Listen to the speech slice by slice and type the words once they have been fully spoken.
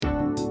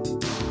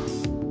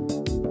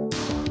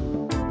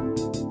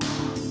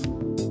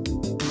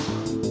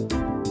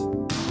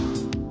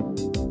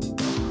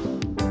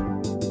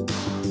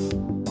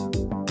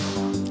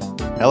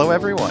Hello,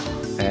 everyone,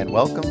 and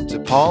welcome to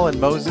Paul and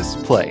Moses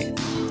Play,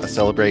 a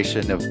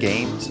celebration of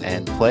games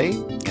and play,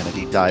 and a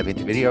deep dive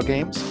into video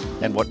games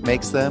and what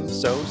makes them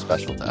so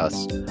special to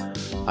us.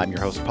 I'm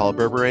your host, Paul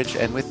Berberich,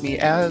 and with me,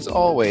 as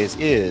always,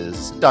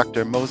 is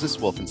Dr. Moses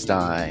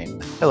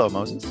Wolfenstein. Hello,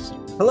 Moses.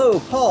 Hello,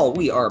 Paul.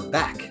 We are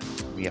back.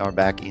 We are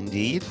back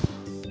indeed.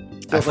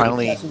 Feels like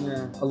finally catching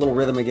a little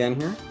rhythm again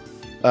here.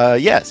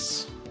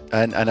 Yes,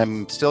 and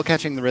I'm still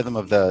catching the rhythm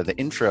of the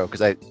intro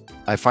because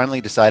I finally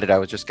decided I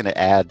was just going to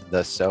add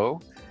the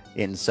so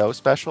in so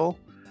special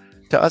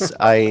to us.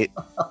 I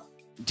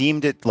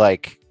deemed it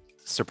like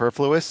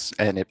superfluous,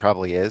 and it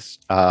probably is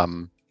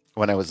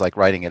when I was like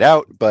writing it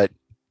out, but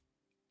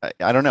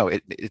I don't know.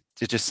 It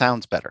just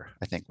sounds better,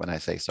 I think, when I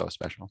say so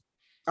special.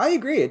 I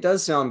agree. It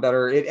does sound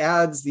better. It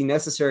adds the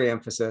necessary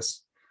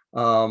emphasis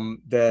why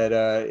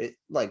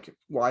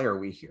are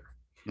we here?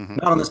 Mm-hmm.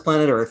 Not on this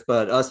planet Earth,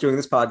 but us doing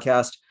this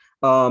podcast.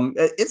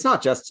 It's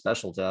not just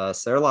special to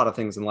us. There are a lot of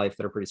things in life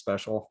that are pretty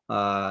special.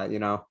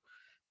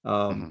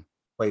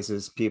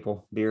 Places,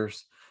 people,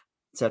 beers,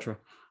 etc.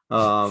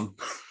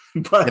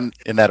 But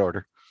in that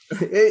order.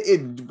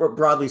 It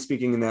broadly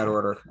speaking, in that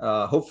order.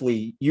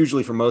 Hopefully,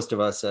 usually for most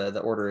of us, the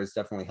order is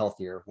definitely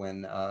healthier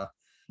when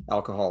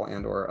alcohol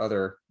and or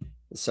other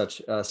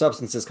such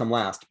substances come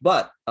last.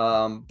 But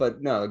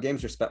no,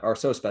 games are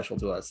so special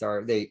to us.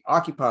 They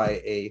occupy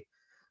a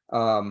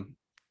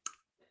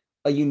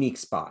unique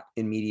spot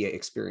in media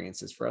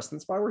experiences for us, and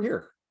that's why we're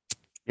here.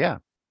 Yeah,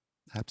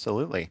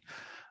 absolutely.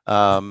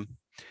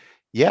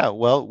 Yeah,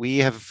 well, we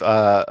have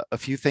a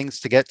few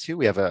things to get to.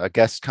 We have a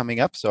guest coming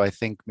up, so I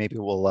think maybe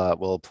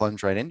we'll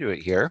plunge right into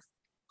it here.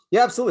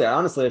 Yeah, absolutely.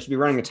 Honestly, I should be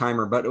running a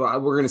timer, but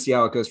we're going to see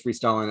how it goes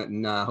freestyling it,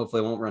 and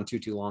hopefully it won't run too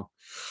long.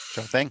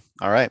 Sure thing.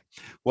 All right.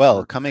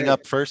 Well, coming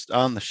up first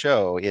on the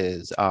show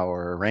is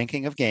our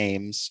ranking of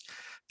games.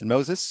 And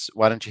Moses,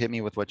 why don't you hit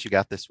me with what you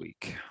got this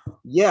week?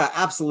 Yeah,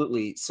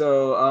 absolutely.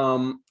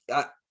 So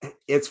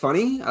it's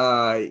funny.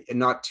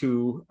 Not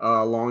too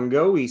long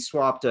ago, we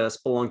swapped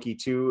Spelunky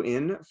 2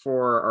 in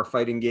for our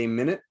fighting game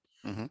minute,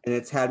 and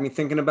it's had me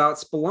thinking about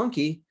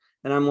Spelunky.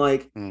 And I'm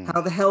like,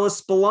 how the hell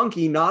is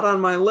Spelunky not on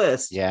my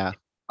list? Yeah.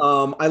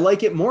 I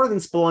like it more than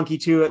Spelunky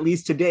 2, at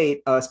least to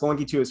date.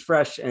 Spelunky 2 is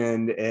fresh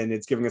and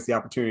it's giving us the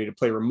opportunity to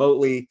play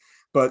remotely.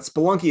 But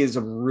Spelunky is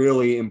a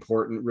really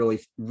important,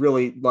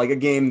 really like a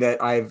game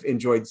that I've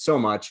enjoyed so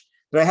much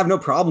that I have no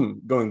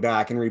problem going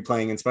back and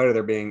replaying in spite of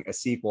there being a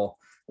sequel.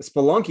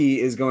 Spelunky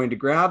is going to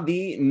grab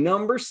the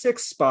number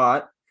 6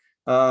 spot,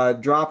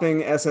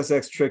 dropping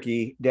SSX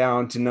Tricky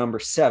down to number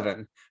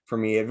 7 for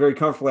me. Very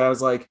comfortably, I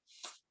was like,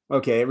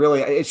 okay,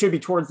 it should be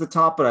towards the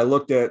top, but I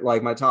looked at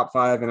like my top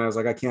 5 and I was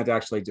like, I can't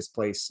actually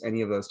displace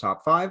any of those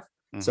top 5.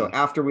 So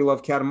after We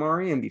Love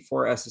Katamari and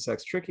before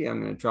SSX Tricky,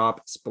 I'm going to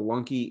drop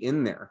Spelunky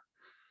in there.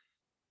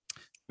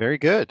 Very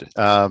good.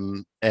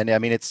 And I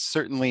mean, it's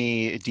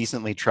certainly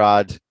decently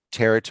trod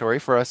territory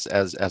for us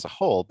as a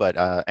whole, but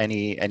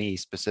any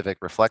specific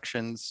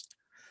reflections?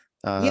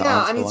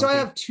 Yeah, I mean, so I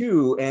have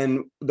 2,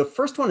 and the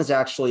first one is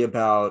actually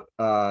about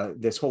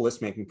this whole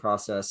list making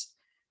process.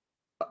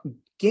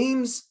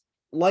 Games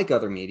like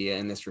other media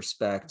in this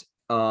respect,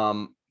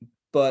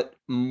 but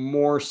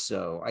more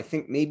so, I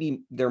think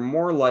maybe they're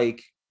more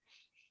like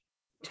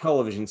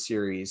television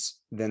series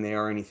than they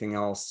are anything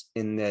else,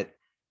 in that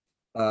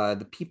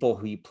the people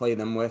who you play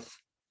them with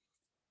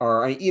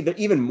are either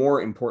even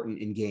more important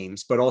in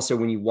games, but also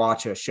when you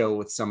watch a show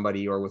with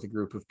somebody or with a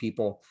group of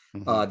people,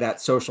 that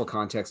social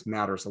context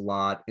matters a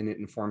lot and it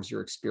informs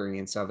your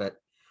experience of it.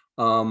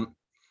 And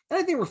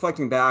I think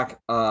reflecting back,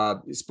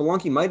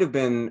 Spelunky might have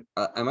been,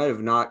 I might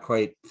have not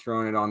quite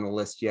thrown it on the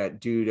list yet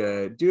due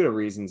to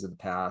reasons of the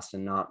past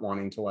and not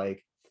wanting to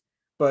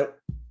but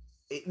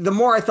the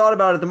more I thought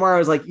about it, the more I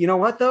was like, you know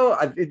what, though?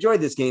 I've enjoyed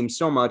this game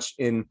so much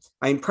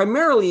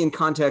primarily in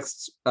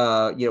contexts,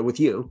 with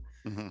you,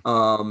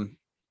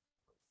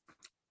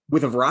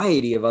 with a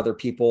variety of other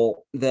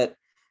people that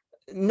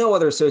no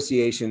other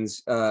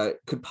associations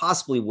could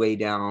possibly weigh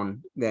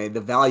down the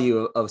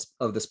value of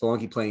the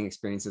Spelunky playing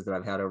experiences that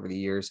I've had over the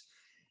years.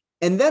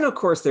 And then, of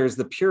course, there's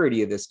the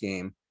purity of this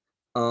game.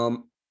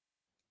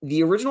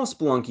 The original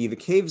Spelunky, the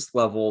caves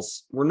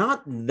levels were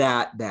not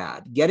that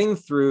bad. Getting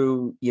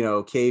through,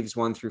 caves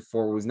 1 through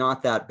 4 was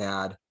not that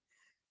bad.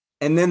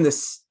 And then the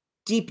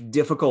steep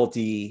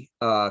difficulty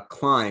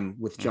climb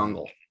with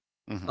jungle.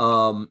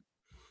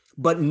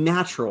 But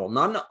natural,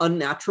 not an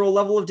unnatural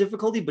level of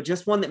difficulty, but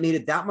just one that made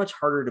it that much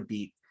harder to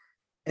beat.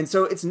 And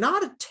so it's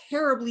not a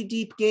terribly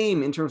deep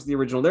game in terms of the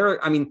original.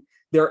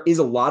 There is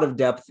a lot of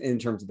depth in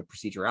terms of the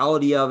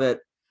procedurality of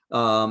it.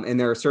 And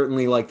there are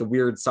certainly like the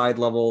weird side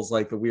levels,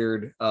 like the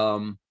weird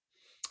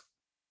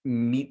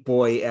Meat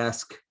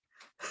Boy-esque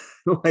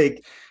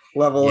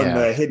level and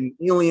the hidden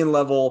alien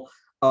level.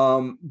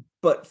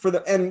 But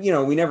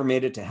we never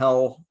made it to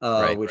hell,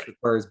 which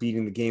requires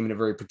beating the game in a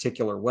very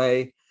particular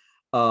way.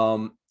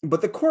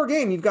 But the core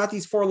game, you've got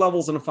these 4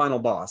 levels and a final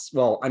boss.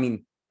 Well, I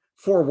mean,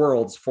 4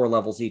 worlds, 4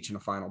 levels each and a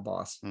final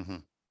boss.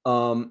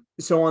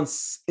 So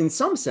in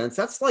some sense,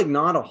 that's like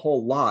not a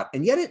whole lot.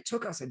 And yet it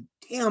took us a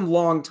damn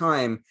long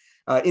time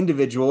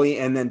individually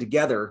and then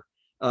together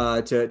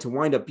to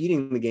wind up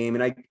beating the game.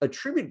 And I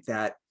attribute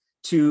that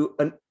to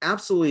an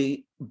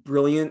absolutely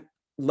brilliant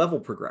level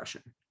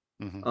progression.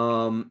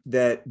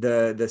 That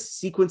the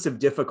sequence of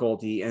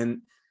difficulty,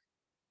 and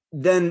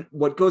then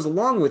what goes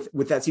along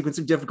with that sequence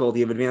of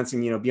difficulty of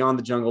advancing, beyond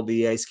the jungle,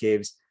 the ice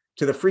caves,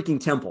 to the freaking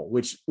temple,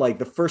 which, like,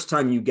 the first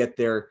time you get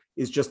there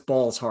is just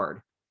balls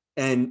hard,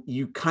 and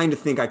you kind of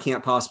think, I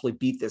can't possibly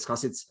beat this,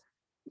 because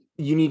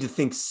you need to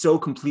think so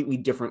completely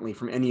differently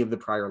from any of the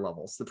prior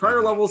levels. The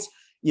prior levels,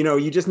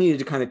 you just needed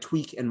to kind of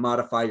tweak and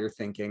modify your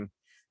thinking.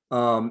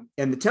 And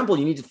the temple,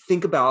 you need to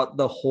think about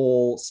the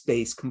whole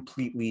space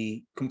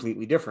completely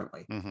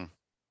differently.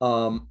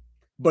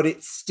 But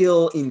it's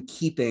still in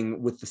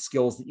keeping with the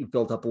skills that you've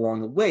built up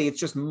along the way. It's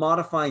just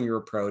modifying your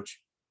approach.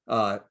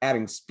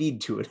 Adding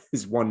speed to it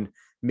is one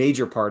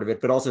major part of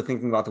it, but also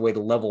thinking about the way the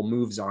level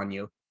moves on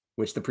you,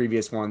 which the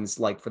previous ones,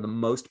 like, for the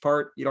most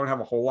part, you don't have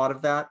a whole lot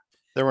of that.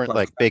 There weren't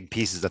like big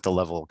pieces at the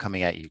level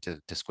coming at you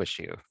to squish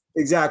you.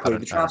 Exactly.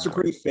 The traps are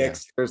pretty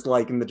fixed. Yeah. There's,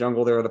 like, in the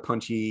jungle, there are the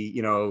punchy,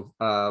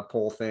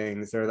 pole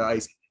things. There are the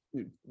ice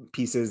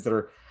pieces that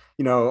are,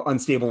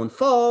 unstable and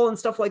fall and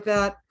stuff like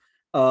that.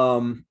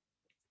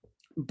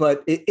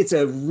 But it's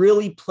a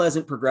really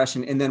pleasant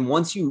progression. And then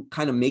once you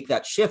kind of make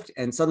that shift,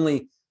 and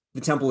suddenly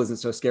the temple isn't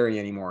so scary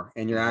anymore,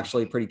 and you're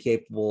actually pretty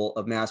capable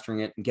of mastering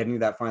it and getting to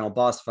that final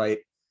boss fight,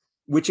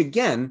 which,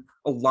 again,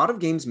 a lot of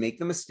games make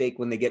the mistake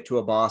when they get to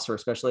a boss, or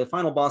especially a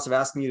final boss, of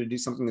asking you to do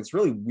something that's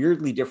really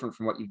weirdly different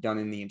from what you've done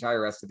in the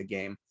entire rest of the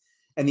game.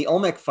 And the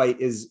Olmec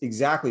fight is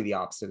exactly the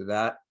opposite of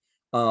that.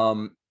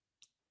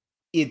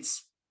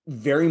 It's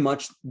very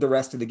much the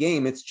rest of the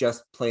game. It's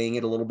just playing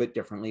it a little bit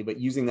differently, but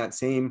using that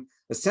same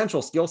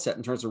essential skill set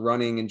in terms of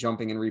running and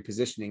jumping and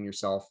repositioning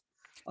yourself.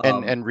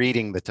 And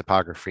reading the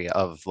topography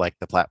of, like,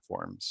 the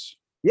platforms.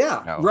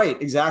 Yeah,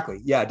 right, exactly.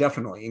 Yeah,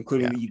 definitely,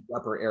 including the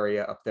upper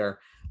area up there.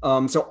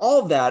 So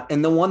all of that,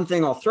 and the one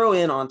thing I'll throw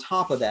in on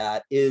top of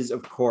that is,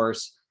 of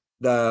course,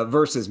 the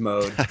versus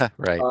mode.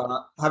 Right.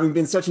 Having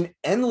been such an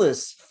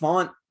endless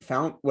font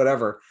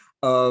whatever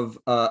of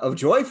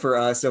joy for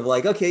us, of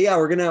like, okay, yeah,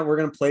 we're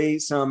gonna play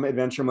some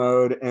adventure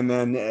mode, and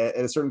then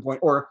at a certain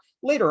point, or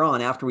later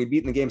on after we'd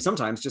beaten the game,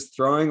 sometimes just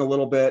throwing a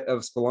little bit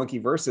of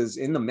Spelunky versus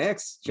in the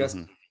mix, just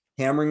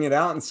hammering it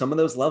out. And some of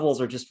those levels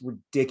are just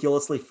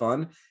ridiculously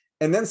fun,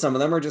 and then some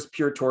of them are just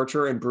pure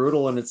torture and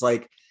brutal, and it's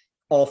like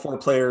all four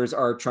players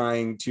are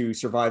trying to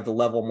survive the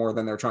level more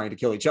than they're trying to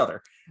kill each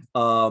other.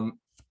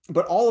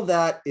 But all of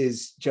that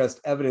is just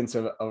evidence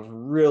of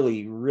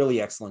really,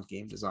 really excellent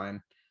game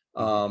design.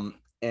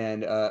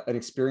 And an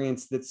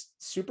experience that's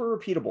super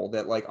repeatable,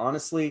 that, like,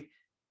 honestly,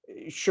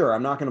 sure,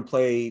 I'm not going to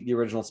play the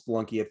original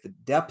Spelunky at the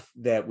depth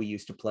that we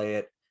used to play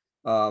it,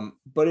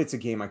 but it's a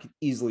game I could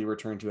easily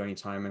return to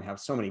anytime and have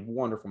so many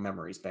wonderful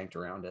memories banked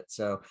around it.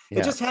 So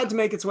it just had to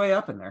make its way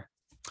up in there.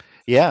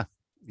 Yeah.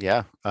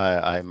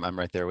 I'm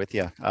right there with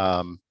you.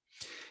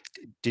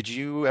 Did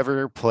you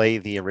ever play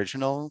the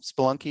original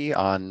Spelunky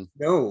on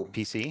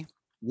PC?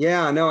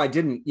 Yeah, no, I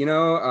didn't.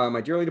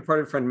 My dearly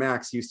departed friend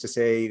Max used to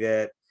say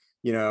that,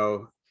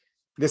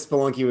 this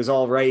Spelunky was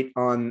all right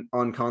on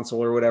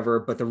console or whatever,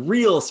 but the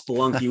real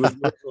Spelunky was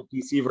the original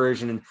PC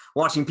version, and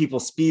watching people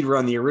speed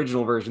run the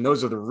original version,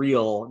 those are the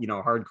real,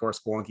 hardcore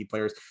Spelunky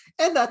players.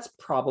 And that's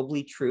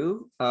probably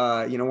true.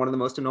 One of the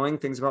most annoying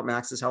things about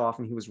Max is how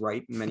often he was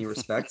right in many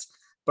respects,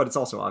 but it's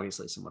also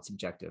obviously somewhat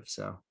subjective.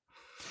 So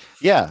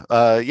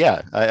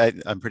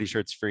I'm pretty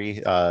sure it's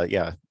free.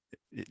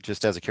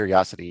 Just as a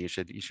curiosity, you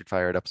should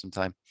fire it up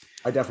sometime.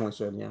 I definitely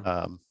should.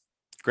 Yeah.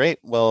 Great.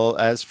 Well,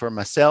 as for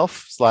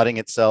myself, slotting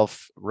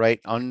itself right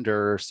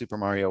under Super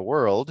Mario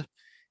World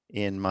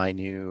in my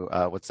new,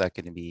 what's that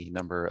going to be,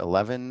 number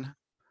 11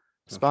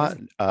 spot?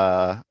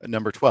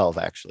 Number 12,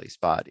 actually,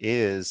 spot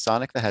is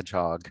Sonic the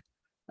Hedgehog.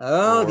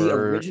 Oh, the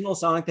original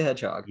Sonic the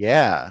Hedgehog.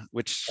 Yeah,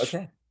 which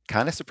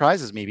kind of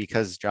surprises me,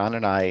 because John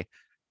and I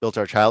built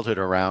our childhood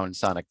around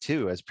Sonic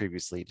 2, as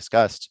previously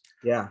discussed.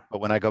 Yeah.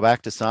 But when I go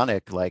back to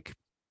Sonic, like,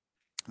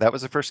 that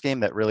was the first game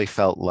that really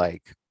felt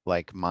like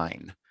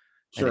mine.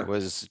 Sure. And it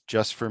was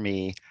just for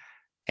me,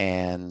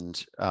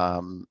 and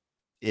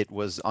it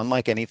was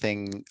unlike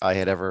anything I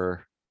had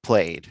ever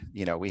played.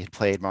 We had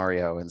played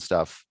Mario and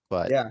stuff,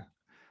 but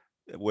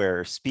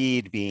where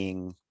speed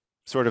being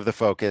sort of the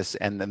focus,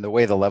 and then the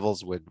way the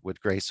levels would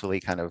gracefully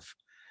kind of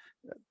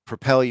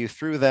propel you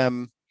through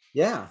them.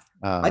 Yeah.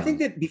 I think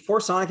that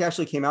before Sonic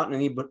actually came out and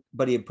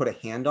anybody had put a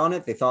hand on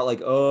it, they thought,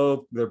 like,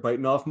 oh, they're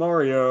biting off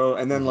Mario.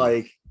 And then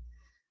like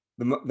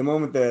the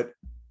moment that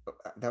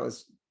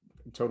was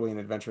totally an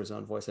Adventure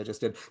Zone voice I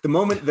just did. The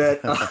moment that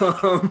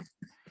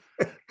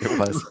it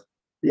was.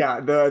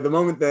 Yeah, the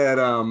moment that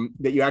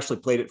that you actually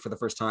played it for the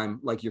first time,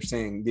 like you're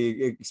saying,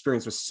 the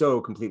experience was so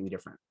completely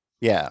different.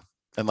 Yeah.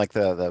 And like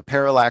the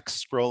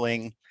parallax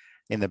scrolling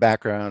in the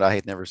background I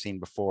had never seen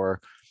before.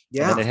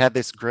 Yeah. And it had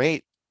this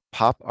great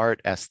pop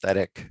art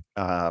aesthetic,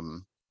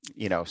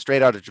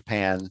 straight out of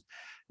Japan,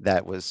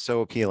 that was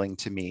so appealing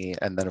to me.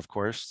 And then, of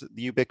course,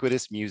 the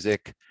ubiquitous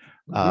music,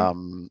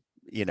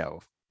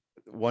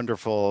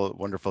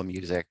 wonderful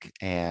music.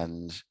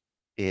 And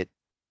it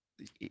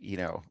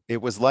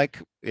it was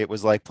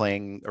like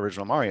playing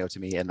original Mario to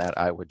me, in that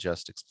I would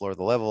just explore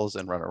the levels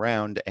and run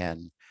around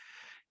and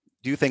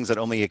do things that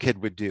only a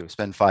kid would do.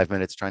 Spend 5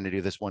 minutes trying to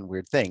do this one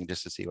weird thing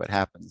just to see what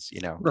happens.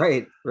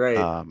 Right.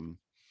 Um,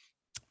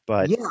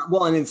 but Yeah,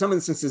 well, and in some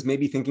instances,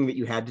 maybe thinking that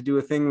you had to do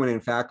a thing when in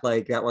fact,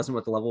 like that wasn't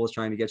what the level was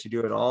trying to get you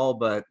to do at all.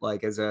 But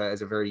like as a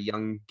very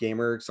young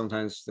gamer,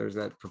 sometimes there's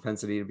that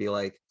propensity to be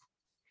like,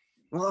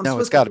 well, I'm no,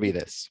 it's supposed to got do to be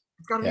this. this.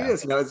 It's got to be Yeah,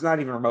 this. No, it's not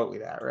even remotely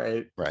that, right?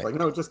 It's right. like,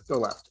 no, just go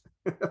left.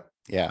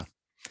 Yeah.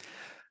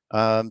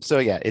 So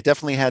yeah, it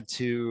definitely had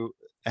to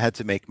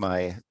make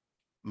my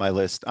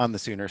list on the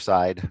sooner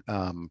side,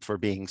 for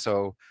being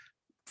so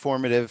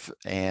formative.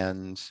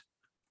 And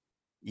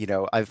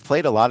I've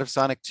played a lot of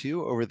Sonic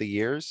 2 over the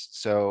years.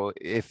 So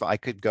if I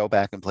could go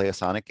back and play a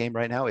Sonic game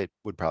right now, it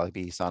would probably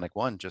be Sonic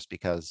 1, just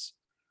because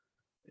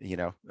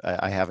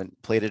I haven't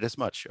played it as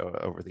much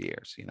over the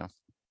years.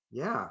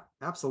 Yeah,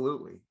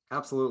 absolutely,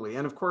 absolutely.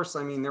 And of course,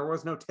 I mean, there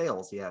was no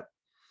Tails yet.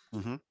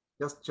 Hmm.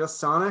 Just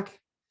Sonic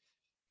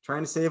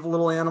trying to save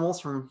little animals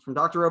from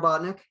Dr.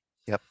 Robotnik.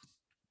 Yep.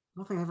 I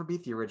don't think I ever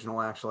beat the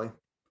original, actually.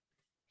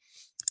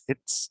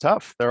 It's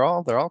tough. They're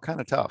all kind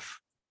of tough.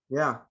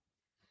 Yeah.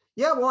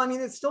 Yeah, well, I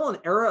mean, it's still an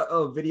era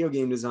of video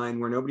game design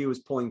where nobody was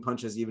pulling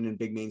punches, even in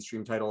big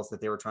mainstream titles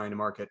that they were trying to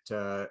market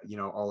to,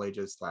 all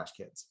ages slash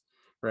kids,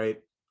 right?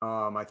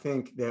 I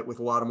think that with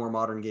a lot of more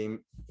modern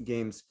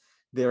games,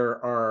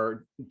 there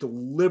are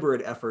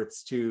deliberate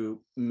efforts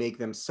to make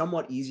them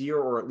somewhat easier,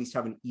 or at least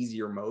have an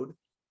easier mode.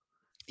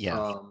 Yeah.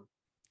 Um,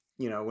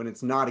 when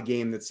it's not a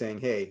game that's saying,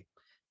 "Hey,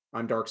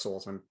 I'm Dark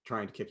Souls, I'm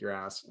trying to kick your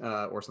ass,"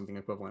 or something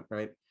equivalent,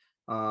 right?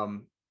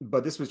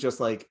 But this was just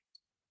like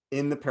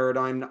in the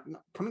paradigm,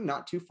 coming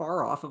not too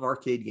far off of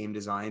arcade game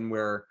design,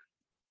 where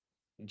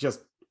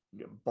just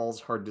balls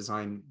hard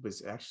design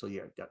was actually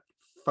a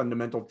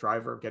fundamental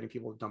driver of getting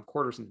people to dump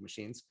quarters into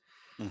machines.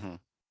 Hmm.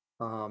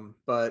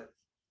 But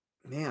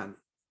man,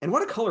 and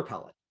what a color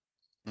palette.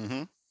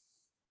 Hmm.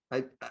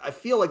 I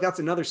feel like that's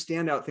another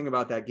standout thing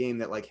about that game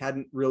that like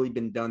hadn't really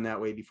been done that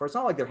way before. It's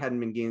not like there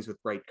hadn't been games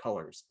with bright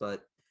colors,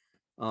 but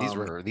These um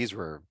were these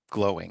were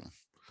glowing.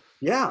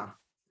 yeah,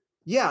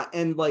 yeah,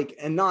 and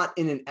not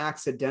in an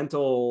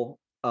accidental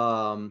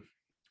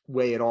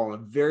way at all. A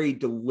very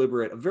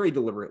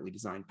deliberately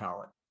designed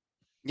palette.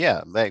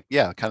 Yeah,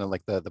 kind of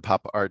like the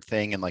pop art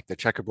thing, and like the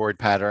checkerboard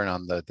pattern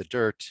on the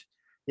dirt.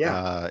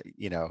 Yeah,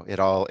 It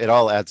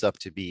all adds up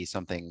to be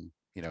something,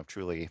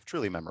 truly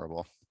truly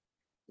memorable.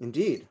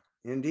 indeed,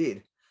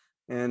 indeed.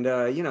 And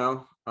I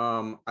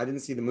didn't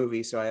see the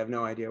movie, so I have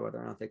no idea whether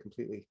or not they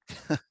completely.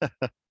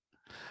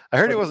 I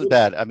heard it But wasn't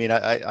bad. I mean,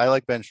 I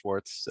like Ben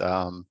Schwartz.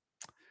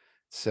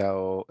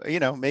 So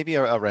maybe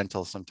a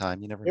rental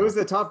sometime. You never it know. was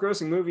the top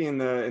grossing movie in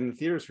the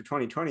theaters for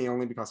 2020,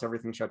 only because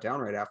everything shut down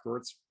right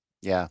afterwards,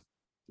 Yeah.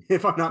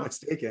 if I'm not Well,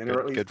 mistaken, or good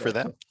at least good for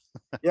them.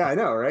 yeah, I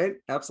know, right?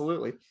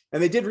 Absolutely.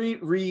 And they did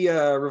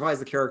revise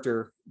the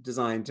character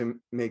design to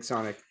make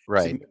Sonic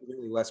Right.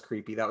 significantly less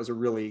creepy. That was a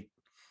really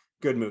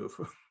good move.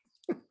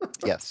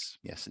 Yes.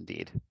 Yes,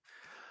 indeed.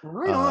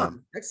 Right Um,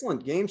 on.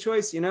 Excellent game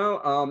choice.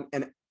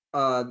 And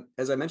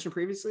as I mentioned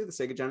previously, the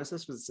Sega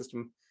Genesis was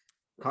the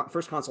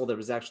first console that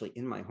was actually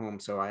in my home.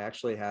 So I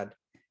actually had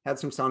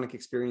some Sonic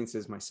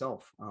experiences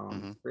myself.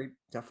 mhm.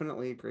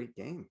 Definitely a great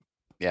game.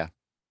 Yeah,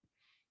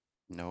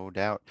 no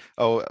doubt.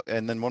 Oh,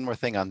 and then one more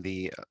thing on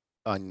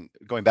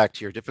going back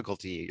to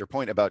your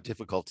point about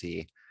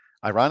difficulty.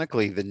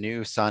 Ironically, the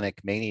new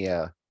Sonic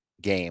Mania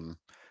game,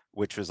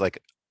 which was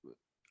like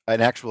an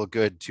actual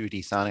good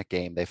 2D Sonic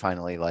game, they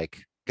finally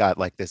like got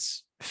like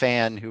this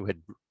fan who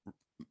had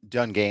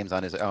done games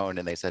on his own,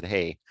 and they said,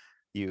 "Hey,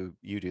 you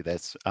do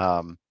this."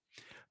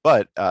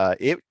 But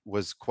it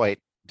was quite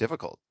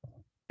difficult.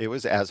 It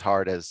was as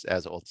hard as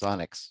old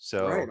Sonic's.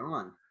 Right So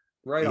on.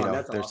 Right on.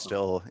 That's they're awesome.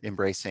 still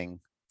embracing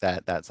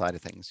that side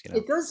of things.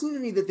 It does seem to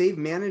me that they've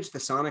managed the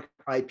Sonic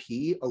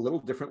IP a little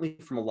differently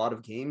from a lot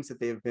of games, that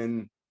they've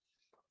been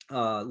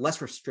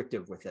less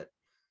restrictive with it.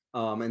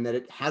 And that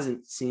it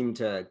hasn't seemed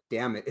to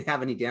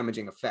have any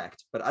damaging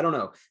effect. But I don't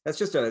know. That's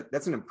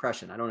an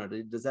impression. I don't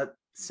know. Does that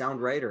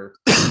sound right? Or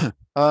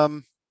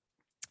Um,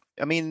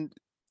 I mean,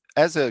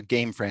 as a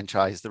game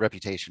franchise, the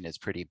reputation is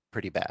pretty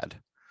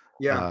bad.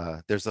 yeah,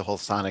 There's the whole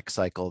Sonic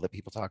cycle that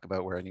people talk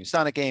about, where a new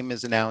Sonic game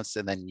is announced,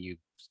 and then you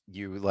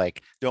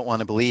like don't want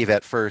to believe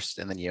at first,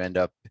 and then you end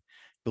up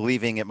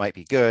believing it might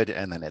be good,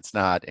 and then it's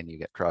not, and you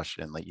get crushed,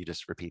 and like you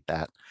just repeat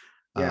that.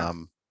 yeah.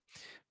 Um,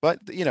 but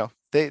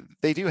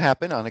they do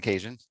happen on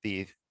occasion.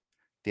 The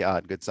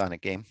odd good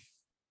Sonic game.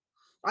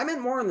 I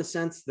meant more in the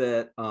sense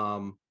that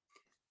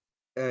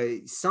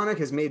Sonic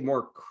has made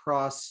more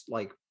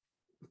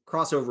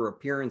crossover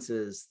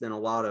appearances than a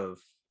lot of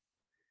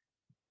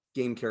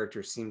game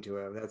characters seem to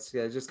have. That's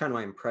just kind of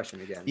my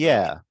impression again, but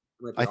Yeah, it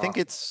might be I think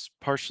off. it's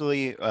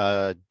partially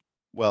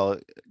well,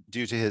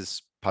 due to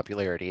his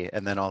popularity,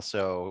 and then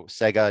also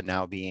Sega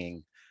now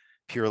being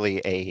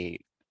purely a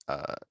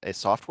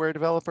software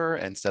developer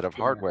instead of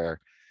Yeah, hardware.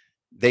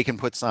 They can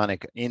put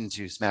Sonic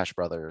into Smash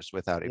Brothers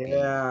without it being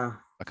yeah. a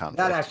That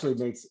conflict. actually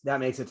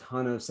makes a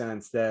ton of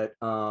sense. That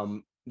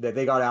that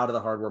they got out of the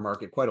hardware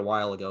market quite a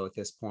while ago at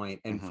this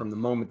point, and Mm-hmm. from the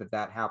moment that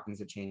that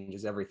happens, it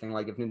changes everything.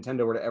 Like if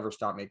Nintendo were to ever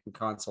stop making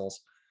consoles,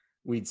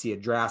 we'd see a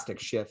drastic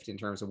shift in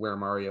terms of where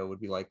Mario would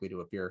be likely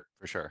to appear.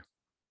 For sure.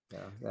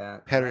 Yeah,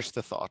 Perish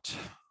the thought.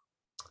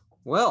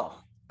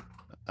 Well,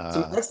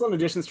 some excellent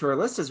additions to our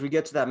list as we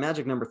get to that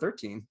magic number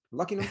 13.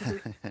 Lucky number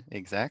 13.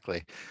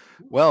 Exactly.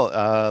 Well,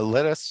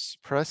 let us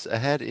press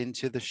ahead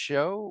into the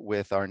show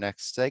with our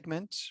next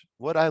segment,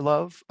 What I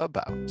Love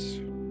About.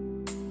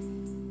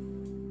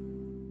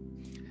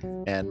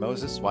 And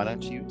Moses, why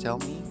don't you tell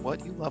me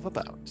what you love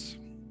about?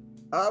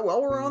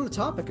 Well, we're on the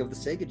topic of the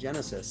Sega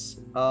Genesis.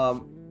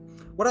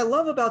 What I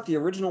love about the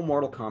original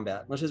Mortal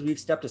Kombat, much as we've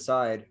stepped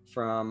aside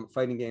from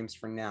fighting games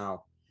for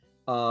now,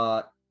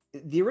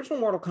 the original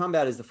Mortal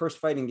Kombat is the first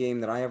fighting game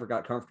that I ever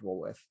got comfortable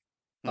with.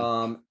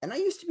 And I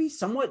used to be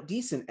somewhat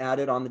decent at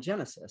it on the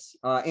Genesis,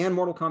 and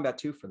Mortal Kombat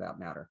 2 for that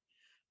matter.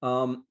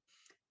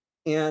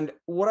 And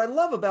what I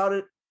love about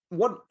it,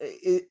 what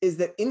is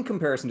that in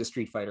comparison to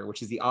Street Fighter,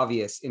 which is the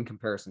obvious in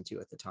comparison to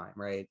at the time,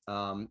 right?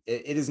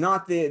 It is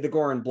not the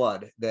gore and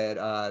blood that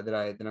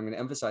I'm going to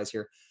emphasize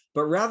here,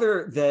 but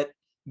rather that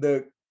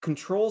the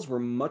controls were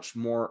much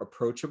more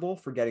approachable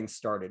for getting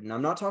started. And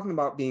I'm not talking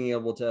about being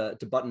able to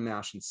button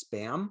mash and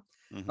spam,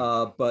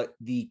 but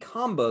the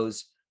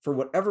combos. For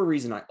whatever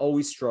reason, I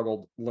always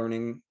struggled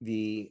learning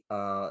the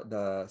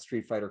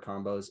Street Fighter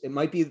combos. It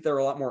might be that there are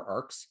a lot more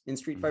arcs in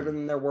Street Fighter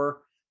than there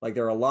were. Like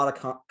there are a lot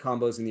of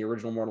combos in the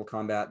original Mortal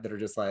Kombat that are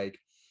just like,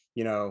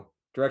 you know,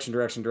 direction,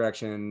 direction,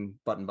 direction,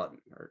 button, button,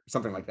 or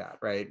something like that,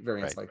 right?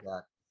 Variants like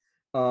that.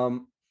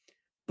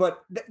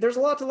 But there's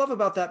a lot to love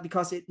about that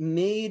because it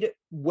made,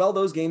 well,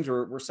 those games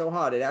were so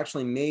hot, it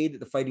actually made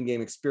the fighting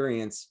game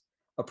experience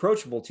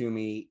approachable to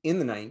me in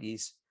the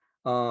 90s.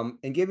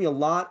 And gave me a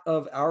lot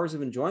of hours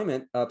of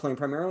enjoyment playing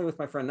primarily with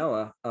my friend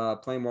Noah,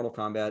 playing Mortal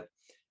Kombat.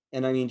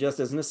 And I mean, just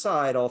as an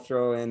aside, I'll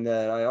throw in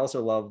that I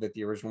also love that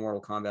the original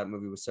Mortal Kombat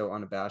movie was so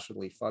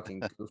unabashedly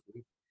fucking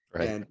goofy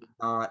and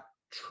not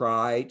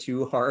try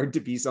too hard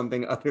to be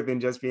something other than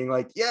just being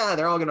like, yeah,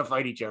 they're all going to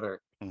fight each other.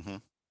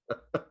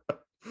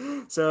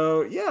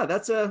 So yeah, I'm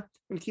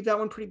gonna keep that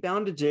one pretty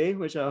bounded, Jay,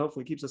 which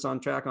hopefully keeps us on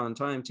track on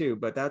time too.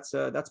 But that's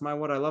my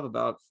what I love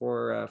about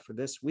for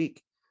this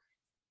week.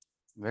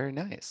 Very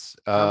nice.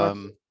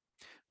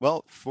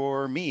 Well,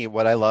 for me,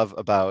 what I love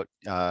about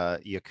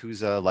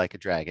Yakuza Like a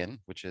Dragon,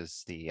 which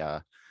is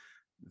the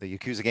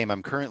Yakuza game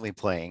I'm currently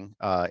playing,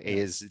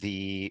 is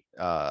the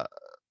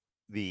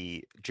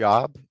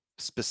job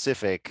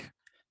specific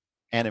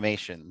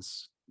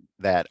animations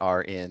that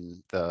are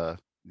in the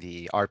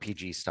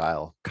RPG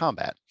style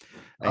combat.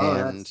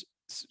 And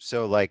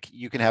so like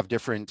you can have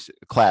different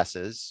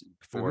classes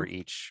for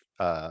each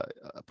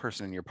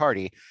person in your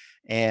party,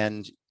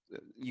 and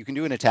you can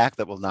do an attack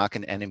that will knock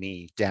an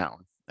enemy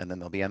down, and then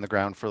they'll be on the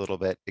ground for a little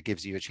bit. It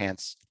gives you a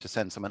chance to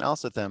send someone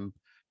else at them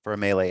for a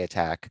melee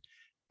attack,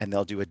 and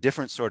they'll do a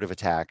different sort of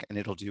attack, and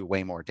it'll do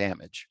way more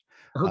damage.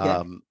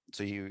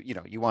 So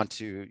you want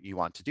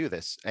to do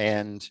this,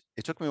 and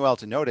it took me a while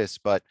to notice,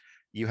 but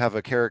you have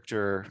a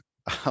character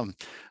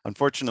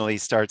unfortunately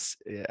starts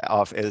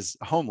off as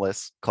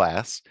homeless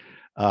class,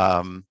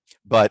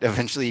 but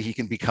eventually he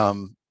can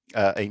become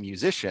a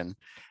musician.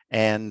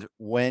 And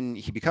when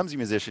he becomes a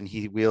musician,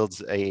 he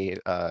wields a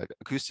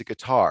acoustic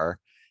guitar,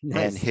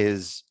 and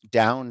his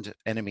downed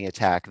enemy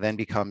attack then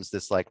becomes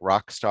this like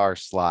rock star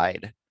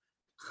slide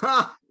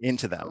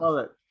into them. I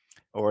love it.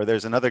 Or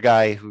there's another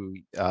guy who,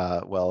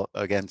 well,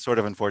 again, sort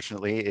of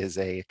unfortunately, is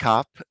a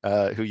cop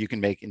who you can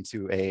make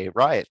into a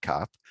riot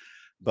cop.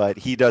 But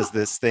he does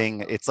this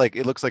thing. It's like,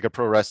 it looks like a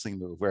pro wrestling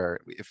move where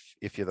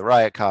if you're the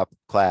riot cop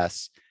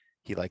class,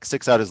 he like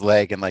sticks out his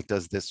leg and like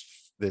does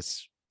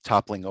this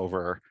toppling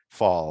over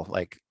fall,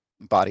 like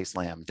body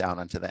slam down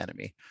onto the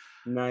enemy.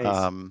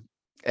 Nice.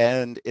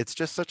 And it's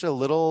just such a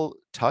little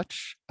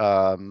touch.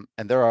 And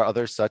there are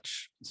other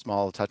such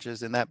small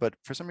touches in that, but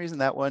for some reason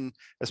that one,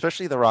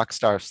 especially the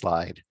Rockstar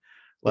slide,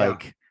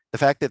 like the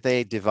fact that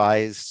they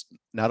devised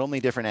not only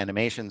different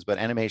animations, but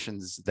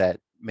animations that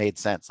made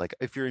sense. Like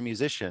if you're a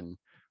musician,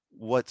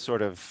 what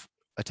sort of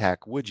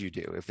attack would you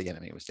do if the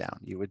enemy was down?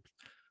 You would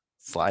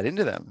slide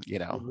into them, you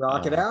know.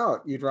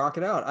 You'd rock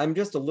it out. I'm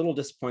just a little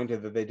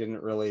disappointed that they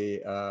didn't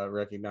really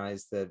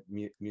recognize that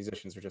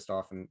musicians are just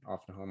often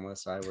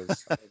homeless. I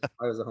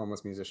was a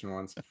homeless musician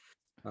once,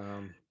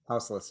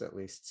 houseless at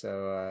least.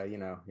 So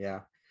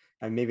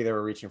and maybe they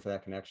were reaching for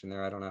that connection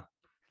there. I don't know.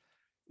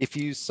 If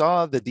you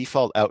saw the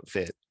default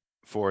outfit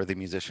for the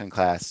musician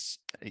class,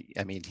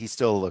 I mean, he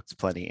still looked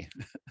plenty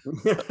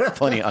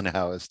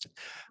unhoused.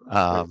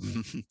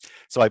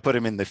 So I put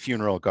him in the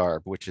funeral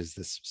garb, which is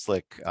this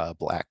slick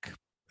black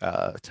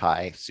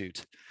tie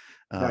suit.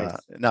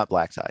 Not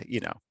black tie,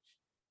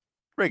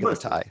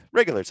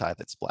 regular tie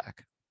that's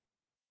black.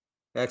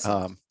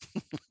 Excellent.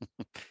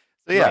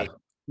 So yeah,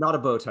 not a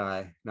bow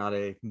tie, not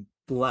a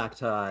black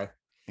tie.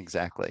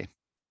 Exactly.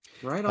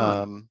 Right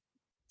on.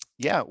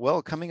 Yeah,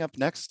 well, coming up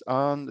next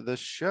on the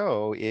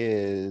show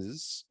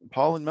is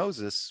Paul and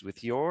Moses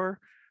with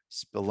your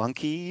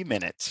Spelunky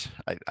Minute,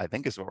 I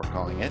think is what we're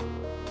calling it.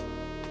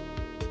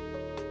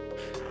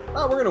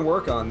 Oh, we're gonna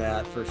work on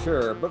that for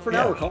sure. But for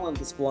now, Yeah. we're calling it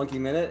the Spelunky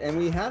Minute, and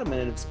we had a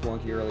minute of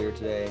Spelunky earlier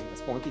today.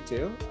 Spelunky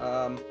 2.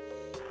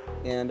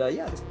 And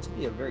yeah, this should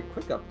be a very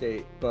quick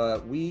update,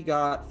 but we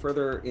got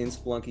further in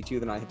Spelunky 2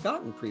 than I had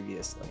gotten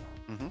previously.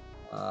 Mm-hmm.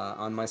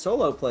 On my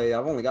solo play,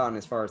 I've only gotten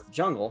as far as the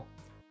jungle,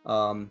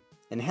 and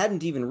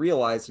hadn't even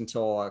realized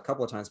until a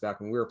couple of times back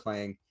when we were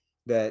playing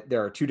that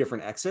there are two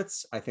different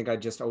exits. I think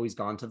I'd just always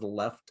gone to the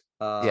left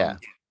Yeah.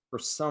 for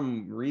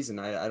some reason.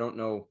 I don't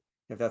know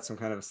if that's some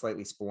kind of a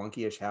slightly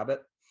Spelunky-ish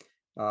habit,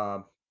 uh,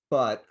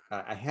 but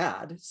I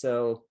had.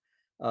 So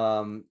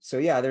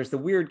yeah, there's the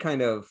weird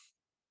kind of,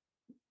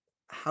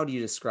 how do you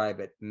describe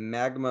it?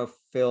 Magma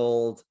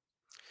filled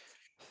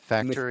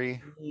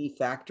Factory.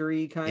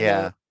 factory kind of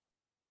Yeah.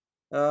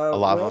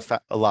 world.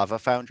 A lava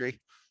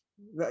foundry.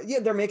 Yeah,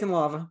 they're making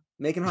lava,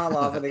 making hot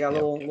lava. They got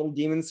Yep. little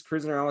demons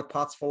cruising around with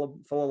pots full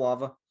of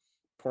lava,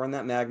 pouring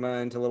that magma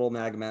into little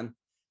magmen.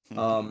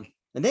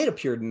 And they'd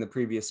appeared in the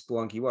previous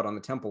Spelunky, what, on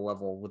the temple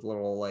level with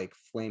little like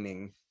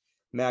flaming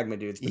magma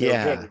dudes, but they were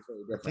Yeah. very, very I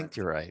think different.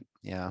 you're right.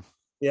 Yeah.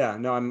 Yeah,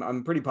 no,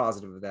 I'm pretty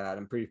positive of that.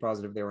 I'm pretty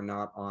positive they were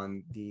not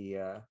on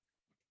the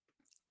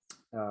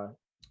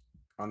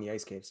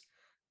ice caves,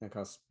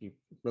 because you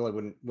really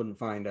wouldn't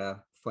find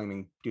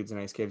flaming dudes in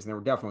ice caves, and there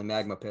were definitely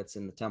magma pits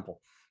in the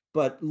temple.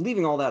 But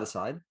leaving all that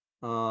aside,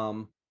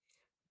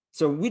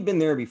 so we'd been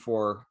there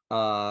before,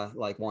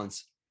 like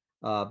once,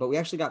 but we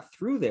actually got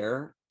through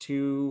there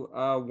to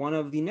one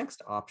of the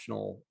next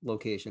optional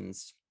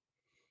locations.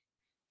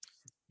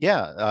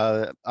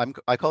 Yeah.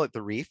 I call it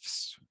the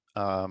Reefs.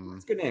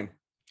 That's a good name.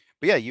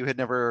 But yeah, you had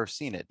never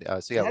seen it. So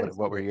I yeah, hadn't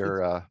what seen were it. It's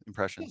your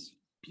impressions?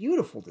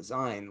 beautiful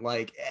design,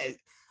 like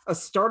a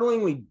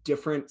startlingly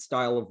different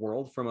style of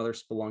world from other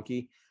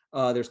Spelunky.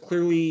 There's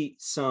clearly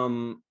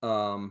some,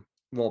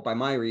 well, by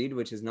my read,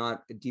 which is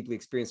not deeply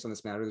experienced on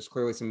this matter, there's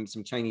clearly some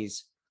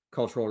Chinese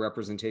cultural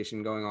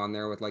representation going on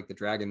there, with like the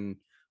dragon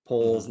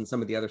poles, and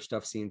some of the other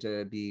stuff seem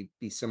to be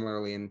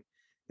similarly in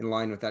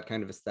line with that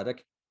kind of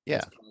aesthetic. Yeah.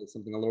 That's probably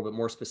something a little bit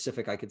more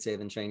specific, I could say,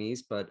 than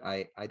Chinese, but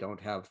I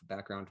don't have the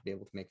background to be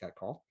able to make that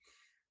call.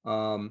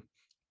 Um,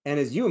 and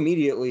as you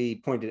immediately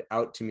pointed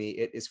out to me,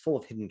 it is full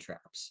of hidden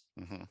traps,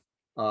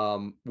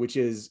 Hmm. which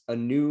is a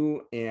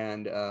new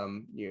and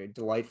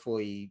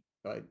delightfully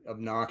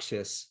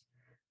obnoxious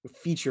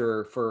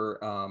feature for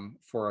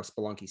a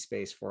Spelunky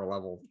space for a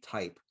level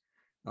type.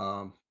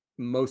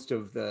 Most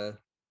of the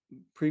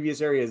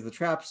previous areas, the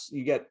traps,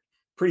 you get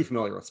pretty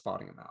familiar with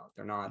spotting them out.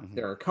 They're not. Hmm.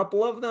 There are a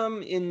couple of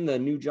them in the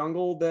new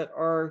jungle that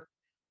are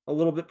a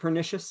little bit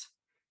pernicious.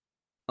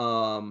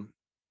 Um,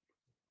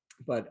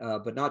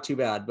 but not too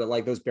bad. But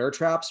like those bear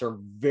traps are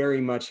very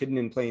much hidden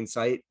in plain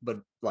sight, but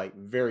like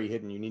very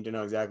hidden. You need to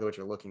know exactly what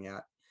you're looking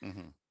at.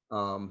 Hmm.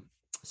 Um,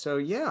 so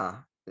yeah,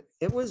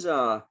 it was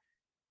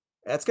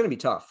that's gonna be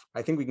tough.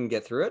 I think we can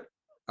get through it.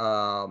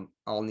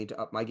 I'll need to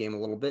up my game a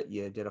little bit.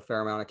 You did a fair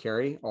amount of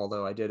carry,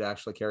 although I did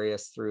actually carry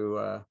us through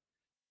a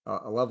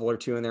level or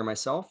two in there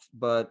myself.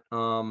 But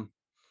I'm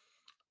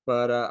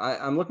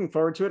looking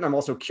forward to it. And I'm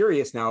also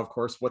curious now, of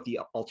course, what the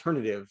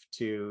alternative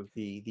to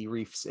the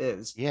reefs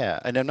is. Yeah,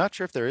 and I'm not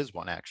sure if there is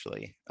one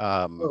actually.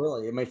 Oh,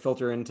 really? It might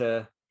filter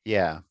into.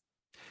 Yeah,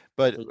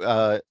 but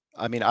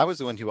I mean, I was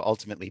the one who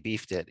ultimately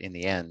beefed it in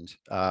the end.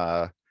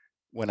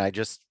 When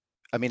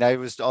I mean, I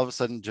was all of a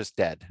sudden just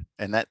dead,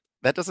 and that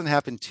doesn't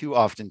happen too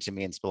often to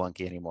me in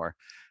Spelunky anymore.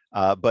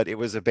 But it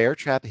was a bear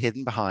trap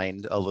hidden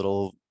behind a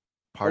little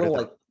A part of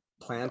little the like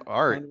plant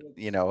art,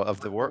 kind of.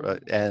 of the world,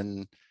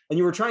 and And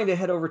you were trying to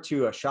head over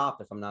to a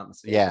shop, if I'm not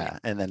mistaken. yeah,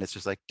 and then it's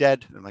just like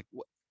dead. I'm like,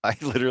 I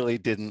literally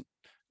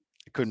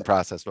couldn't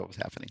process what was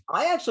happening.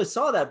 I actually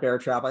saw that bear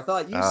trap. I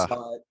thought you Uh,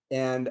 saw it,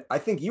 and I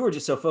think you were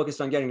just so focused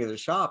on getting to the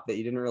shop that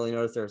you didn't really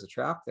notice there was a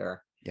trap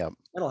there. yeah.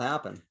 That'll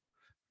happen.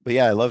 But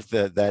yeah, I love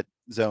that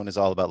zone is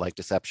all about like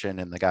deception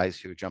and the guys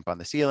who jump on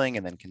the ceiling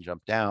and then can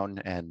jump down.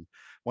 And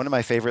one of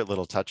my favorite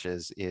little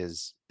touches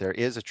is there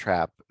is a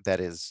trap that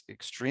is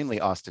extremely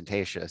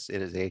ostentatious.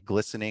 It is a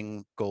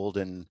glistening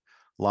golden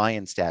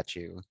lion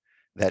statue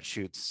that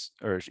shoots,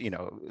 or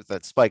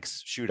that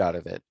spikes shoot out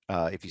of it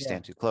if you Yeah.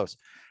 stand too close.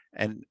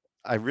 And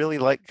I really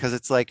like, because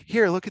it's like,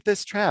 here, look at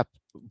this trap.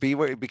 Be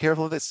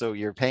careful of this. So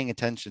you're paying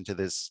attention to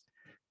this,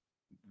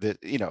 the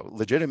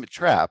legitimate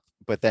trap,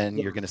 but then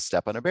Yeah. you're going to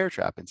step on a bear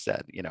trap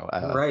instead.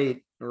 Right.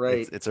 It's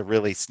Right. it's a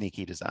really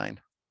sneaky design.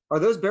 Are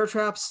those bear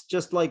traps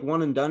just like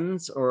one and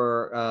dones,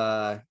 or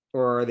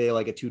are they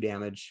like a 2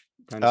 damage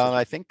kind of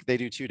I situation? think they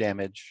do 2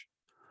 damage,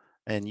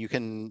 and you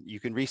can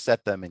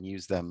reset them and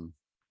use them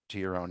to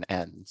your own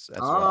ends as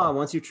Ah, well.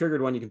 once you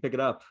triggered one, you can pick it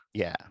up.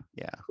 Yeah,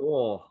 yeah,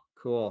 Cool.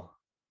 Cool.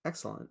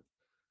 Excellent.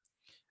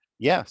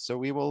 yeah. So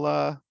we will,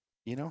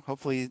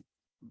 hopefully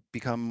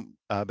become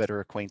better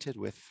acquainted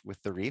with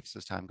the reefs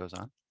as time goes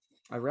on.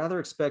 I rather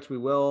expect we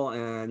will,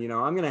 and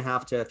I'm going to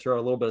have to throw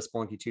a little bit of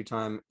Spelunky 2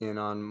 time in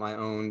on my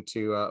own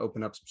to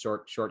open up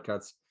some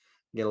shortcuts,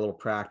 get a little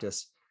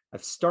practice.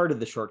 I've started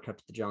the shortcut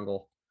to the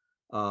jungle,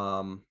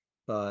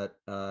 but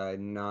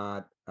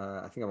not.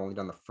 I think I've only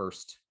done the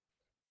first.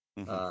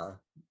 Hmm. Uh,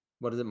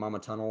 what is it, Mama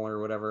Tunnel or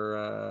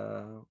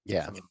whatever?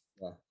 Yeah.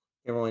 Yeah.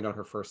 I've only done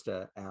her first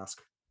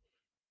ask,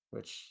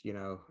 which,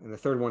 and the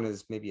third one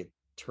is maybe a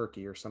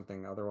turkey or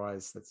something.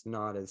 Otherwise, that's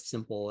not as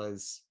simple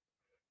as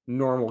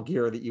normal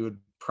gear that you would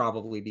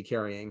probably be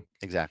carrying.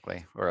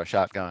 Exactly. Or a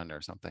shotgun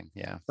or something.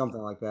 Yeah.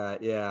 Something like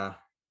that. Yeah.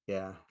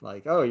 Yeah.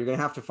 Like, oh, you're going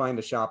to have to find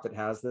a shop that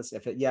has this.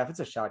 If it's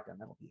a shotgun,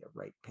 that'll be a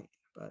right pain.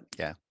 But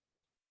yeah.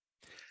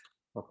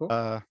 Well,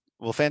 cool.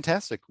 Well,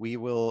 fantastic. We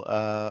will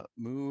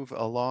move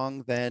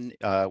along then.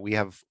 We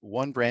have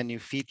one brand new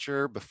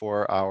feature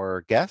before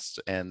our guest,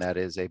 and that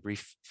is a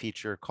brief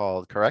feature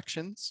called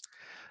Corrections.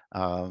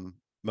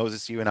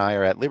 Moses, you and I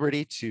are at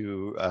liberty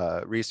to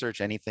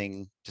research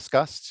anything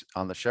discussed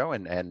on the show,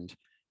 and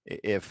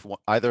if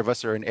either of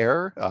us are in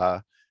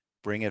error,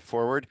 bring it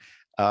forward.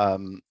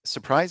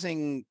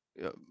 Surprising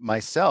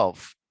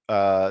myself,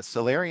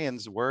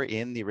 Solarians were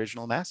in the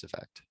original Mass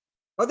Effect.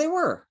 Oh, they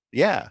were?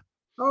 Yeah.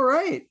 All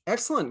right.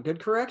 Excellent. Good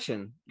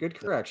correction. Good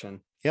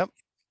correction. Yep.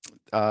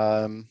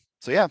 So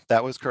yeah,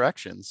 that was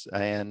Corrections,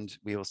 and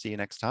we will see you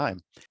next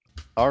time.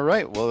 All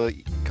right. Well,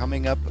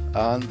 coming up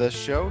on the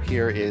show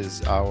here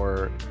is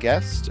our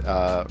guest,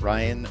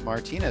 Ryan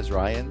Martinez.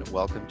 Ryan,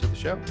 welcome to the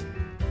show.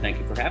 Thank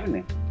you for having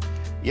me.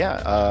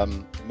 Yeah.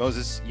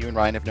 Moses, you and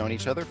Ryan have known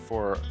each other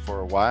for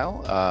a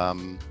while.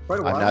 Quite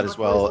a while. Not as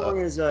well as long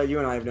as you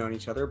and I have known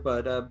each other,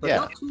 but yeah.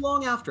 Not too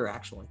long after,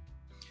 actually.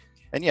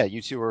 And yeah,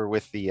 you two were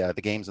with the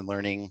Games and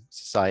Learning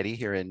Society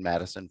here in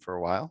Madison for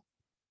a while.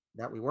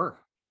 That we were.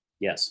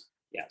 Yes.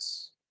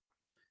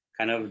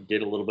 Kind of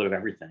did a little bit of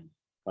everything,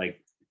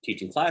 like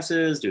teaching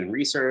classes, doing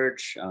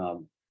research,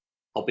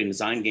 helping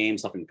design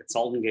games, helping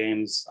consult in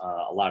games,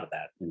 a lot of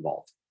that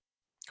involved.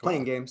 Cool.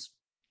 Playing games.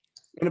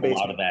 A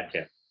lot of that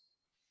too.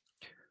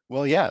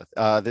 Well, yeah,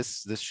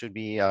 this should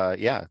be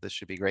this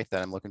should be great.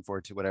 Then I'm looking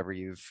forward to whatever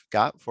you've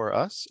got for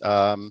us.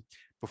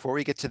 Before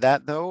we get to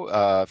that, though,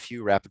 a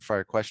few rapid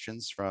fire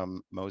questions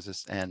from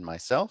Moses and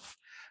myself.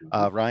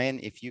 Ryan,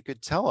 if you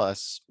could tell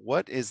us,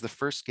 what is the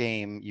first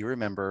game you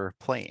remember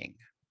playing?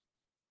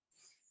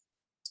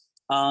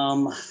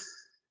 The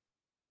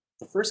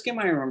first game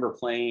I remember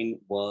playing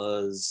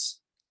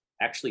was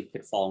actually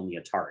Pitfall on the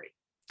Atari.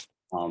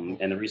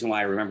 And the reason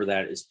why I remember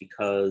that is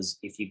because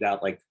if you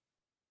got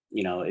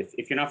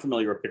if you're not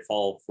familiar with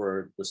Pitfall,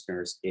 for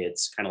listeners,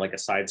 it's kind of like a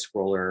side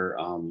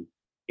scroller,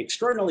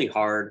 extraordinarily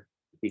hard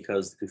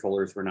because the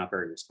controllers were not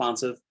very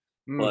responsive.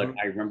 Mm-hmm. But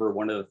I remember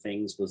one of the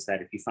things was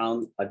that if you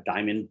found a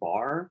diamond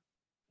bar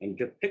and you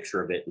took a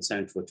picture of it and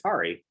sent it to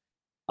Atari,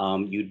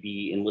 you'd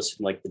be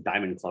enlisted in like the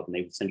Diamond Club and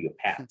they would send you a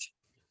patch.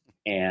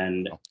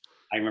 And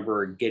I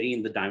remember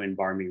getting the diamond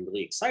bar and being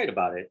really excited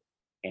about it.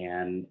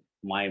 And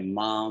my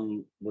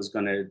mom was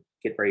going to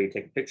get ready to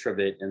take a picture of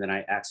it. And then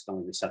I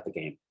accidentally reset the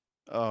game.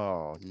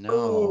 Oh, no.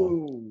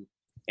 Oh.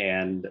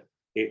 And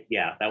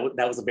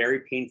that was a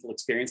very painful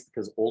experience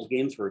because old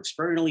games were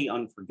extraordinarily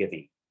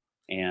unforgiving.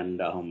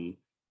 And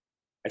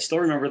I still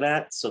remember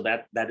that. So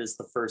that is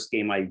the first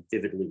game I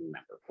vividly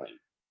remember playing.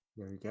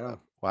 There you go.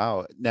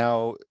 Wow.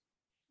 Now,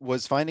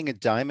 was finding a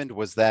diamond,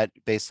 was that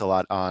based a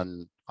lot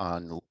on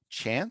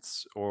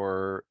chance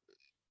or?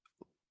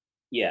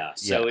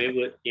 So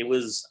it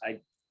was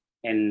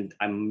and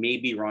I may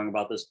be wrong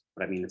about this,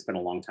 but I mean, it's been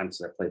a long time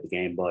since I played the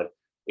game, but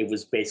it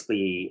was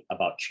basically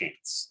about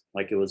chance.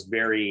 Like it was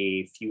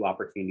very few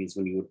opportunities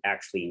when you would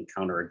actually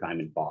encounter a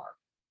diamond bar.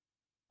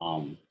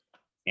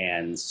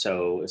 And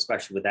so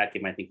especially with that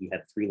game, I think we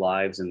had 3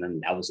 lives and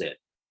then that was it.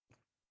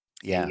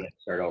 Yeah. We had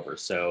to start over.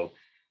 So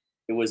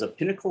it was a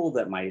pinnacle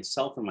that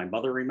myself and my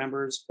mother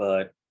remembers,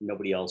 but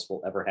nobody else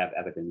will ever have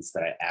evidence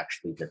that I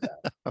actually did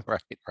that.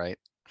 Right.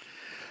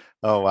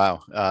 Oh,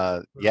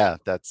 wow. Yeah,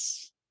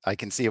 I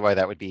can see why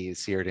that would be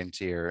seared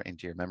into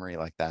your memory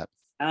like that.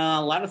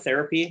 A lot of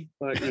therapy,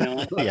 but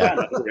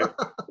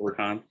work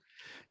on.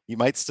 You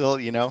might still,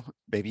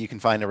 maybe you can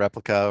find a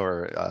replica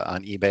or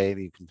on eBay,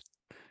 you can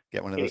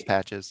get one of those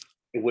patches.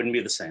 It wouldn't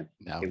be the same.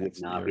 No, it would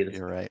not be the same.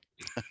 You're right.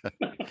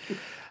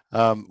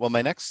 Well,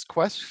 my next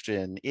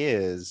question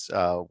is,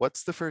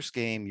 what's the first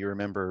game you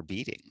remember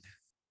beating?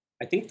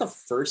 I think the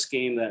first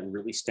game that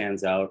really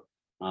stands out,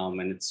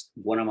 and it's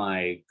one of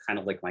my kind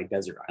of like my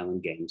desert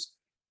island games,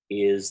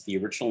 is the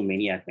original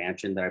Maniac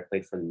Mansion that I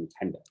played for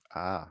Nintendo.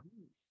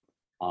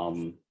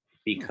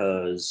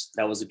 Because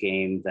that was a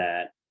game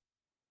that,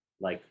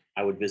 like,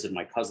 I would visit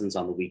my cousins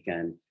on the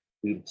weekend.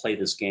 We would play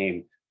this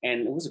game,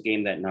 and it was a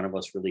game that none of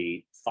us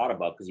really thought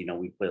about because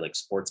we play like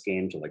sports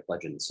games or like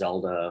Legend of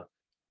Zelda.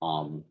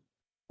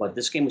 But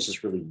this game was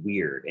just really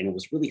weird and it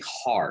was really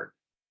hard.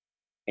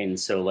 And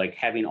so like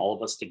having all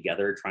of us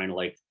together trying to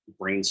like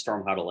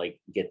brainstorm how to like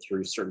get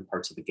through certain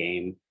parts of the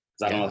game,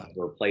 because I don't know if you've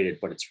ever played it,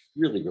 but it's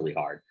really, really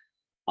hard.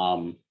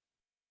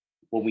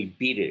 When we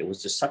beat it, it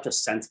was just such a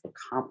sense of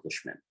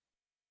accomplishment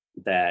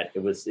that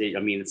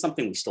it's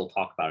something we still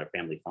talk about at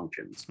family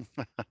functions,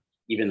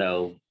 even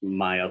though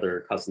my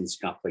other cousins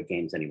do not play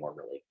games anymore,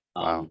 really.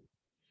 Wow.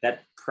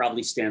 That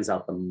probably stands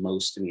out the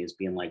most to me as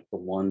being like the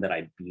one that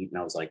I beat and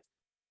I was like,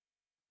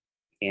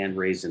 hand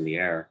raised in the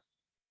air.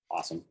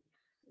 Awesome.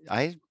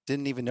 I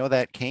didn't even know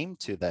that came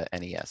to the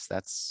NES.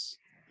 That's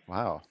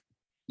wow.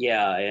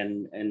 Yeah,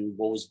 and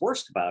what was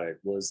worst about it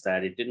was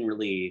that it didn't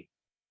really,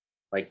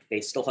 like,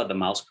 they still had the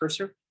mouse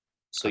cursor,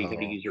 so you had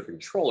to Oh. use your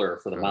controller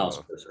for the mouse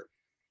Oh. cursor.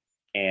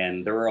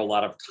 And there were a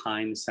lot of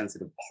time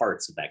sensitive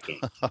parts of that game,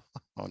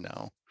 Oh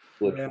no.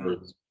 which Yeah.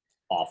 was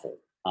awful.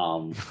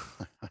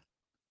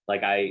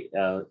 Like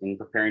in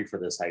preparing for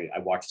this, I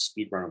watched a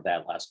speed run of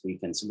that last week,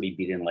 and somebody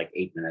beat it in like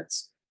 8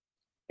 minutes,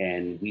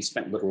 and we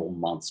spent literal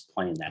months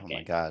playing that Oh game.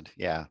 my God.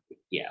 Yeah.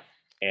 Yeah,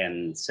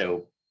 and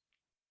so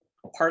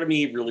a part of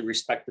me really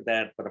respected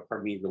that, but a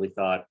part of me really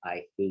thought,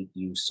 I hate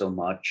you so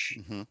much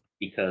Mhm.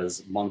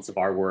 because months of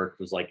our work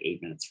was like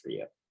 8 minutes for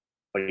you.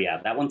 But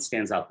yeah, that one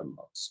stands out the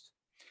most.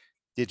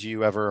 Did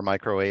you ever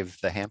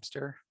microwave the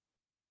hamster?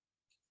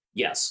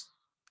 Yes.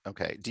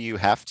 Okay. Do you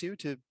have to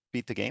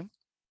beat the game?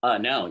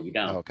 No, you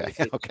don't. Okay.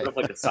 It's Okay. sort of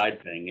like a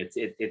side thing.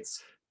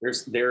 It's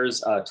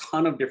there's a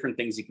ton of different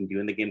things you can do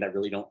in the game that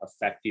really don't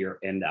affect your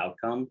end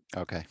outcome.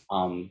 Okay.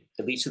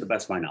 At least to the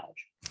best of my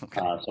knowledge.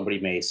 Okay. Somebody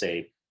may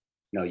say,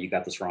 no, you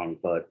got this wrong,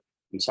 but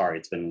I'm sorry,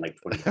 it's been like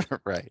 20 years.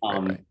 Right.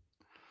 Right.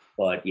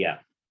 But yeah,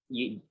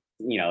 you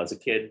know, as a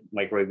kid,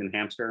 microwaving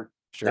hamster,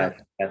 Sure.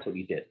 that's what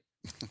you did.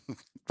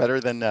 Better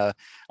than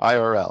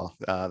IRL.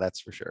 That's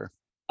for sure.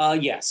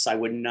 Yes, I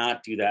would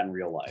not do that in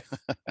real life.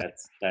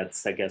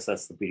 That's I guess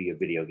that's the beauty of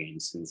video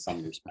games in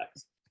some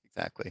respects.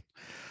 Exactly.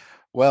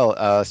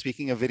 Well,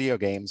 speaking of video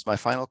games, my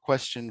final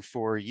question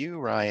for you,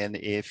 Ryan,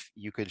 if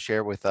you could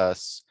share with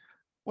us,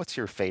 what's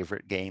your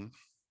favorite game?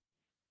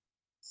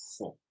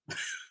 So,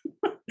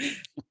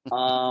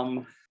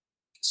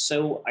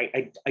 so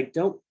I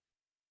don't.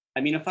 I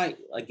mean, if I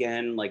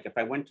again like if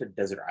I went to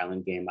Desert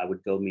Island game, I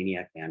would go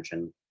Maniac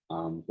Mansion.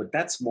 But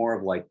that's more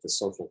of like the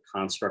social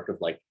construct of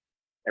like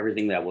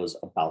everything that was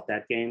about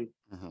that game.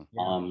 Mhm.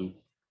 Yeah.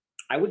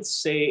 I would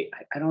say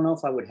I don't know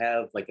if I would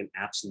have like an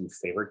absolute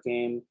favorite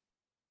game.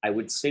 I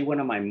would say one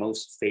of my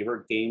most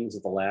favorite games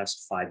of the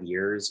last 5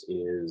 years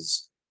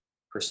is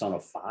Persona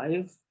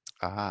 5,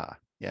 Ah,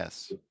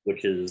 yes.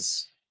 which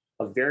is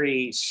a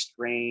very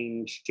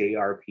strange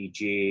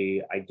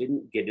JRPG. I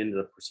didn't get into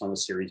the Persona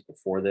series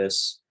before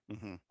this.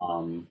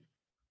 Mhm.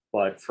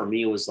 But for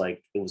me, it was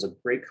a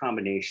great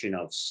combination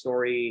of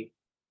story,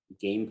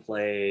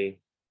 gameplay.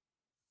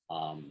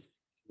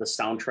 The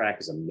soundtrack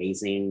is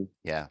amazing.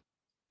 Yeah.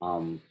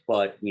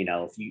 But you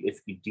know,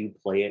 if you do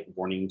play it,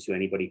 warning to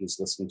anybody who's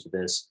listening to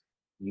this,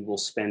 you will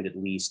spend at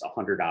least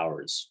 100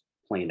 hours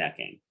playing that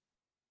game.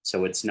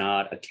 So it's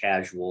not a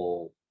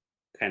casual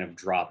kind of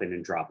drop in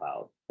and drop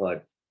out.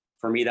 But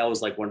for me, that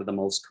was like one of the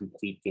most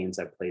complete games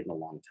I've played in a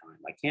long time.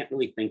 I can't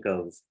really think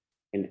of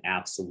an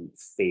absolute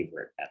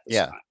favorite at this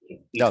Yeah. time. Each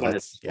No, one has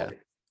that's yeah. story.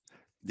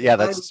 Yeah,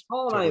 that's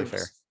Paul and I totally have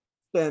fair.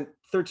 spent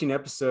 13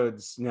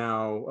 episodes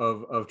now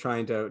of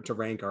trying to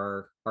rank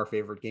our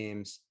favorite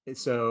games.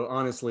 So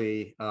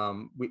honestly,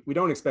 we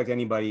don't expect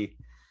anybody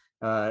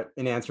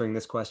in answering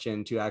this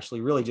question to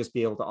actually really just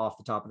be able to off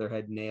the top of their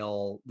head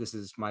nail, this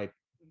is my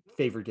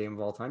favorite game of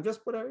all time.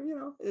 Just whatever, you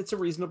know, it's a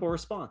reasonable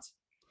response.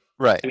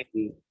 Right. I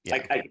mean, Yeah.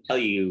 I can tell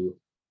you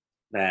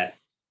that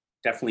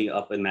definitely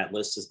up in that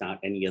list is not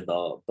any of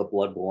the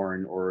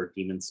Bloodborne or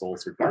Demon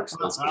Souls or Dark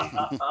Souls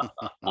games.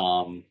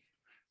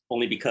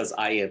 Only because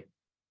I have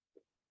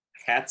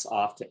hats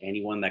off to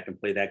anyone that can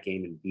play that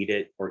game and beat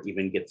it or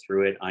even get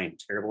through it. I am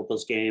terrible at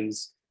those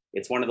games.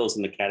 It's one of those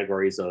in the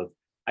categories of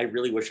I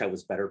really wish I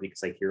was better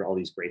because I hear all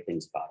these great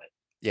things about it.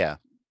 Yeah.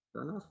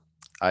 Fair enough.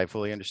 I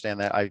fully understand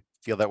that. I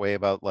feel that way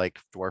about like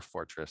Dwarf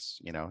Fortress.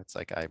 You know, it's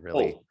like I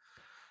really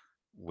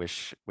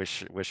wish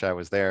I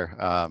was there.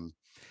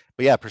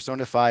 But yeah,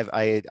 Persona 5,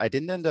 I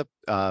didn't end up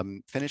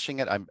finishing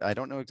it. I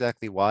don't know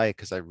exactly why,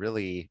 because I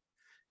really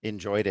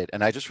enjoyed it.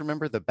 And I just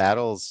remember the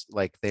battles,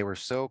 like they were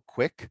so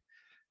quick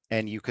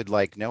and you could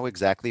like know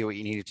exactly what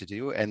you needed to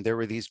do. And there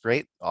were these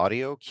great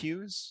audio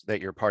cues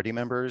that your party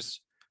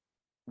members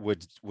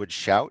would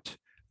shout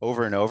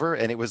over and over.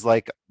 And it was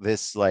like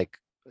this, like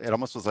it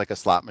almost was like a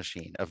slot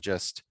machine of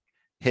just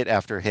hit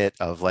after hit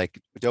of like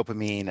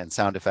dopamine and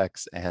sound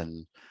effects.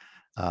 And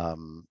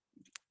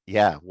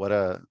yeah, what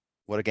a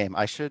game.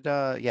 I should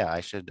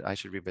I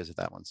should revisit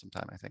that one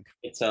sometime, I think.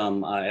 It's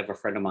I have a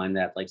friend of mine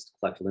that likes to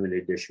collect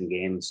limited edition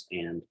games,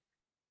 and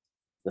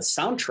the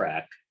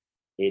soundtrack,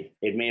 it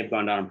may have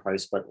gone down in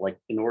price, but like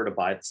in order to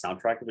buy the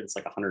soundtrack of it, it's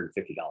like $150.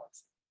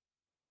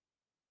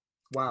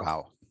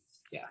 Wow.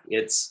 Yeah,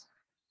 it's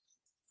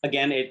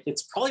again,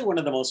 it's probably one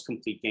of the most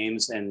complete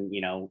games, and you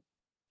know,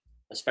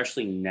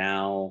 especially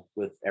now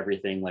with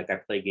everything, like I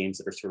play games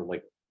that are sort of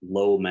like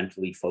low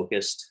mentally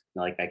focused,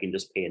 like I can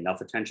just pay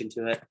enough attention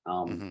to it.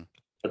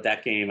 But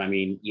that game, I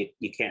mean,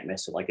 you can't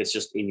miss it. Like it's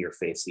just in your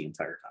face the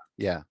entire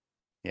time.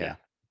 Yeah.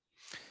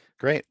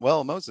 Great.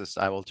 Well, Moses,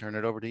 I will turn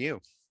it over to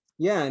you.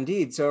 Yeah,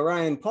 indeed. So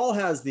Ryan, Paul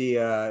has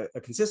a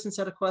consistent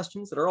set of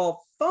questions that are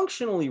all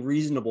functionally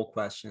reasonable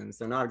questions.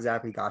 They're not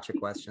exactly gotcha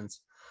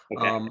questions.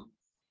 Okay.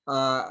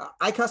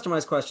 I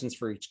customize questions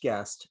for each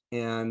guest,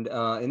 and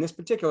in this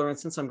particular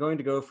instance, I'm going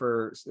to go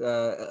for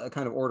a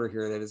kind of order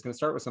here that is going to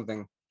start with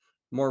something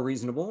more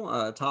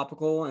reasonable,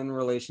 topical in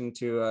relation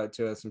to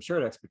some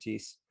shared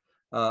expertise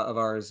of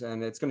ours,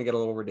 and it's going to get a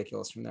little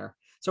ridiculous from there.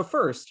 So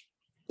first,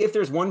 if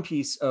there's one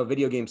piece of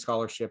video game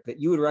scholarship that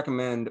you would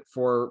recommend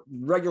for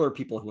regular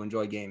people who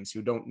enjoy games,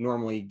 who don't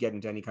normally get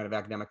into any kind of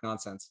academic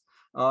nonsense,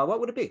 what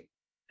would it be?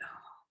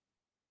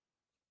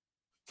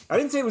 I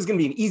didn't say it was going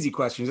to be an easy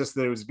question, just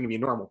that it was going to be a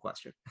normal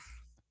question.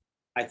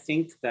 I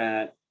think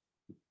that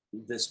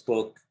this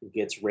book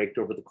gets raked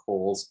over the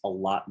coals a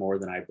lot more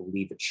than I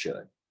believe it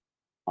should.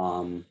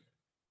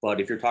 But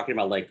if you're talking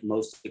about like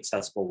most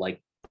accessible, like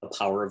the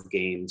power of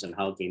games and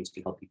how games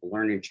can help people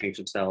learn and change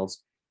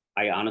themselves,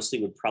 I honestly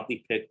would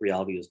probably pick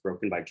Reality is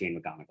Broken by Jane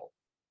McGonigal.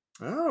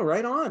 Oh,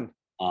 right on.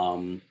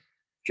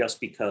 Just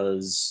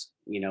because,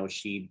 you know,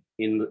 she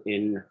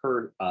in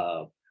her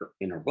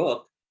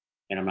book,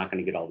 and I'm not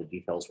going to get all the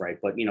details right,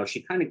 but you know,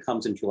 she kind of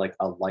comes into like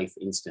a life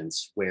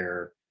instance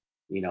where,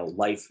 you know,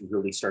 life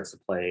really starts to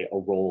play a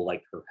role,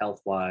 like her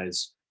health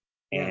wise,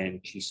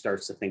 and she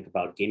starts to think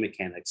about game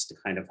mechanics to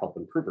kind of help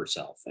improve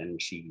herself. And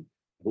I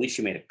believe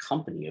she made a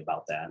company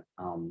about that.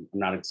 I'm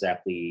not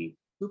exactly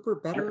Super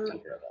Better.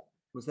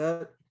 Was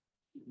that?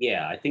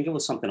 Yeah, I think it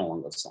was something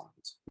along those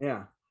lines.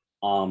 Yeah.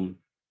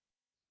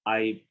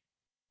 I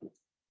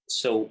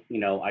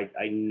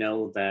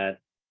know that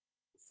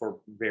for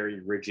very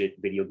rigid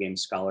video game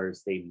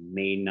scholars, they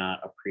may not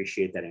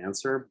appreciate that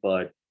answer,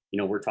 but you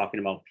know, we're talking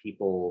about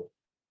people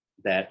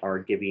that are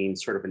giving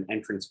sort of an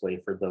entranceway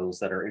for those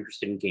that are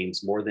interested in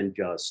games more than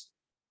just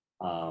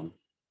kind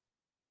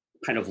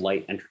of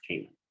light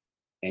entertainment,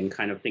 and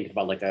kind of think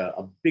about like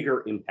a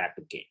bigger impact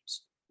of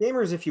games.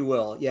 Gamers, if you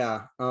will,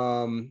 yeah.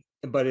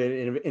 But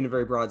in a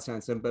very broad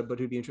sense, but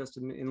who'd be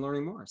interested in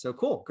learning more. So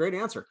cool, great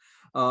answer.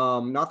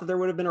 Not that there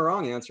would have been a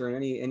wrong answer in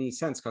any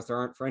sense, because there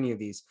aren't for any of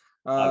these.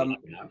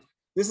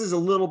 This is a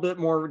little bit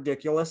more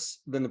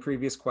ridiculous than the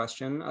previous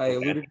question. I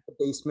alluded to the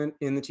basement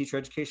in the teacher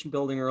education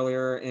building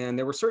earlier, and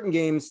there were certain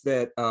games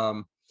that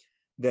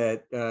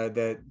that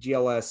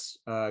GLS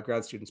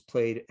grad students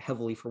played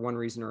heavily for one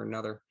reason or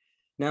another.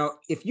 Now,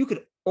 if you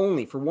could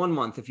only, for 1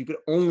 month, if you could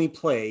only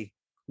play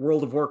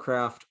World of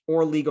Warcraft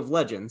or League of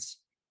Legends,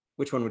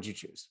 which one would you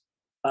choose?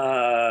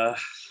 I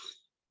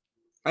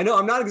know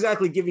I'm not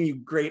exactly giving you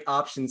great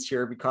options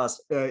here,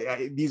 because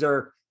these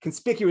are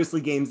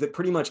conspicuously games that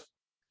pretty much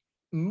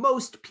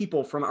most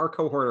people from our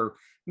cohort are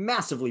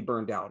massively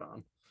burned out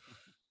on.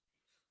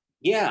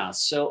 Yeah.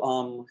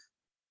 So,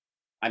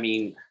 I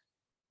mean,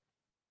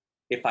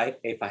 if I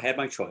had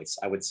my choice,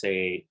 I would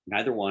say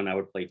neither one. I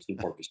would play Team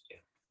Fortress 2.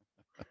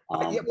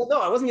 Yeah, well,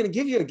 no, I wasn't going to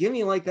give you a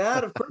gimme like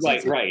that. Of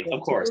course, right. Of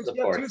course.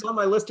 It's on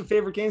my list of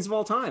favorite games of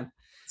all time.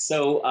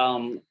 So,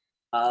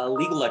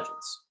 League of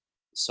Legends.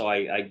 So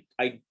I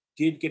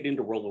did get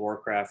into World of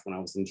Warcraft when I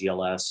was in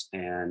GLS,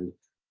 and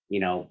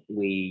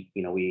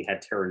we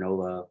had Terra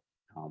Nova.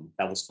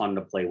 That was fun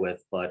to play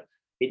with, but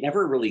it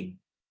never really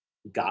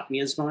got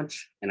me as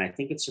much. And I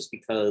think it's just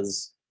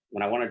because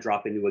when I want to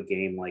drop into a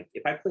game, like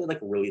if I play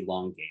like a really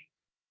long game,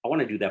 I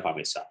want to do that by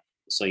myself.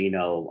 So,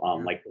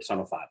 like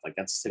Persona 5, like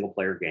that's a single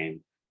player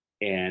game.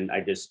 And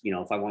I just,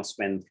 if I want to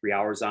spend 3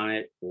 hours on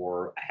it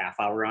or a half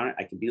hour on it,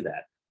 I can do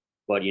that.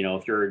 But,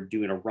 if you're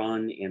doing a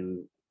run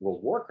in World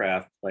of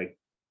Warcraft, like,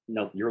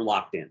 no, you're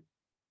locked in.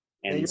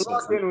 And you're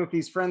locked in with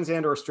these friends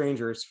and or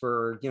strangers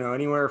for,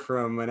 anywhere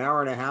from an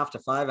hour and a half to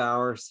 5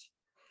 hours.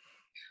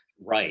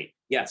 Right.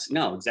 Yes.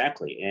 No,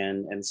 exactly.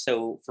 And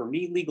so for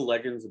me, League of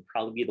Legends would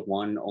probably be the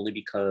one, only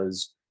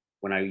because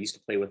when I used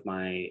to play with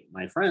my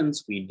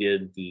friends, we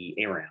did the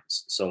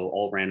ARAMs. So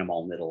all random,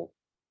 all middle.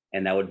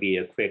 And that would be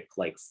a quick,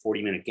 like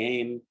 40-minute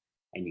game,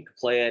 and you could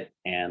play it.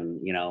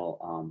 And,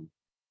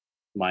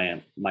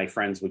 my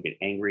friends would get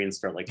angry and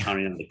start like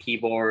counting on the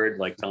keyboard,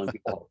 like telling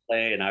people how to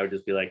play. And I would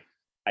just be like,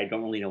 I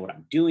don't really know what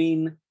I'm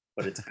doing,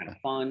 but it's kind of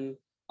fun.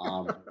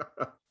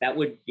 That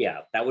would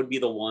be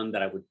the one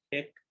that I would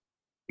pick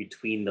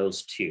between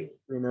those two.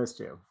 Between those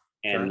two.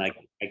 And I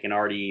can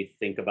already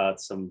think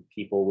about some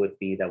people with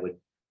me that would,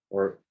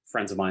 or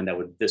friends of mine that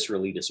would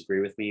viscerally disagree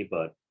with me,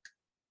 but.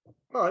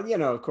 Well,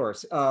 of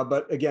course.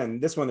 But again,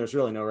 this one, there's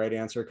really no right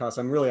answer, because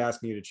I'm really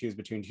asking you to choose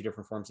between two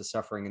different forms of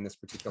suffering in this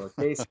particular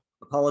case.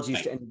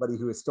 Apologies to anybody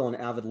who is still an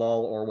avid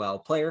LOL or WoW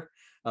player.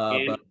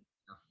 And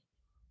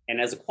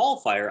as a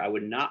qualifier, I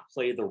would not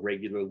play the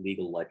regular League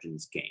of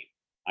Legends game.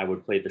 I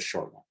would play the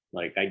short one.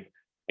 Like I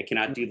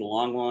cannot do the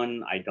long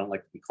one. I don't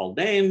like to be called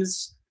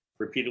names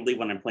repeatedly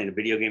when I'm playing a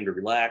video game to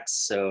relax.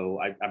 So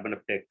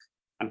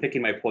I'm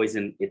picking my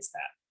poison. It's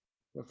that.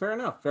 Well, fair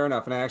enough.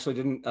 And I actually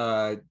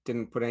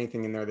didn't put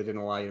anything in there that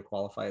didn't allow you to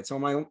qualify it. So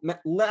my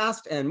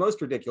last and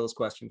most ridiculous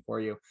question for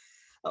you: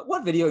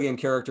 what video game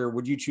character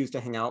would you choose to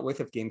hang out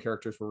with if game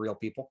characters were real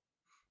people?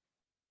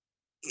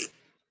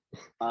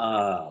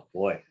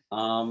 Boy.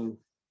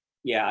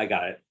 Yeah, I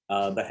got it.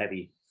 The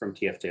Heavy from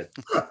TF2.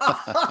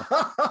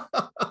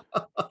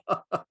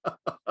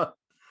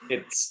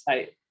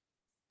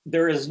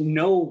 There is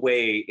no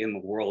way in the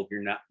world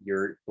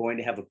you're going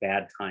to have a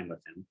bad time with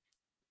him.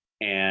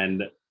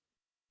 And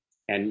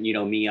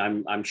me,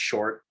 I'm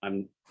short,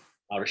 I'm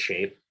out of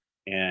shape.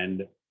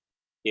 And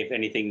if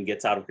anything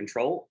gets out of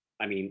control,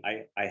 I mean,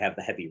 I have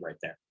the Heavy right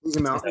there. He's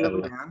a mountain of a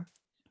man.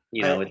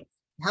 I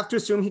have to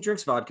assume he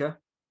drinks vodka.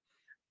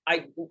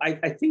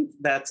 I think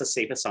that's a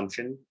safe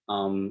assumption.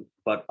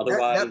 But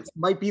otherwise, that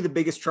might be the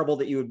biggest trouble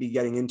that you would be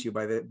getting into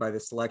by the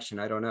selection.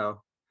 I don't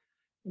know.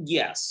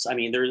 yes, I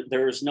mean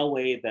there's no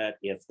way that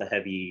if the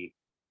heavy,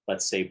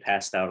 let's say,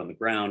 passed out on the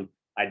ground,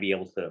 I'd be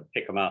able to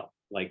pick him up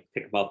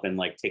and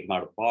like take him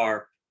out of the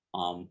bar.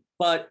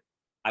 But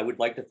I would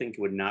like to think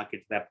it would not get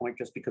to that point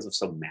just because of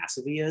so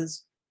massive he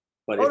is.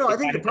 But oh no, I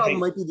think the problem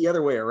might be the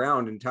other way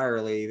around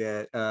entirely.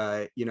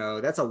 That you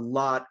know, that's a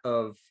lot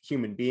of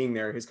human being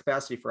there. His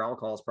capacity for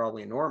alcohol is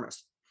probably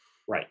enormous.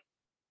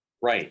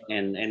 Right,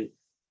 and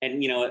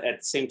you know, at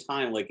the same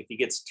time, like if he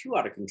gets too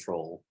out of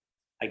control,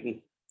 I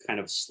can kind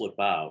of slip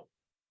out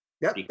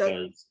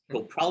because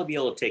he'll probably be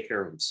able to take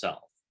care of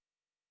himself.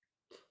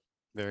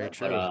 Very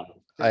true.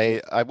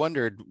 I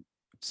wondered.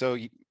 So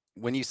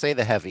when you say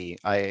the heavy,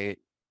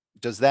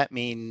 does that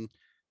mean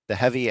the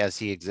heavy as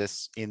he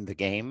exists in the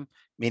game,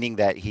 meaning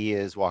that he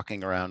is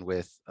walking around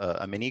with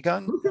a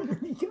minigun?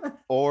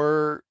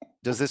 Or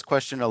does this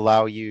question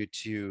allow you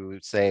to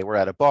say we're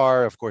at a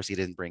bar, of course he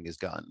didn't bring his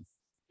gun?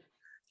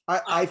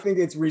 I think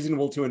it's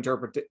reasonable to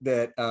interpret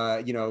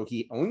that you know,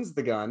 he owns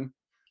the gun.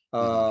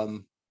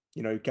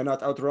 You know, you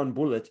cannot outrun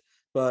bullet,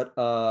 but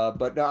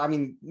no, I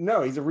mean,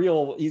 no, he's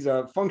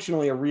a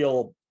functionally a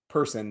real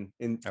person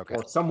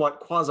or somewhat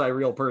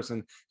quasi-real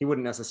person. He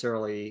wouldn't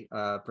necessarily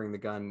bring the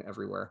gun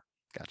everywhere.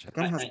 Gotcha.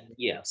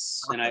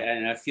 Yes, and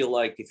I feel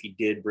like if he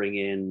did bring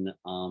in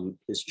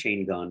his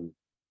chain gun,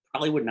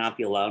 probably would not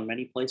be allowed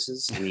many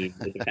places. I mean,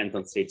 it depends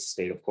on state to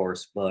state, of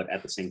course, but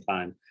at the same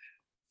time,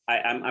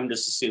 I'm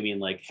just assuming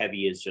like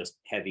heavy is just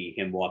heavy,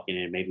 him walking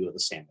in maybe with a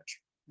sandwich.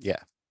 Yeah.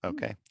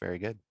 Okay. Very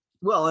good.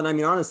 Well, and I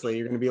mean, honestly,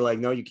 you're going to be like,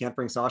 no, you can't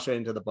bring Sasha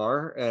into the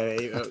bar.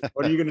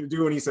 What are you going to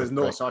do when he says,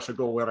 no, Sasha,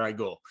 go where I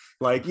go?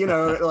 Like, you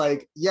know,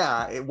 like,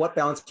 yeah, what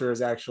bouncer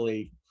is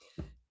actually,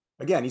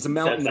 again, he's a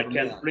mountain. I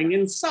can't bring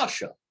in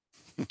Sasha.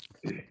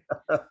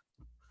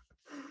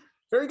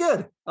 Very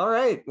good. All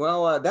right.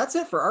 Well, that's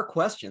it for our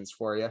questions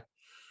for you.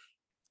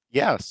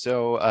 Yeah.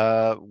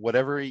 So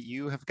whatever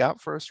you have got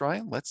for us,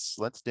 Ryan, let's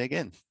dig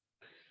in.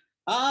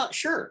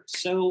 Sure.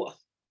 So,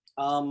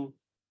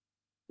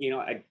 you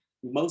know,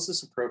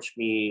 Moses approached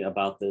me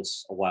about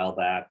this a while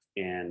back,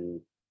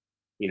 and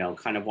you know,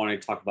 kind of wanted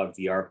to talk about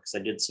VR because I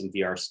did some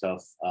VR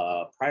stuff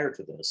prior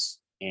to this,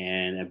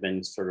 and have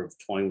been sort of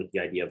toying with the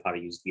idea of how to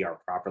use VR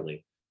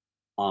properly.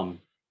 And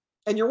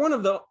you're one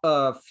of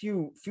the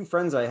few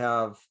friends I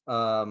have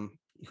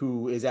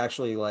who is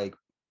actually like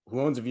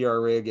who owns a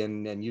VR rig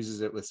and uses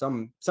it with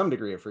some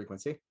degree of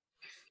frequency.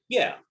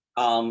 Yeah.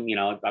 You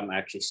know, I'm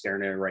actually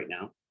staring at it right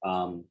now.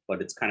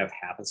 But it's kind of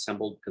half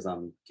assembled because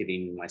I'm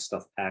getting my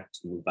stuff packed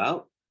to move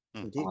out.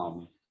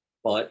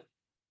 But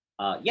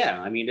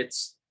yeah, I mean,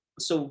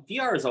 so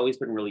VR has always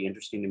been really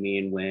interesting to me.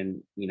 And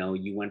when, you know,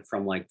 you went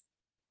from like,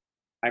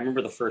 I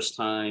remember the first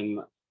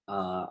time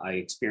I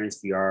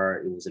experienced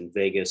VR, it was in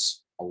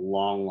Vegas a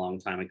long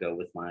time ago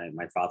with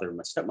my father and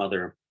my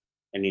stepmother.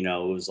 And, you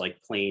know, it was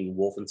like playing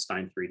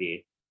Wolfenstein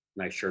 3D.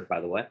 Nice shirt, by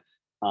the way.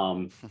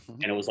 And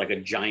it was like a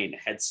giant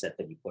headset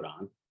that you put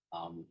on.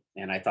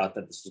 And I thought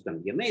that this was going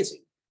to be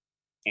amazing.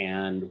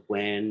 And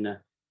when,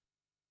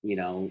 you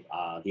know,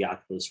 the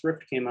Oculus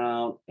Rift came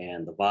out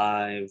and the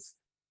Vive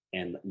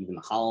and even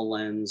the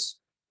HoloLens,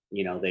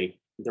 you know,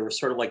 there was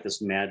sort of like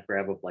this mad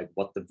grab of like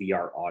what the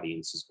VR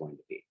audience is going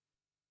to be.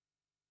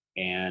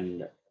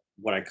 And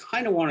what I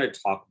kind of wanted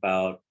to talk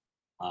about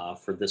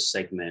for this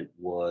segment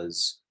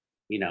was,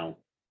 you know,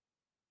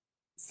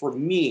 for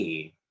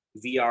me,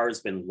 VR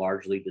has been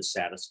largely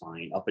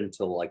dissatisfying up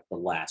until like the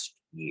last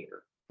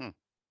year.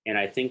 And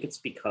I think it's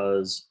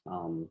because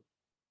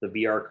the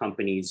VR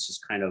companies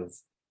just kind of,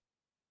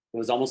 it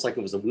was almost like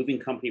it was a moving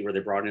company where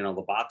they brought in all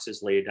the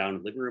boxes, laid it down in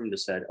the living room and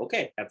just said,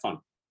 okay, have fun.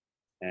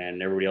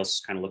 And everybody else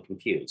kind of looked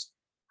confused.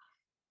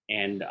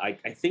 And I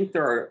think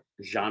there are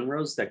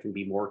genres that can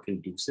be more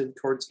conducive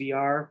towards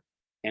VR.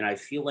 And I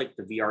feel like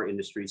the VR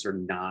industries are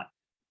not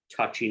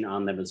touching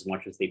on them as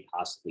much as they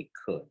possibly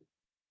could.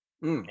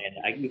 And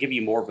I can give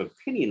you more of an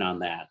opinion on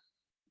that,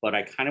 but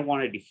I kind of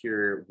wanted to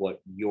hear what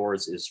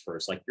yours is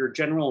first, like your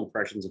general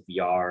impressions of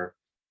VR.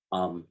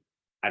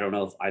 I don't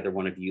know if either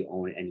one of you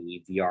own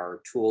any VR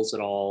tools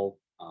at all.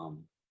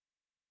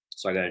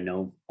 So I got to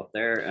know up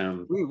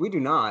there. We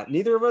do not.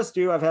 Neither of us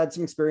do. I've had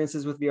some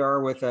experiences with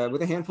VR with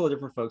a handful of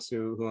different folks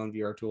who own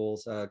VR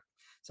tools.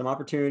 Some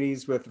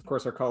opportunities with, of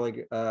course, our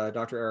colleague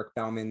Dr. Eric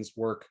Bauman's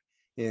work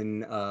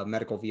in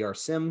medical VR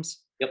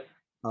sims. Yep.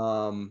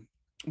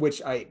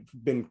 Which I've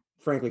been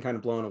frankly kind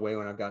of blown away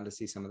when I've gotten to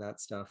see some of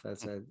that stuff.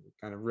 That's a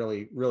kind of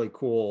really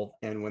cool.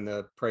 And when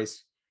the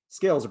price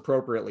scales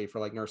appropriately for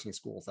like nursing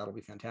schools, that'll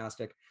be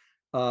fantastic.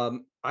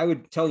 I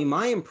would tell you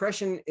my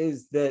impression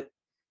is that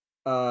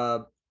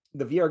the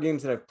VR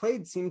games that I've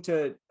played seem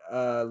to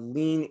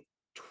lean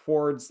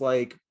towards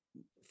like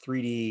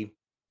 3D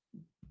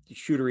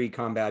shootery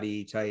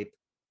combat-y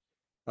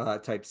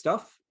type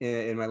stuff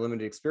in my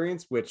limited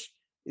experience, which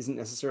isn't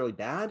necessarily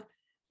bad.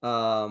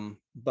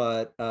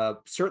 But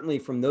certainly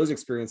from those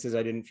experiences,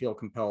 I didn't feel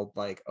compelled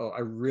like, oh, I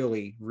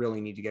really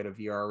need to get a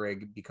VR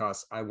rig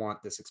because I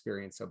want this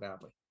experience so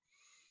badly.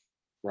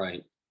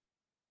 Right.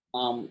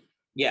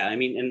 Yeah, I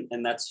mean,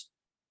 and that's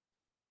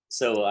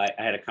so I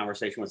had a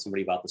conversation with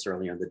somebody about this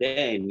earlier in the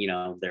day, and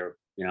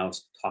I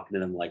was talking to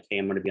them like, hey,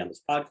 I'm going to be on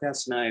this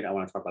podcast tonight. I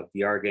want to talk about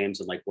VR games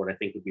and like what I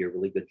think would be a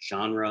really good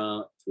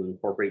genre to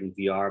incorporate in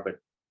VR, but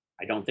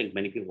I don't think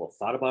many people have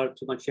thought about it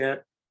too much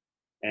yet.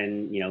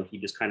 And he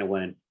just kind of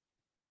went,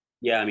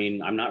 yeah, I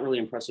mean, I'm not really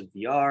impressed with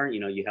VR.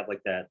 You have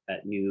like that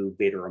new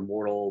Vader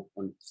Immortal.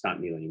 It's not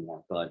new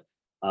anymore, but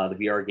the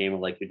VR game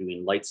where like you're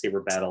doing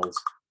lightsaber battles,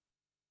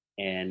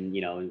 and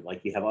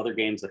like you have other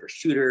games that are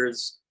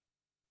shooters,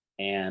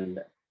 and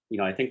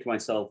I think to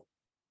myself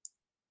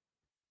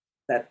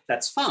that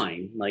that's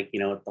fine. Like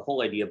the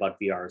whole idea about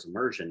VR is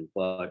immersion,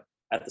 but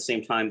at the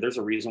same time, there's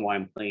a reason why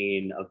I'm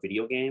playing a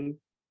video game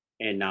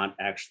and not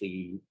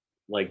actually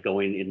like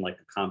going in like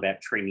a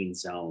combat training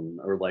zone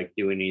or like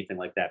doing anything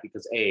like that,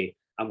 because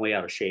I'm way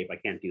out of shape. I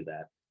can't do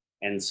that.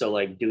 And so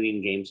like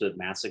doing games with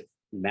massive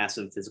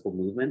physical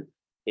movement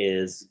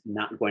is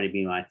not going to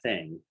be my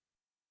thing.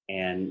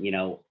 And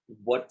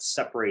what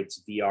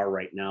separates VR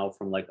right now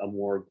from like a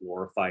more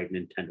glorified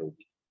Nintendo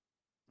Wii?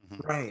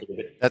 Right.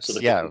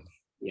 That's yeah.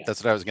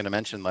 That's what I was going to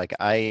mention. Like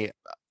I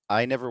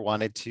never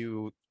wanted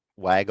to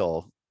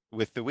waggle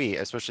with the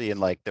Wii, especially in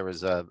like there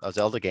was a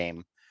Zelda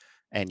game,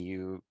 and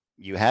you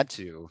had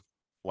to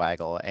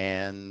waggle,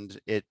 and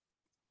it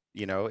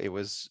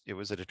was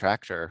a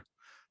detractor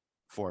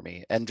for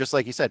me. And just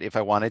like you said, if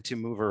I wanted to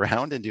move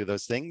around and do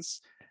those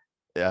things,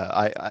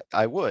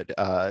 I would.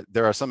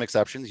 There are some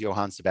exceptions.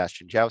 Johann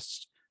Sebastian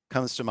Joust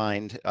comes to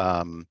mind,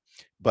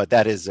 but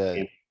that is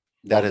a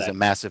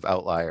massive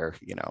outlier.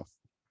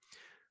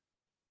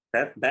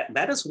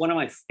 That is one of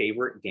my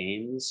favorite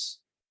games,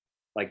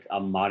 like a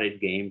modded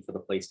game for the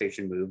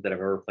PlayStation Move that I've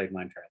ever played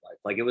my entire life.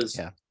 Like it was,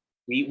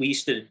 we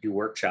used to do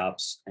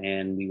workshops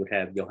and we would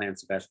have Johann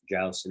Sebastian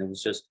Joust, and it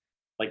was just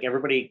like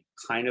everybody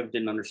kind of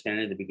didn't understand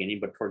it at the beginning,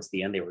 but towards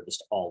the end they were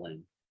just all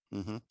in.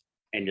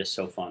 And just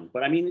so fun.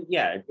 But I mean,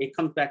 yeah, it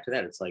comes back to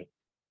that. It's like,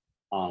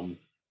 when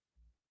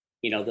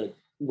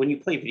you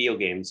play video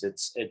games,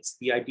 it's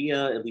the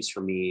idea, at least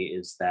for me,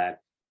 is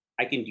that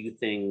I can do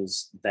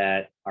things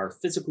that are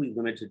physically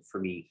limited for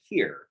me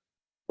here,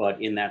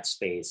 but in that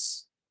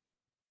space,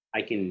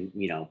 I can,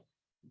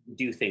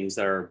 do things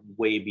that are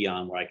way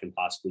beyond what I can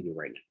possibly do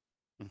right now.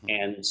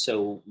 And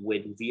so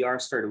when VR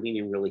started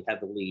leaning really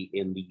heavily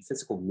in the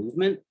physical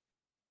movement,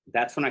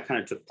 that's when I kind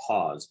of took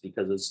pause,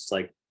 because it's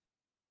like,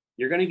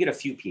 you're going to get a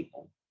few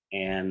people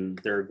and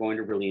they're going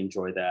to really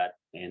enjoy that.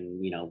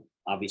 And,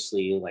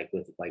 obviously like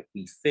with like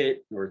Wii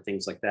Fit or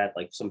things like that,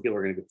 like some people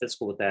are going to get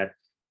physical with that.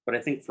 But I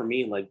think for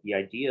me, like the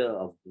idea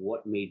of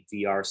what made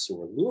VR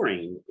so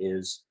alluring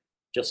is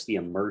just the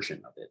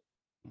immersion of it.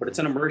 But it's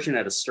an immersion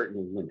at a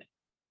certain limit.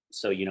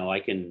 So, I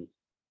can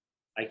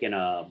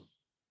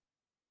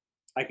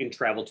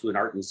travel to an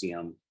art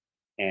museum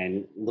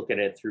and look at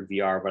it through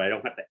VR, but I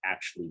don't have to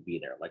actually be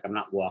there. Like I'm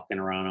not walking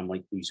around, I'm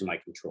like using my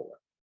controller.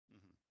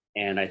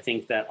 And I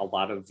think that a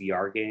lot of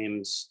VR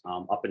games,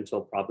 up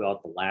until probably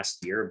about the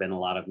last year, have been a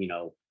lot of,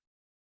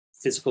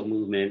 physical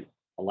movement,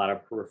 a lot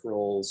of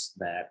peripherals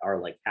that are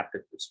like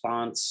haptic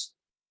response.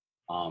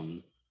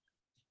 And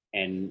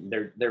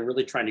they're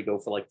really trying to go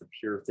for like the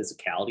pure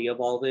physicality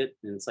of all of it.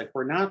 And it's like,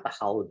 we're not at the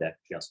holodeck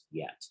just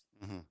yet.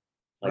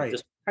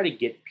 Just try to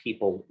get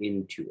people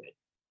into it.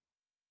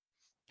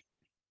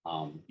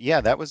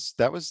 Yeah, that was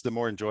the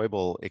more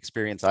enjoyable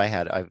experience I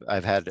had.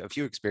 I've had a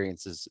few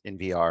experiences in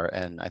VR,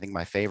 and I think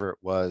my favorite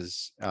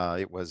was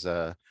it was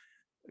a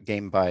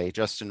game by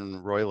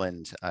Justin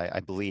Roiland, I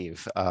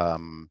believe.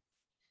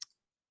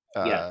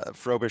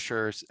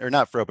 Frobisher, or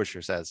not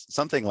Frobisher says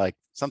something like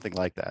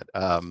that.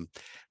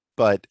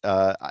 But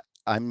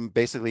I'm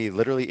basically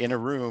literally in a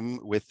room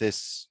with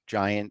this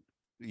giant,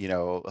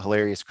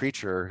 hilarious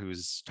creature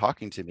who's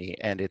talking to me,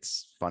 and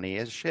it's funny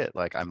as shit.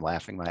 Like I'm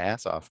laughing my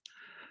ass off.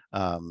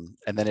 And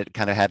then it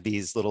kind of had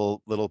these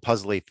little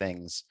puzzly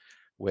things,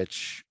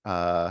 which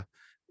I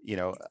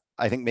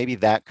think maybe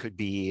that could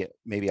be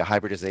maybe a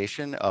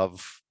hybridization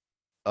of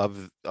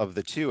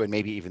the two, and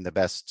maybe even the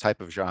best type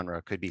of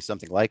genre could be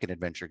something like an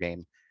adventure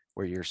game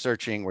where you're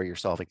searching, where you're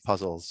solving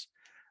puzzles.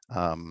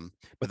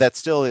 But that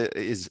still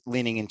is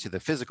leaning into the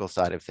physical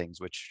side of things,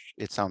 which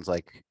it sounds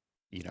like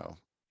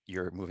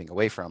you're moving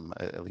away from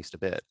at least a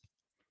bit.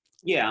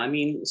 Yeah, I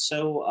mean,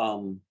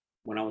 so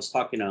when I was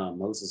talking to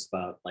Moses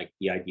about like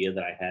the idea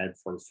that I had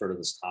for sort of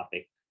this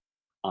topic,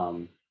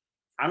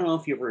 I don't know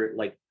if you ever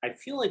like, I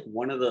feel like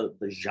one of the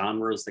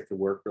genres that could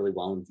work really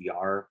well in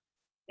VR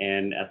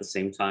and at the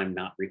same time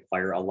not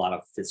require a lot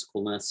of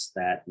physicalness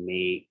that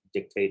may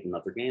dictate in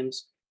other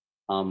games.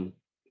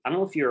 I don't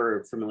know if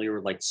you're familiar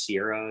with like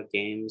Sierra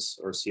Games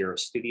or Sierra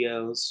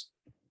Studios.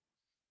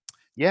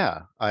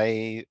 Yeah,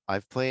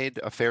 I've played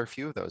a fair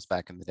few of those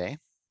back in the day.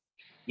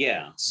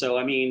 Yeah, so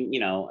I mean,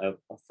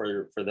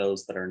 for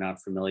those that are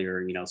not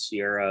familiar,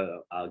 Sierra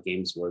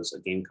Games was a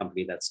game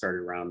company that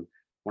started around, I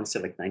want to say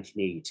like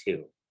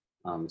 1982.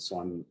 So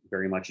I'm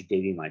very much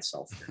dating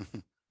myself here,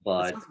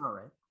 but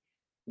right.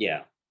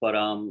 Yeah, but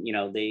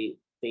they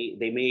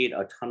made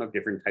a ton of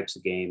different types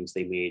of games.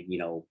 They made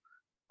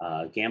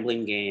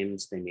gambling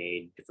games. They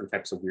made different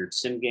types of weird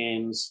sim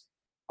games.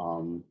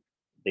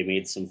 They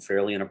made some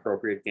fairly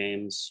inappropriate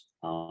games.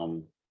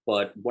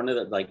 But one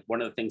of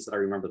the things that I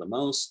remember the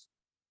most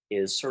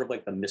is sort of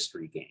like the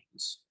mystery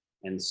games.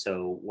 And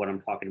so what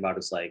I'm talking about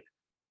is like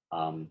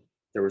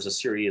there was a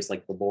series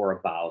like the Laura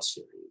Bao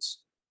series,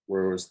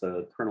 where it was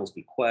the Colonel's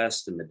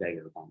Bequest and the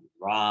Dagger of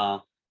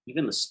Ra,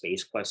 even the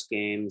Space Quest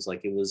games.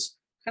 Like it was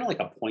kind of like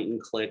a point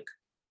and click,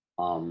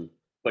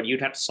 but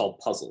you'd have to solve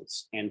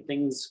puzzles, and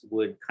things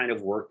would kind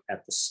of work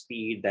at the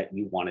speed that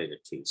you wanted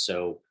it to.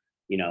 So,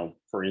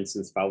 for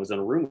instance, if I was in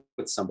a room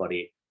with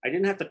somebody, I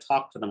didn't have to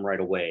talk to them right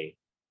away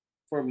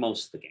for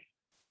most of the game.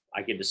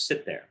 I could just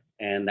sit there,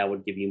 and that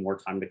would give you more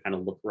time to kind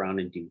of look around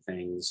and do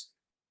things.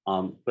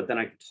 But then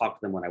I could talk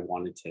to them when I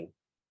wanted to.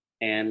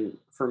 And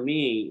for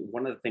me,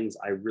 one of the things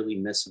I really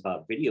miss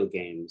about video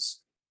games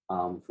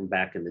from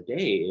back in the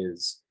day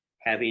is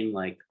having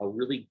like a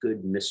really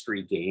good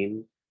mystery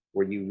game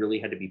where you really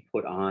had to be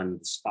put on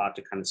the spot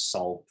to kind of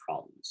solve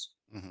problems,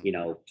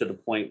 to the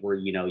point where,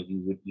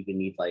 you would even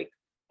need like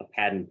a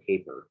pad and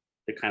paper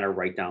to kind of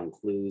write down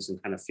clues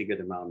and kind of figure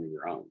them out on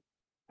your own.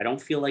 I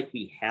don't feel like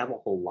we have a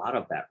whole lot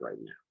of that right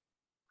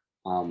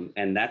now.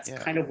 And that's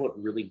kind of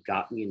what really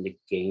got me into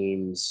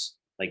games,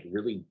 like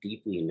really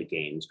deeply into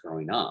games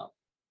growing up,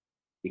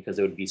 because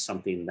it would be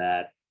something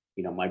that,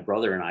 my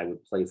brother and I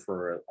would play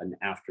for an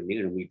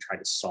afternoon, and we'd try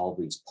to solve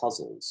these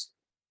puzzles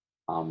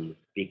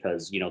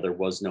because, there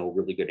was no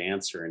really good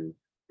answer, and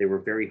they were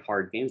very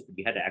hard games, but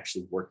you had to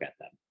actually work at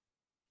them.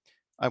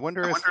 I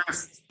wonder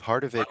if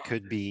part of it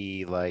could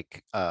be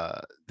like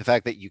the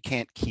fact that you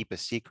can't keep a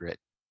secret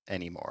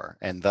anymore,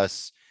 and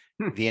thus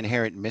the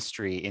inherent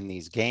mystery in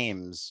these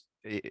games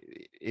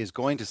is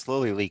going to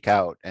slowly leak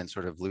out and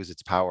sort of lose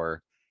its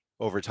power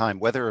over time,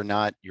 whether or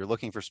not you're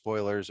looking for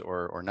spoilers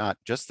or not.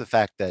 Just the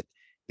fact that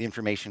the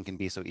information can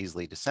be so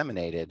easily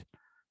disseminated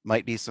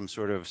might be some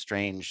sort of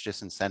strange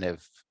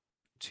disincentive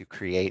to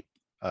create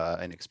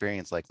an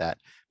experience like that,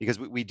 because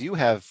we do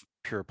have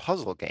pure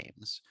puzzle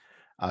games.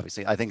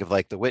 Obviously, I think of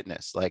like The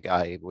Witness, like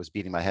I was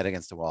beating my head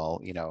against a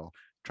wall,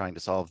 trying to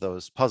solve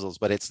those puzzles,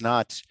 but it's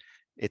not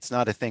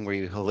a thing where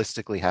you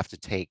holistically have to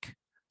take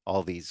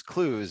all these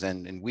clues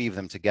and weave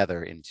them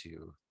together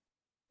into,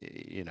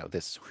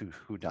 this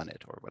who done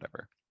it or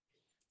whatever.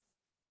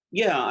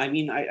 Yeah, I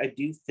mean, I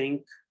do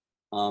think,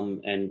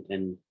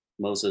 and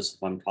Moses,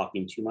 if I'm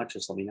talking too much,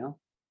 just let me know.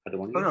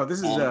 No,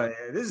 this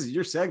is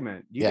your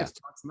segment. You guys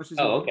talk as much as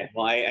you want. Okay.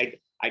 Well,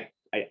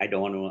 I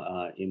don't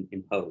want to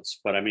impose,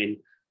 but I mean,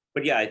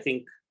 but yeah, I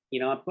think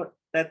but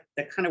that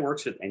kind of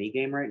works with any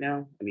game right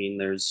now. I mean,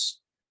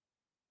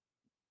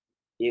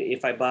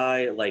 if I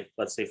buy, like,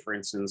 let's say for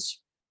instance,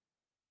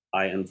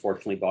 I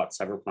unfortunately bought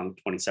Cyberpunk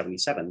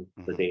 2077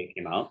 the day it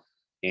came out,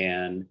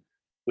 and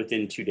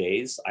within 2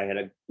 days, I had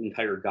an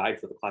entire guide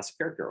for the classic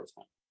character I was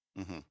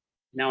playing.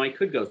 Now I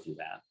could go through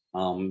that.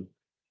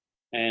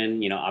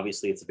 And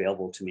obviously it's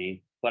available to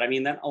me, but I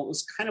mean, that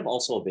was kind of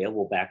also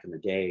available back in the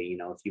day.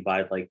 If you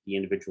buy like the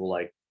individual,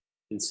 like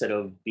instead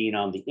of being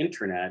on the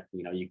internet,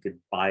 you could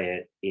buy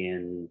it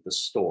in the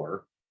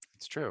store.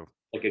 It's true.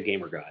 Like a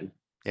gamer guide.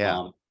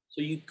 Yeah.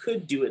 So you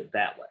could do it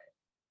that way.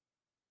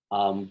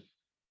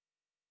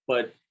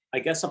 But I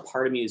guess a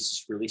part of me is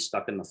just really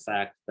stuck in the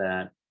fact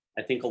that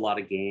I think a lot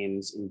of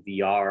games in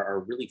VR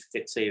are really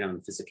fixated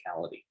on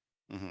physicality.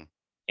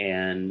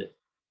 And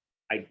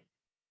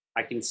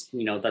I can,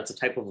 that's a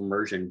type of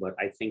immersion, but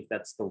I think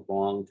that's the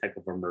wrong type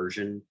of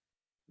immersion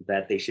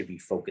that they should be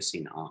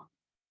focusing on.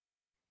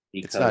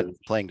 Because, it's not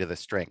playing to the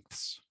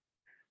strengths.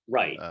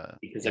 Right.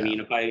 Because I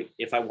mean,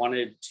 if I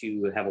wanted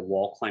to have a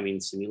wall climbing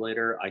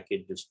simulator, I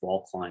could just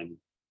wall climb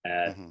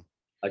at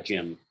a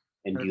gym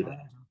and do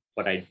that.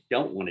 But I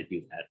don't want to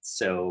do that.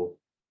 So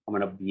I'm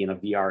going to be in a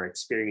VR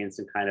experience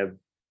and kind of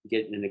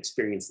get an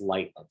experience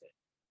light of it.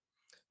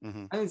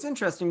 And it's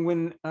interesting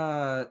when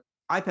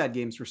iPad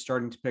games were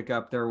starting to pick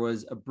up, there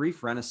was a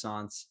brief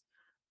renaissance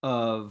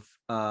of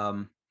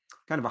kind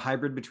of a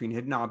hybrid between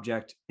hidden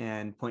object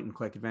and point and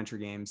click adventure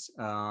games.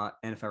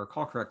 And if I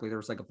recall correctly, there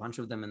was like a bunch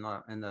of them in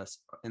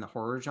the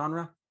horror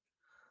genre.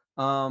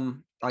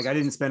 Like I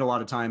didn't spend a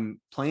lot of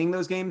time playing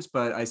those games,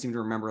 but I seem to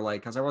remember,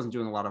 like, because I wasn't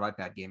doing a lot of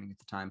iPad gaming at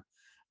the time.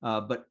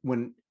 But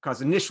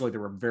because initially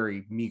there were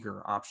very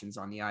meager options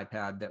on the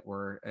iPad that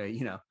were,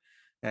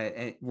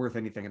 worth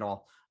anything at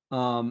all.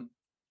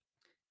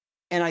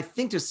 And I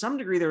think to some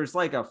degree, there's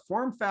like a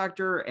form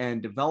factor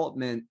and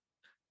development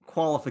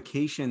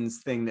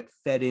qualifications thing that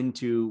fed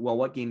into, well,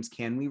 what games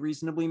can we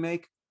reasonably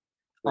make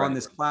on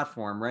this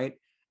platform, right?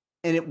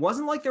 And it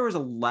wasn't like there was a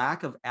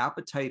lack of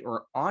appetite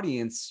or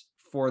audience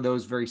for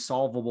those very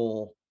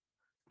solvable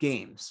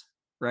games,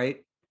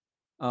 right?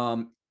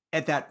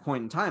 At that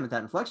point in time, at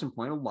that inflection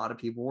point, a lot of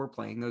people were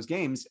playing those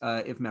games,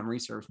 if memory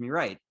serves me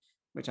right.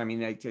 Which, I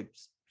mean,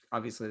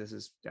 obviously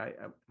I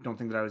don't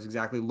think that I was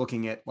exactly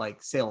looking at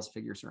like sales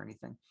figures or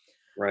anything.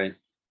 Right.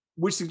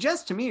 Which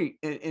suggests to me,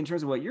 in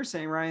terms of what you're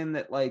saying, Ryan,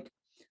 that like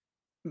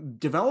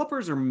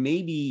developers are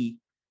maybe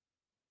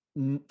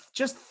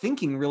just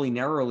thinking really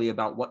narrowly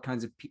about what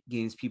kinds of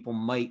games people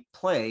might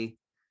play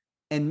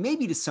and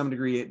maybe to some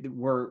degree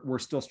we're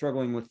still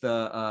struggling with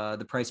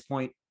the price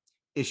point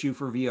issue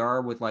for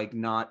VR, with like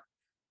not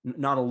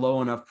a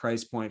low enough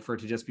price point for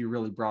it to just be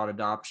really broad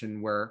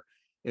adoption, where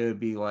it would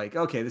be like,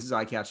 okay, this is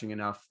eye-catching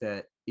enough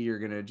that you're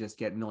going to just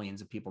get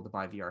millions of people to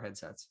buy VR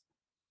headsets.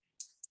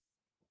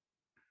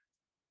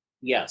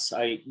 Yes,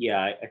 I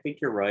think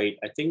you're right.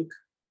 I think,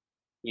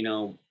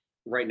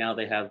 right now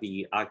they have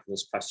the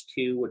Oculus Quest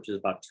 2, which is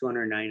about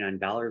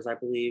 $299, I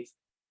believe.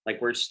 Like,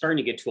 we're starting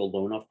to get to a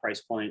low enough price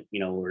point,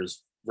 whereas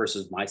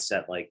versus my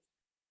set, like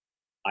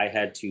I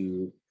had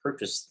to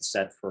purchase the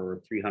set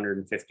for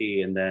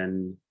 $350 and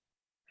then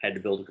had to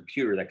build a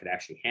computer that could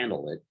actually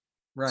handle it.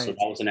 Right. So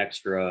that was an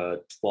extra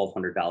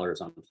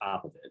 $1,200 on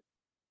top of it.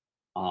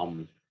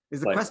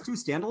 Is the Quest 2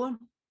 standalone?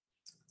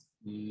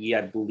 Yeah,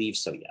 I believe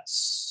so.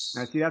 Yes.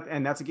 I see that,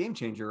 and that's a game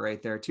changer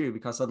right there too,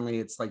 because suddenly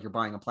it's like you're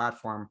buying a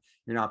platform.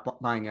 You're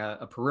not buying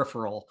a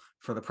peripheral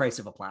for the price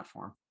of a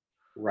platform.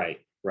 Right.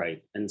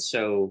 And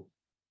so,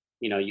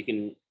 you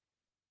can.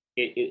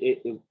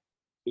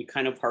 It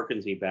kind of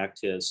harkens me back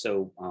to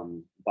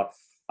about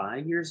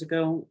 5 years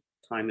ago.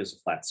 Time is a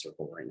flat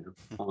circle right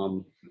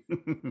now.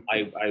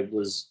 I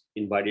was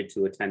invited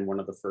to attend one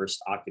of the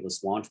first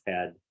Oculus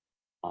Launchpad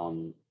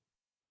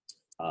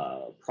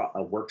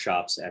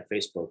workshops at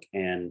Facebook,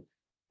 and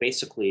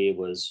basically it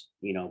was,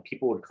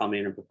 people would come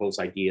in and propose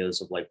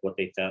ideas of like what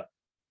they thought,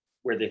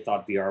 where they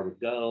thought VR would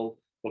go,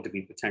 what could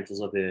be potentials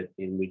of it,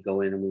 and we'd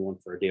go in and we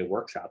went for a day of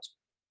workshops.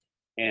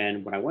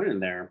 And when I went in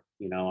there,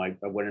 I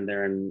went in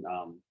there, and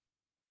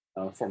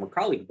a former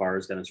colleague of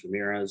ours, Dennis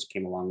Ramirez,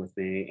 came along with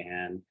me,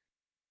 and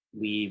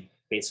we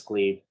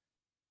basically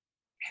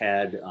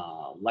had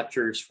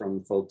lectures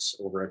from folks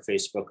over at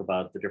Facebook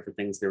about the different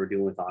things they were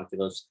doing with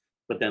Oculus.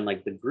 But then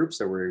like the groups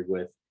that we're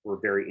with were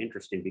very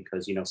interesting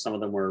because, some of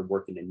them were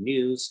working in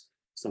news,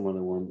 some of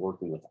them were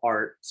working with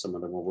art, some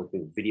of them were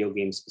working with video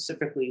games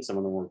specifically, some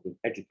of them were working with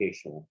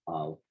educational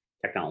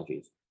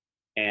technologies.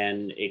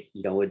 And it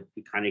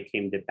kind of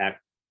came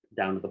back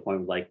down to the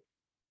point of like,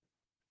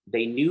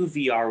 they knew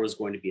VR was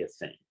going to be a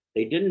thing.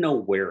 They didn't know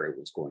where it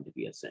was going to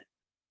be a thing.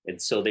 And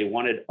so they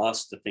wanted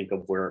us to think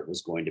of where it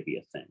was going to be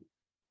a thing.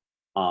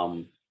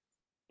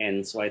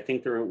 And so I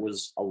think there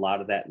was a lot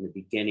of that in the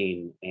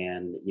beginning.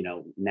 And,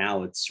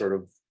 now it's sort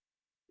of,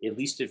 at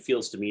least it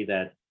feels to me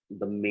that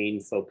the main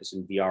focus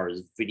in VR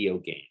is video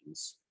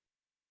games.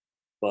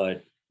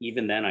 But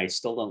even then, I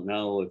still don't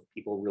know if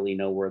people really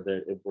know where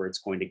it's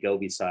going to go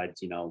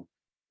besides,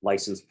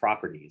 licensed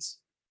properties.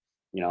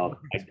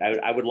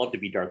 I would love to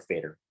be Darth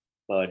Vader,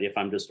 but if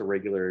I'm just a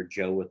regular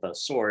Joe with a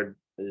sword,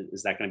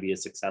 is that going to be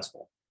as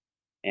successful?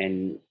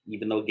 And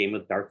even though a game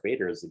with Darth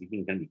Vader is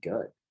even going to be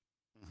good.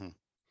 Mm-hmm.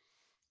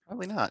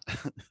 Probably not,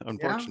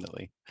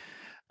 unfortunately.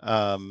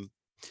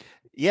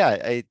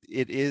 It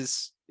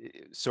is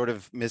sort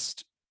of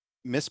missed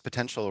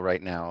potential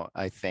right now,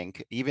 I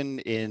think, even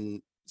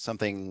in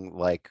something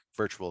like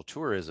virtual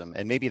tourism.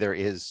 And maybe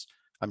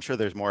I'm sure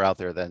there's more out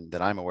there than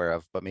I'm aware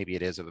of, but maybe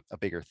it is a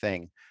bigger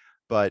thing.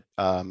 But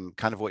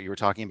kind of what you were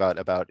talking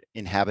about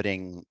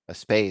inhabiting a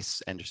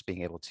space and just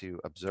being able to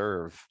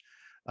observe,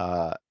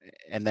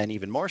 and then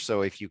even more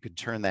so if you could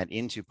turn that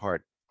into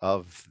part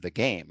of the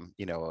game,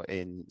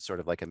 in sort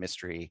of like a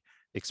mystery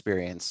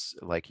experience,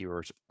 like you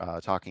were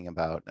talking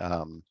about,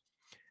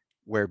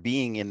 where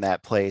being in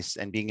that place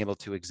and being able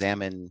to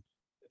examine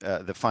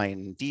the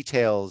fine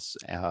details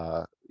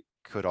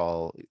could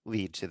all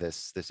lead to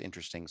this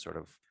interesting sort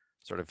of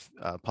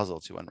puzzle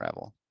to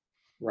unravel.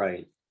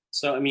 Right.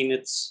 So I mean,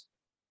 it's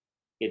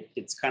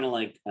kind of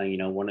like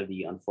one of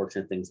the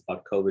unfortunate things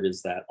about COVID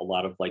is that a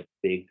lot of like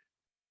big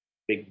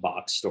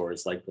box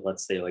stores, like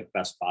let's say like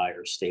Best Buy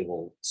or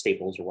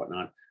Staples or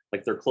whatnot,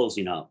 like they're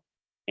closing up.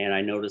 And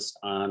I noticed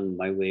on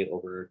my way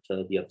over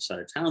to the other side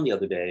of town the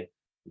other day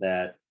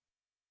that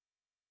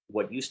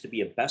what used to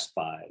be a Best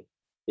Buy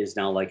is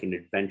now like an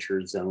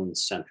Adventure Zone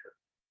center,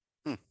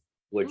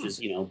 which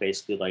is,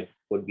 basically like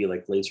would be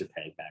like laser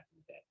tag back in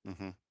the day.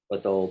 Mm-hmm.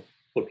 But they'll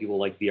put people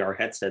like VR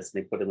headsets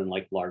and they put them in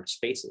like large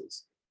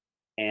spaces.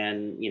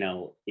 And,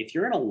 if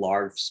you're in a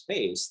large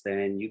space,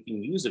 then you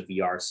can use a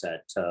VR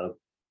set to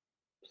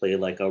play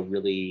like a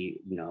really,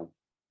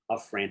 a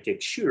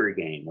frantic shooter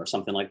game or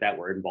something like that,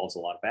 where it involves a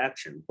lot of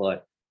action.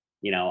 But,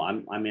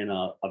 I'm in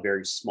a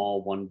very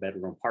small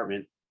 1-bedroom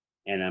apartment,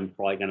 and I'm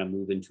probably going to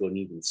move into an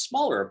even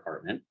smaller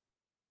apartment.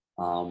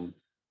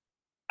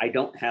 I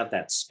don't have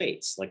that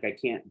space. Like I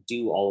can't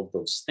do all of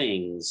those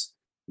things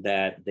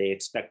that they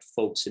expect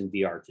folks in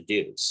VR to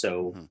do.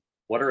 So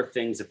what are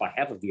things, if I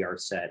have a VR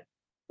set,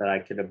 that I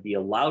could be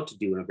allowed to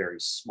do in a very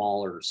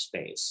smaller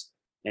space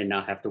and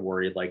not have to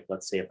worry, like,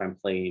 let's say if I'm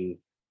playing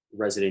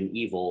Resident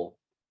Evil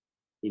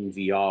in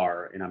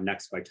VR and I'm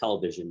next to my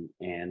television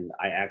and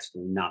I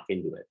accidentally knock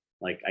into it.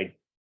 Like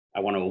I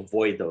want to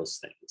avoid those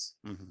things.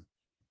 Mm-hmm.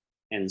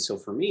 And so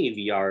for me,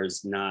 VR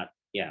is not,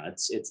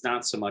 it's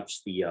not so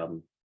much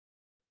the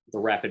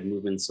rapid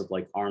movements of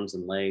like arms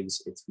and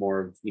legs. It's more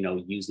of,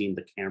 using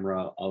the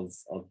camera of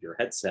your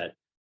headset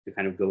to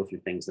kind of go through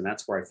things. And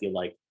that's where I feel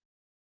like,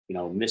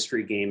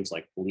 mystery games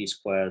like Police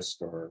Quest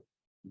or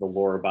the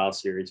Laura Bao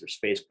series or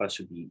Space Quest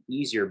would be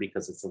easier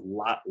because it's a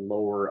lot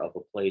lower of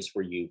a place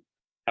where you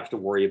have to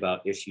worry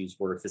about issues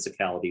where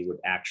physicality would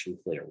actually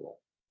play a role.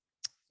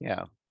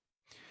 Yeah.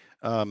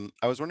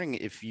 I was wondering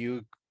if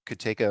you could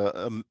take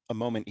a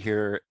moment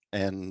here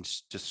and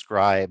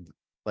describe,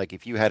 like,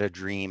 if you had a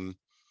dream,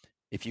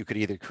 if you could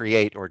either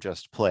create or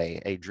just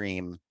play a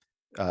dream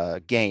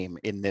game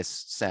in this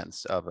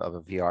sense of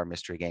a VR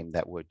mystery game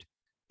that would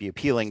be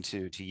appealing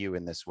to you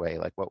in this way,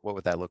 like what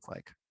would that look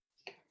like?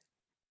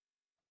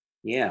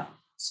 Yeah.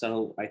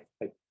 So I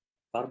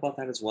thought about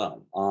that as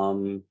well.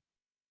 One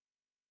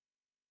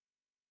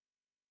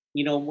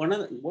of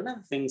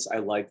the things I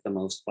like the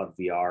most about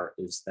VR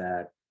is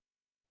that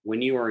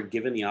when you are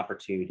given the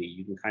opportunity,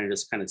 you can kind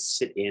of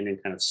sit in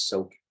and kind of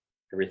soak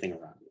everything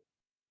around you.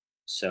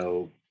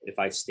 So if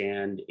I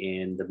stand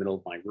in the middle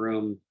of my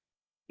room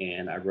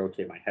and I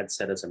rotate my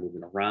headset as I'm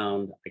moving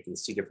around, I can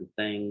see different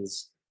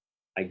things.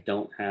 I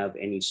don't have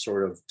any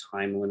sort of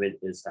time limit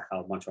as to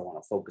how much I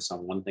want to focus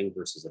on one thing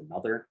versus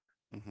another.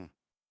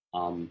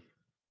 Mm-hmm.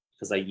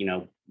 Because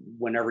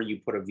whenever you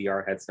put a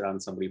VR headset on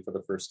somebody for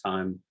the first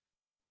time,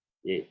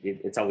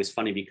 it's always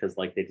funny because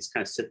like they just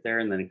kind of sit there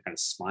and then they kind of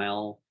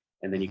smile,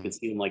 and then you can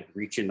see them like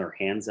reaching their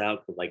hands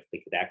out, like they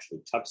could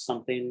actually touch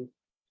something.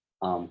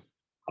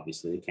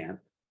 Obviously they can't,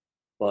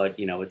 but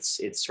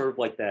it's sort of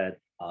like that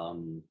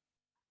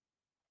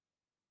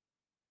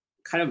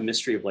kind of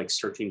mystery of like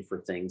searching for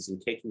things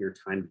and taking your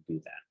time to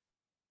do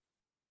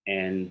that.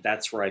 And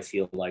that's where I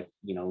feel like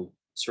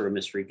sort of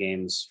mystery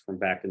games from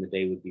back in the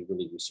day would be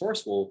really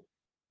resourceful,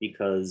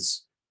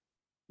 because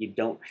you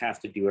don't have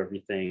to do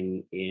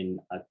everything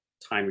in a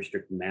time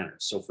restricted manner.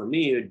 So for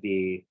me, it would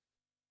be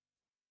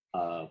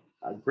a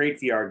great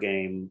VR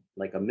game,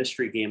 like a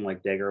mystery game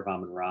like Dagger of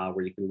Amun-Ra,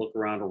 where you can look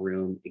around a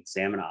room,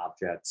 examine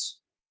objects,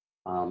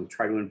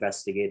 try to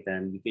investigate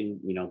them. You can,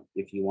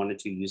 if you wanted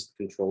to, use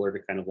the controller to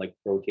kind of like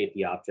rotate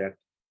the object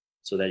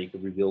so that you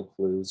could reveal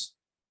clues,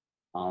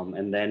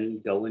 and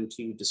then go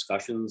into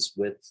discussions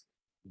with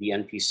the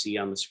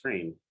NPC on the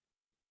screen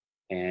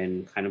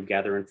and kind of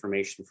gather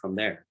information from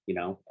there.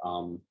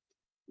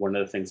 One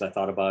of the things I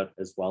thought about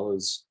as well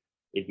is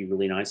it'd be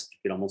really nice if you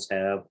could almost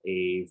have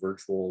a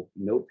virtual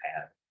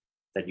notepad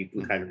that you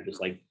can kind of just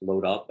like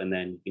load up, and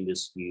then you can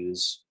just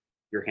use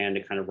your hand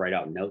to kind of write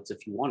out notes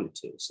if you wanted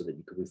to, so that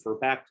you could refer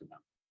back to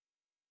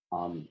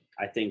them.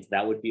 I think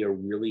that would be a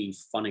really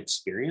fun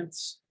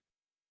experience.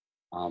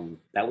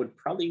 That would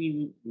probably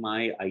be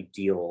my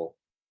ideal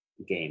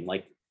game.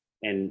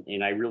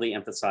 And I really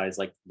emphasize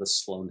like the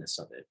slowness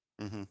of it,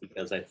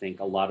 because I think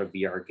a lot of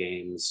VR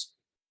games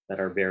that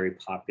are very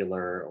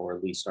popular, or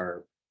at least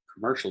are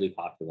commercially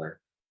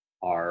popular,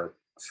 are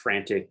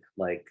frantic,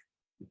 like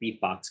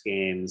beatbox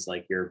games,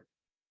 like you're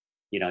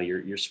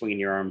swinging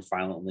your arms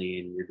violently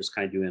and you're just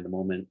kind of doing it in the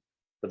moment.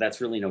 But that's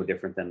really no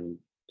different than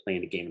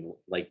playing a game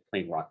like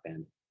playing Rock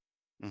Band.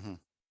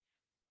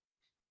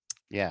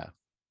 Yeah.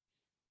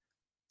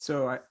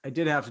 So I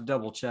did have to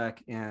double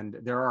check, and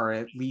there are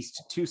at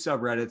least 2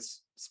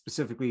 subreddits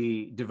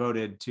specifically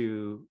devoted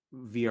to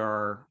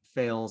VR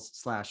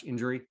fails /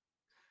 injury.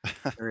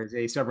 There is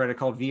a subreddit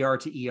called VR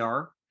to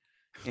ER,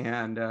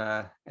 and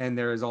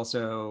there is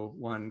also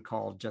one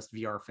called just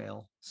VR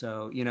fail.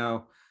 So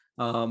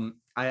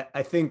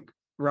I think,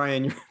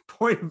 Ryan, your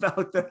point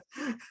about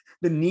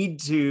the need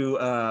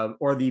to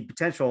or the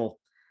potential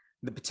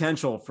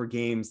for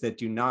games that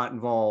do not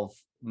involve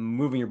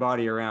moving your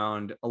body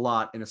around a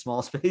lot in a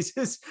small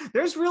spaces,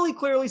 there's really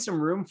clearly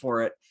some room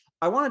for it.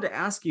 I wanted to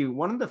ask you,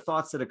 one of the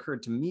thoughts that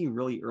occurred to me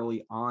really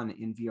early on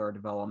in VR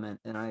development,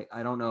 and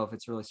I don't know if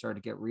it's really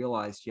started to get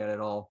realized yet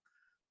at all,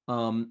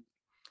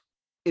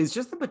 is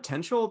just the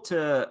potential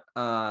to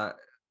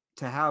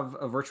have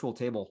a virtual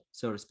table,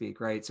 so to speak,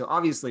 right? So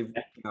obviously,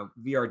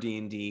 VR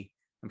D&D,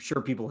 I'm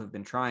sure people have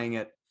been trying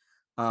it,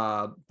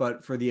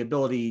 but for the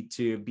ability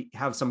to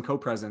have some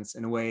co-presence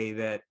in a way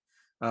that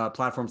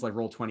platforms like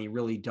Roll20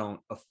 really don't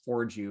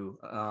afford you,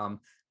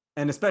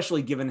 and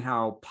especially given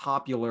how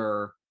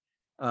popular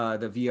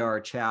the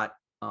VR chat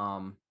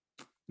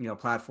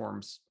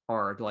platforms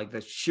are, like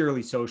the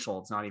sheerly social,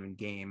 it's not even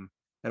game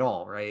at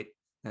all, right?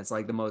 And it's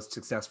like the most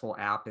successful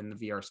app in the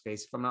VR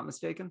space, if I'm not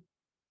mistaken.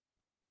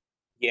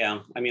 Yeah,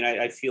 I mean,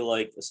 I feel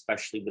like,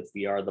 especially with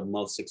VR, the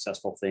most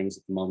successful things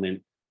at the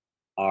moment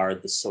are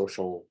the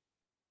social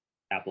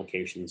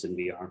applications in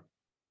VR.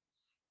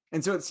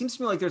 And so it seems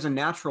to me like there's a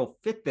natural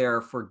fit there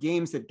for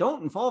games that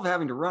don't involve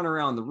having to run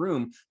around the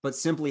room, but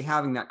simply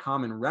having that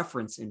common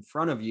reference in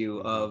front of you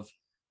of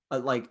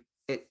like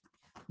it.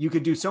 You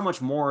could do so much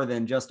more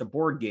than just a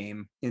board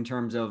game in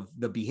terms of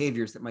the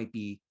behaviors that might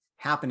be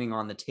happening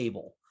on the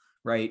table,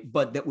 right?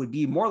 But that would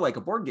be more like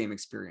a board game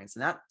experience.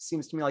 And that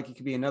seems to me like it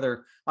could be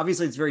another,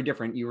 obviously it's very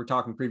different. You were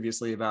talking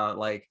previously about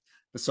like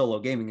the solo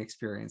gaming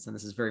experience, and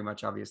this is very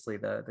much obviously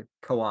the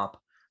co-op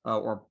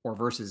or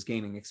versus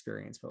gaming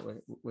experience, but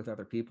with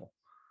other people.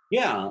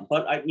 Yeah,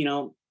 but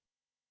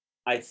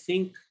I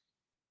think,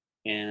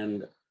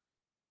 and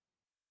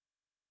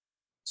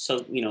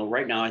so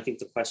right now I think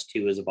the Quest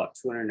 2 is about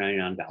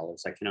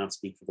 $299. I cannot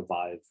speak for the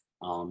Vive.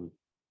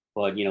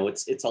 but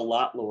it's a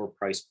lot lower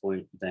price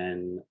point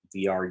than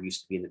VR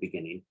used to be in the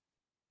beginning,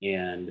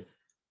 and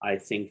I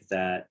think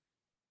that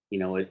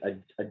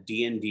a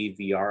D&D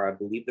VR, I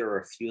believe there are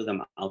a few of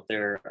them out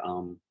there.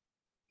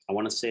 I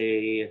want to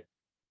say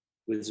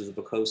Wizards of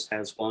the Coast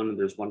has one.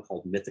 There's one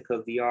called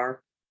Mythica VR.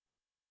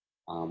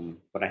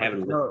 But I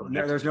haven't.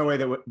 There's no way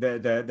that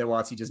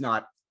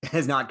WotC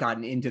has not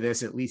gotten into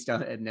this, at least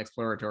at an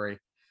exploratory.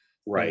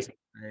 Right. Basis,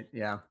 right.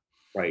 Yeah.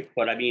 Right.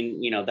 But I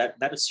mean,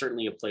 that is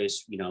certainly a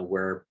place,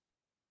 where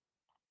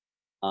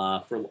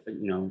for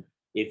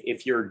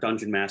if your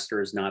dungeon master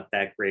is not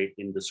that great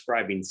in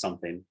describing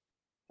something,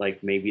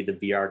 like maybe the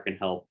VR can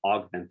help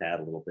augment that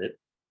a little bit.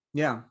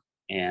 Yeah.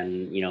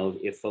 And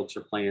if folks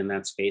are playing in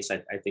that space,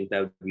 I think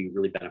that would be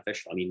really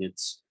beneficial. I mean,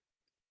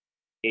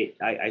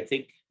 I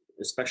think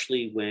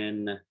especially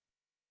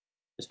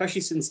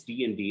since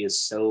D&D is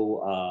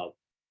so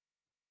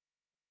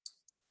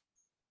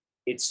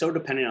it's so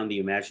dependent on the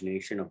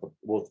imagination of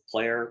both the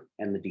player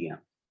and the DM.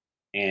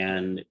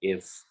 And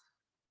if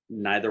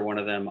neither one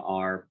of them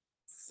are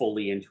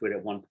fully into it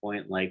at one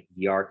point, like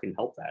VR can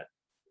help that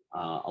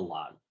a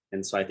lot.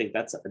 And so I think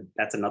that's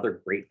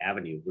another great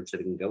avenue which they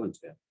can go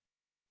into,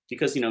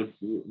 because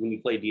when you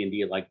play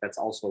D&D, like that's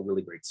also a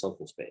really great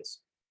social space.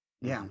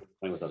 Yeah,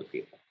 playing with other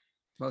people.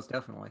 Most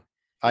definitely.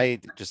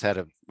 I just had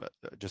a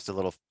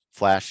little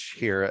flash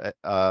here.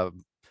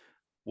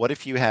 What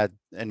if you had,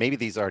 and maybe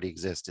these already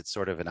exist, it's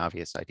sort of an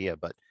obvious idea,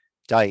 but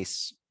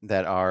dice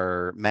that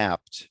are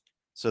mapped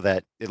so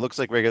that it looks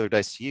like regular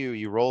dice to you,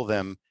 you roll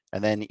them,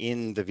 and then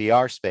in the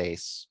VR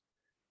space,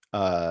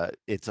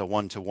 it's a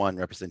one-to-one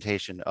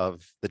representation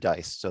of the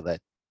dice so that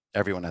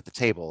everyone at the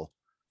table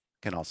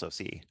can also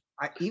see.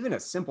 Even a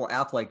simple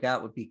app like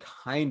that would be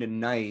kind of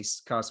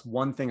nice, because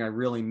one thing I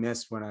really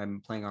miss when I'm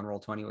playing on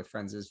Roll20 with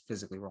friends is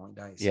physically rolling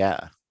dice.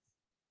 Yeah.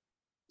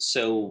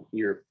 So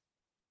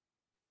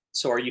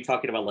are you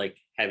talking about like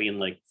having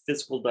like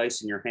physical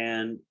dice in your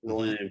hand,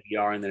 rolling it in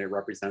VR, and then it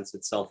represents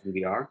itself in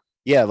VR?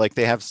 Yeah, like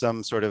they have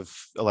some sort of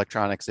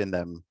electronics in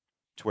them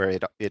to where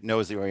it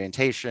knows the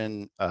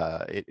orientation.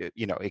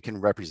 It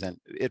can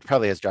represent. It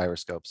probably has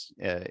gyroscopes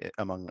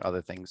among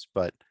other things,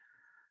 but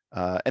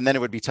and then it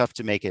would be tough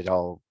to make it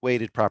all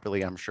weighted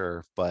properly, I'm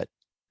sure. But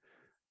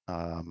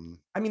I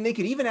mean, they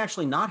could even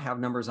actually not have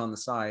numbers on the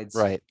sides,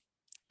 right?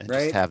 And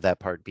just have that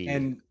part be,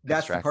 and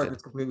that's abstracted. the part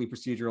that's completely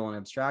procedural and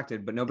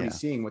abstracted, but nobody's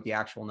seeing what the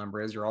actual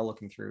number is. You're all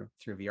looking through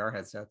VR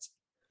headsets.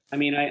 I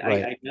mean,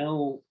 I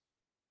know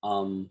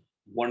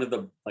one of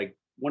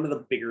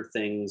the bigger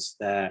things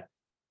that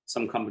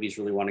some companies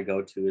really want to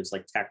go to is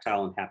like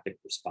tactile and haptic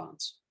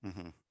response.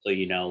 So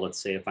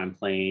let's say if I'm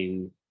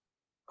playing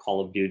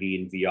Call of Duty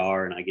in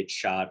VR and I get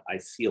shot, I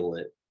feel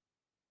it,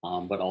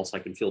 but also I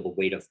can feel the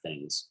weight of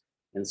things.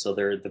 And so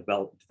they're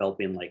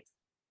developing like,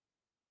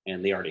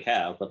 and they already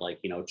have, but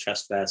like,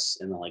 chest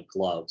vests and like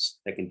gloves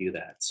that can do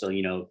that. So,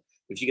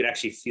 if you could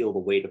actually feel the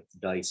weight of the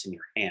dice in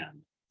your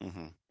hand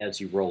as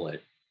you roll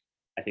it,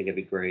 I think it'd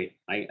be great.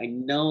 I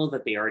know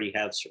that they already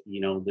have,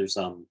 there's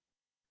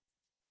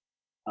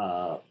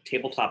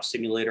Tabletop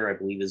Simulator, I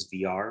believe, is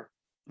VR.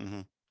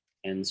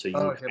 And so you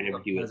can kind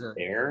of do it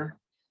there.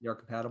 VR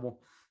compatible.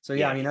 So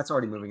yeah, I mean, that's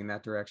already moving in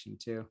that direction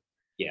too.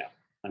 Yeah.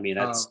 I mean,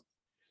 that's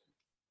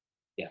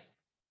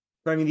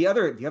But I mean, the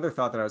other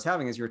thought that I was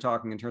having as you were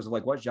talking in terms of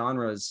like what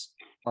genres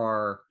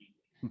are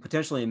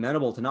potentially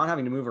amenable to not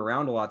having to move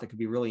around a lot that could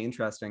be really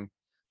interesting,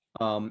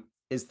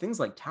 is things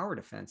like tower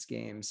defense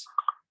games,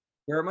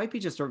 where it might be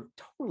just a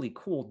totally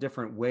cool,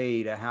 different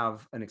way to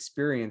have an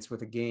experience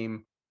with a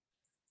game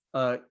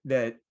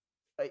that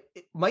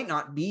it might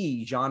not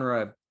be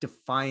genre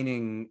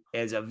defining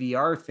as a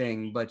VR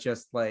thing, but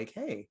just like,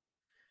 hey,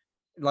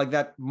 like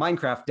that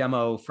Minecraft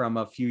demo from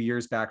a few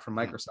years back from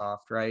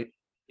Microsoft, right?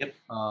 Yep.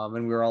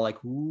 And we were all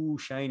like, ooh,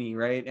 shiny,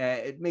 right?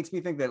 It makes me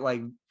think that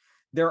like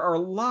there are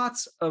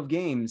lots of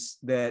games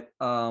that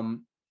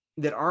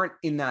that aren't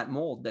in that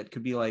mold, that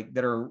could be like,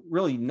 that are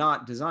really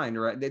not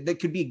designed, right? That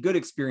could be good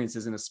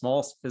experiences in a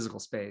small physical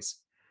space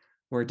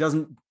where it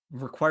doesn't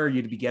require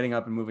you to be getting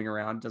up and moving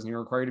around. It doesn't even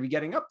require you to be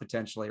getting up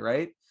potentially,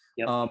 right?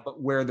 Yep. But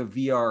where the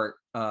VR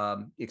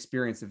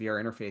experience, the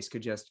VR interface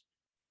could just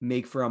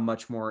make for a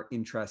much more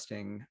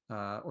interesting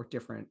or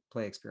different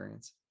play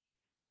experience.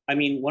 I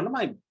mean, one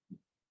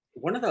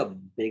of the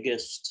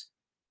biggest,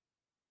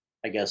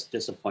 I guess,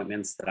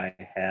 disappointments that I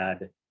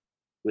had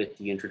with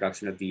the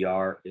introduction of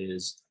VR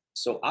is,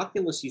 so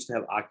Oculus used to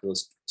have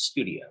Oculus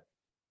Studio,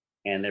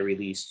 and they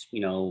released,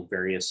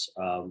 various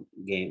or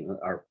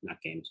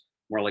not games,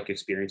 more like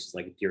experiences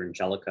like Dear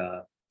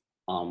Angelica.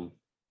 And,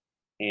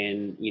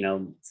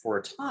 for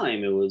a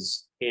time it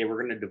was, hey,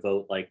 we're going to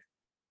devote like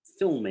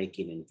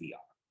filmmaking in VR.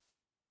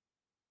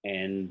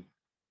 And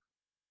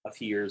a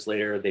few years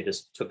later, they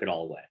just took it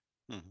all away.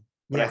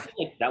 But I feel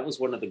like that was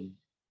one of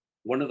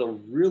the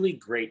really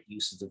great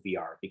uses of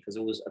VR, because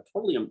it was a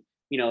totally,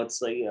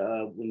 it's like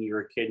when you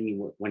were a kid and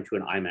you went to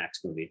an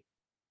IMAX movie,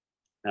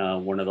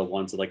 one of the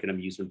ones at like an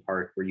amusement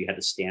park where you had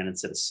to stand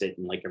instead of sit,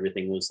 and like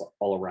everything was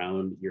all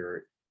around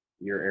your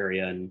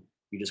area, and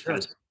you just kind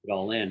of took it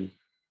all in.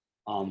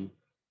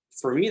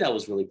 for me, that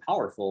was really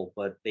powerful,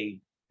 but they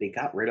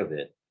got rid of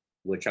it,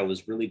 which I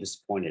was really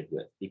disappointed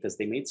with because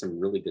they made some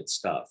really good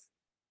stuff.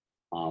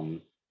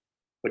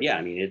 But yeah,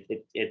 I mean,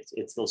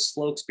 it's those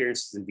slow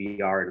experiences in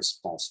VR in a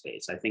small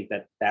space. I think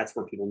that's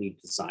where people need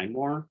to design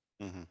more,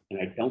 and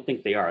I don't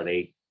think they are.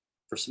 They,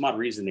 for some odd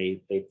reason, they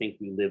think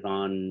we live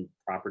on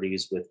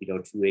properties with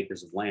 2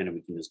 acres of land and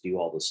we can just do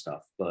all this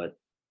stuff. But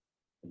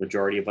the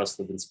majority of us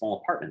live in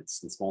small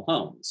apartments and small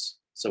homes,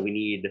 so we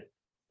need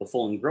the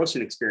full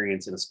engrossing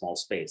experience in a small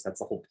space. That's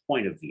the whole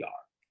point of VR.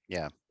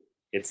 Yeah.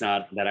 It's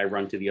not that I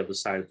run to the other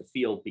side of the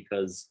field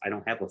because I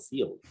don't have a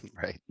field.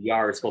 Right.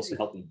 VR is supposed to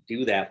help me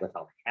do that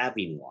without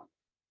having one.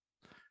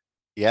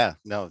 Yeah,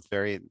 no, it's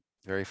very,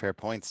 very fair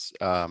points.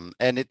 And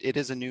it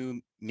is a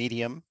new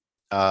medium,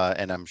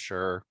 and I'm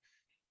sure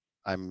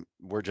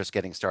we're just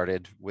getting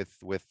started with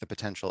the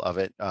potential of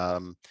it.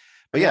 But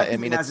yeah, I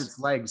mean, it has its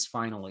legs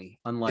finally,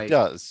 unlike it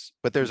does,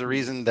 but there's a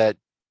reason that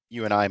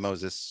you and I,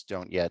 Moses,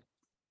 don't yet,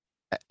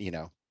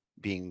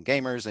 being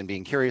gamers and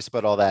being curious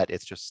about all that.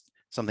 It's just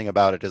something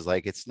about it is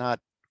like, it's not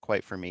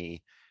quite for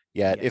me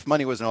yet. Yeah. If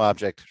money was no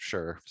object,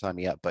 sure, sign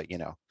me up. But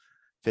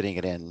fitting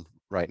it in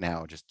right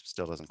now just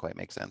still doesn't quite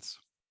make sense.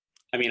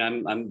 I mean,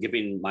 I'm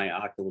giving my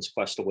Oculus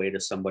Quest away to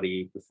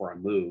somebody before I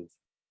move.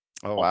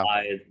 Oh wow!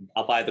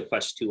 I'll buy the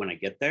Quest 2 when I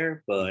get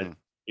there, but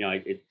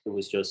it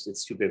was just,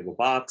 it's too big of a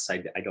box. I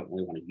don't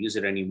really want to use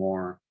it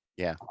anymore.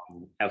 Yeah,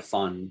 have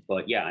fun,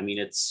 but yeah, I mean,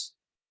 it's.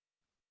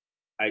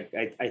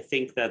 I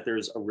think that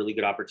there's a really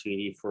good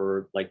opportunity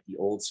for like the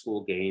old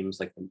school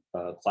games, like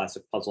the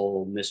classic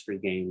puzzle mystery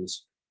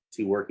games,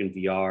 to work in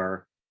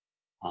VR.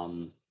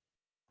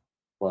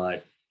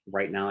 But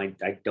right now,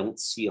 I don't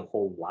see a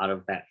whole lot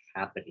of that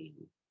happening.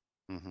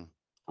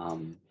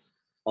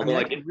 Although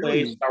I did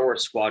play Star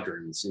Wars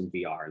Squadrons in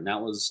VR, and that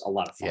was a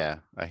lot of fun. Yeah,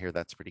 I hear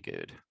that's pretty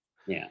good.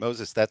 Yeah,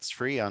 Moses, that's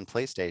free on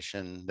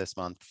PlayStation this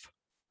month.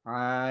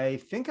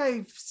 I think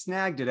I've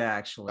snagged it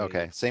actually.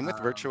 Okay, same with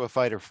Virtua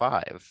Fighter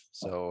 5.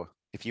 So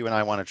if you and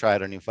I want to try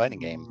out a new fighting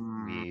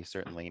game, we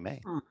certainly may.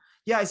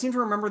 Yeah, I seem to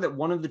remember that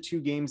one of the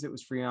 2 games that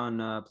was free on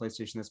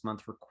PlayStation this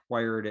month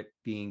required it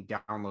being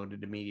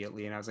downloaded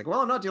immediately, and I was like, "Well,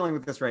 I'm not dealing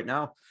with this right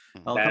now.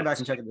 I'll come back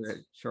and check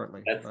it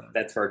shortly."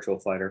 That's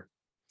Virtua Fighter.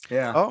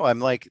 Yeah. Oh,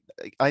 I'm like,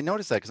 I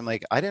noticed that because I'm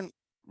like, I didn't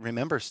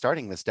remember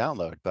starting this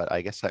download, but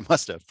I guess I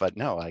must have. But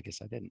no, I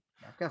guess I didn't.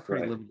 I've got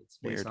pretty limited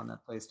space on that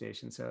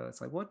PlayStation, so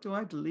it's like, what do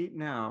I delete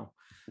now?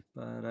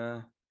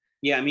 But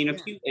yeah, I mean,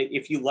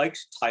 if you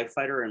liked TIE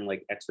Fighter and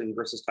like X-Wing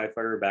versus TIE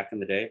Fighter back in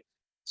the day,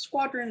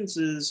 Squadrons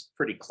is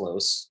pretty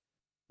close.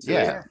 So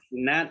yeah,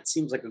 and that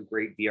seems like a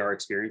great VR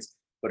experience.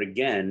 But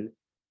again,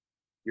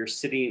 you're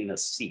sitting in a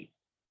seat.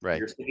 Right.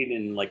 You're sitting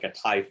in like a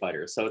TIE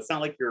Fighter, so it's not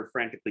like you're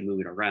frantically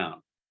moving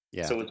around.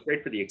 Yeah. So it's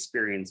great for the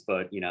experience,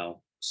 but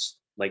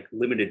like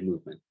limited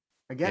movement.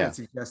 Again, it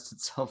suggests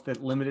itself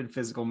that limited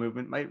physical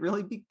movement might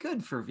really be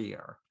good for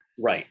VR.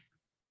 Right.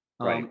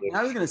 Right.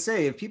 I was going to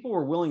say, if people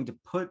were willing to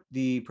put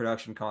the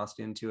production cost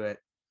into it,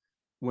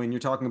 when you're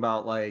talking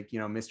about like,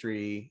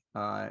 mystery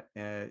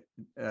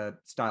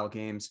style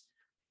games,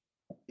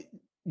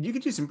 you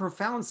could do some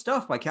profound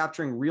stuff by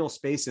capturing real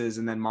spaces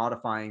and then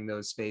modifying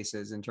those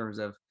spaces in terms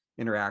of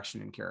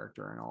interaction and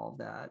character and all of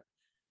that.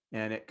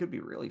 And it could be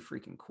really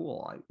freaking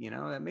cool.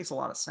 That makes a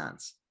lot of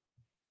sense.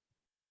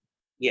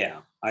 Yeah,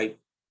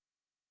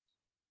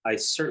 I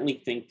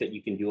certainly think that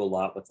you can do a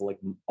lot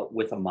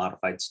with a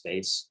modified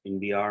space in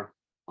VR.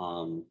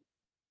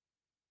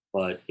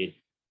 But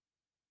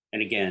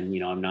and again,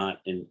 I'm not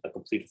in a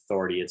complete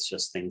authority. It's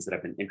just things that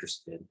I've been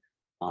interested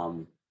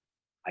in.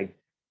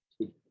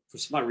 For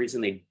some odd reason,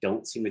 they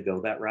don't seem to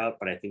go that route,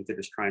 but I think they're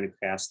just trying to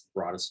cast the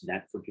broadest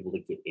net for people to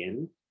get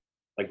in.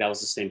 Like that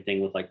was the same thing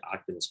with like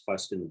Oculus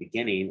Quest in the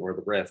beginning, or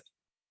the Rift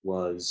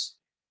was,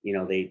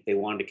 they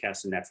wanted to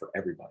cast a net for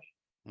everybody.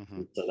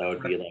 So that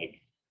would be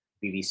like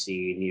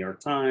BBC, New York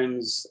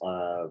Times,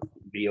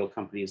 video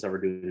companies that were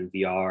doing in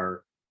VR,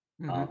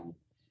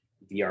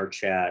 VR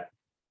chat,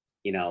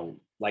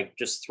 like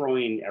just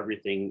throwing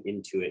everything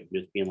into it,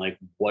 just being like,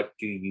 what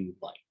do you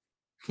like?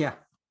 Yeah.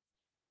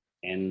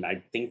 And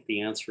I think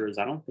the answer is,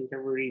 I don't think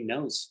everybody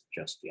knows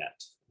just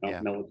yet. I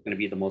don't know what's going to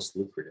be the most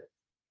lucrative.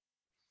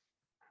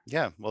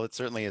 Yeah, well, it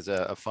certainly is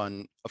a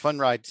fun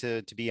ride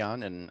to be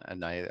on,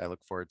 and I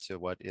look forward to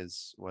what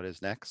is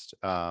next.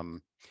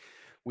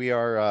 We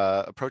are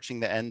approaching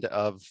the end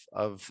of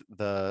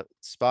the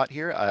spot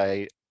here.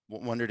 I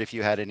wondered if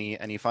you had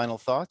any final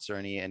thoughts or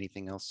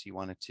anything else you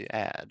wanted to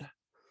add.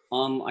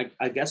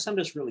 I guess I'm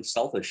just really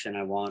selfish, and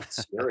I want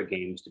Sierra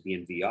games to be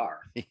in VR.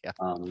 Yeah.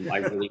 I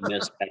really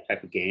miss that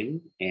type of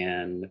game,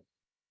 and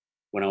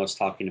when I was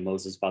talking to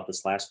Moses about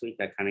this last week,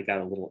 I kind of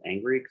got a little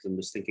angry because I'm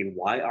just thinking,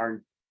 why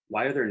are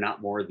there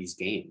not more of these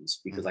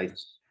games? Because I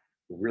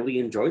really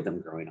enjoyed them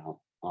growing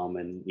up.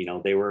 And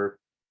they were.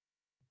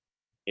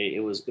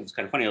 It was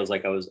kind of funny. I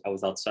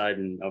was outside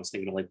and I was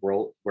thinking of like,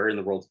 where in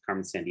the world is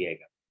Carmen Sandiego?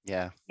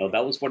 Yeah.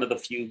 That was one of the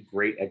few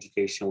great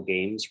educational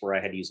games where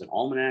I had to use an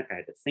almanac. I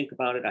had to think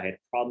about it. I had to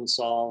problem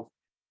solve.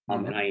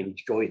 And I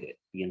enjoyed it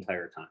the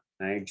entire time.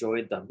 And I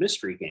enjoyed the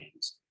mystery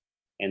games.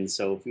 And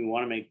so if we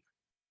want to make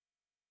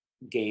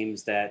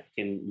games that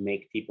can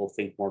make people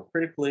think more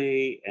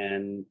critically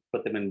and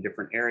put them in a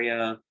different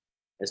area,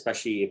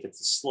 especially if it's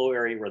a slow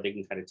area where they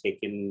can kind of take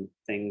in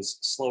things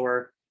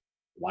slower.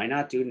 Why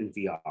not do it in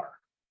VR?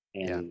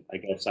 And I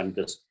guess I'm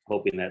just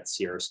hoping that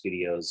Sierra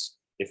Studios,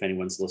 if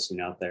anyone's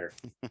listening out there,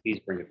 please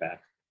bring it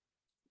back.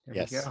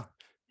 Yes,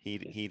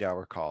 heed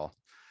our call.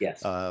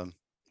 Yes.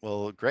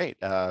 Well, great,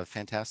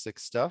 fantastic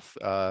stuff.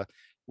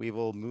 We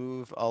will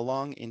move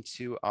along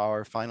into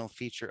our final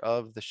feature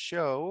of the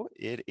show.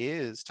 It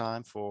is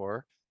time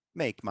for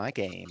Make My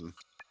Game.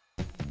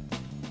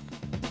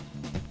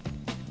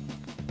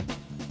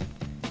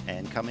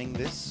 And coming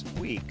this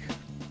week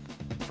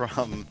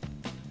from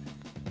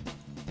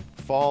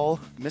Fall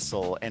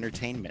Missile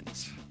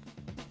Entertainment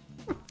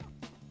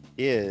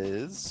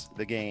is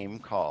the game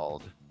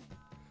called,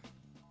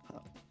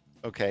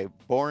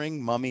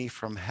 Boring Mummy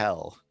from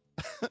Hell.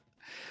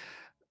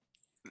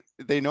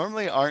 They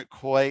normally aren't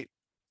quite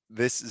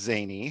this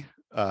zany.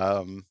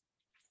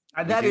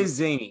 That is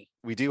zany.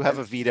 We do have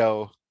a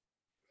veto.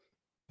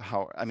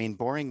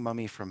 Boring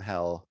Mummy from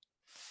Hell.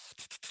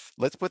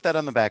 Let's put that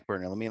on the back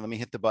burner. Let me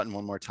hit the button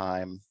one more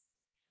time.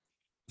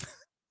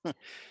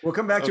 We'll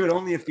come back to it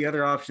only if the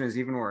other option is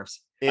even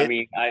worse.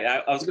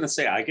 I was going to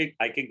say I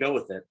could go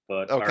with it,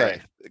 but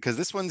okay, because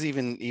this one's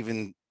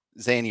even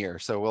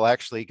zanier. So we'll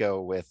actually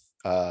go with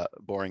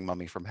Boring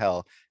Mummy from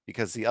Hell,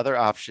 because the other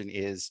option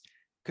is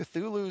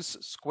Cthulhu's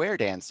Square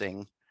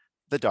Dancing: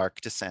 The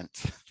Dark Descent.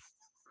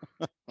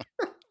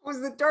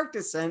 Was the Dark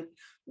Descent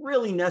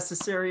really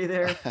necessary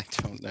there? I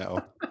don't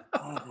know.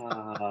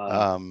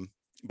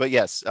 But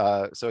yes,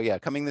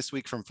 coming this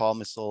week from Fall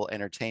Missile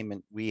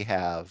Entertainment, we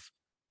have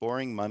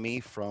Boring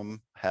Mummy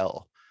from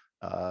Hell.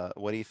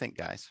 What do you think,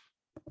 guys?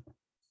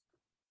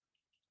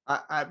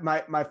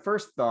 My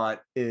first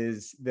thought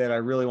is that I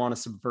really want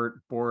to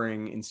subvert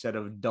boring instead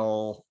of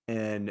dull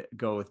and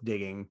go with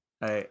digging.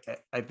 I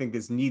think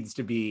this needs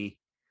to be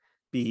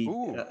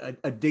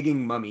a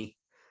digging mummy.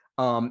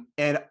 And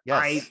yes.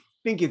 I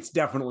think it's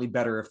definitely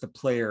better if the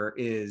player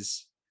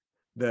is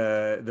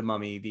the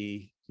mummy,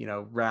 the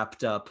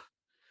wrapped up,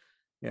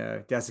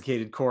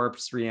 desiccated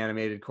corpse,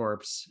 reanimated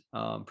corpse,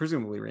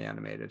 presumably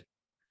reanimated.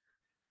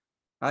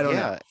 I don't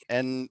know.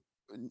 And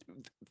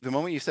the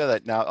moment you said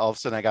that, now all of a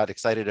sudden I got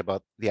excited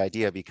about the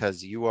idea,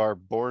 because you are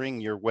boring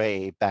your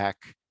way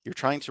back. You're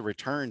trying to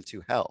return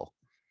to hell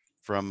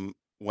from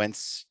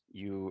whence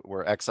you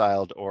were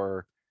exiled,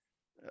 or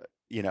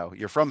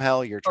you're from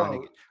hell. You're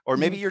trying to, or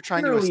maybe you're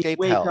trying to escape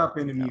wake hell. Up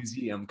in a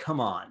museum. Come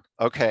on.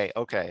 Okay.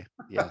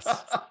 Yes.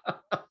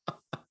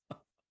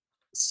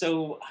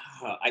 So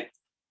I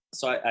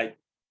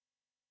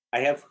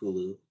have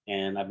Hulu,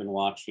 and I've been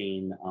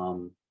watching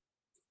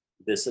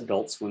this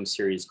Adult Swim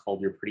series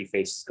called Your Pretty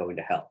Face is Going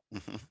to Hell.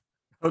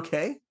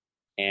 Okay.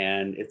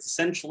 And it's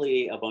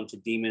essentially a bunch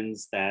of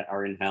demons that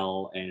are in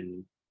hell,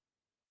 and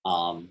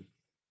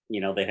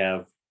they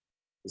have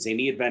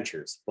zany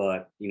adventures,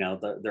 but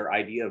their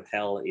idea of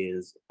hell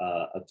is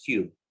a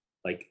cube,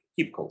 like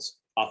cubicles,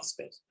 office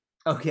space.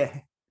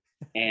 Okay.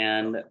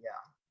 And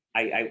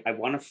I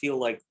want to feel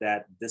like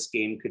that this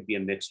game could be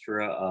a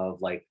mixture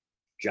of like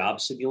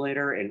Job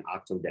Simulator and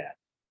Octodad.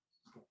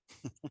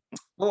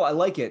 Oh, I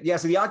like it. Yeah.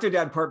 So the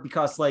Octodad part,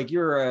 because like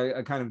you're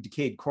a kind of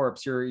decayed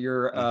corpse,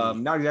 you're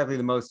not exactly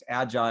the most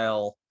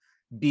agile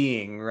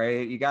being,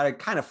 right? You got to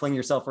kind of fling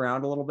yourself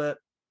around a little bit.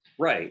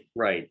 Right.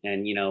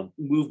 And,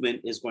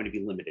 movement is going to be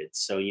limited.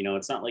 So,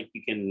 it's not like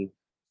you can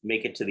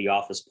make it to the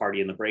office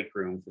party in the break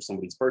room for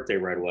somebody's birthday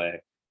right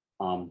away.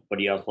 But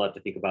you also have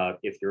to think about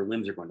if your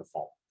limbs are going to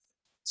fall.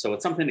 So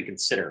it's something to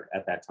consider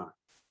at that time.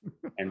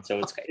 And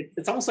so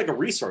it's almost like a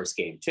resource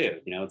game too.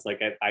 It's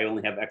like I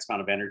only have X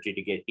amount of energy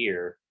to get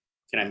here.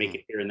 Can I make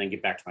it here and then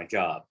get back to my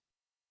job?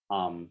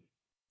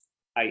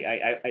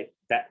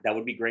 That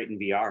would be great in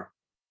VR.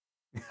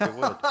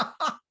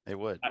 It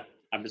would.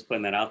 I'm just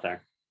putting that out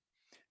there.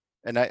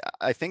 And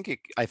I think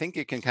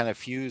it can kind of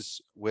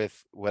fuse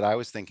with what I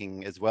was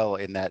thinking as well,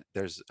 in that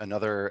there's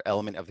another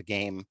element of the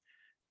game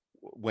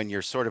when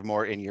you're sort of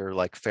more in your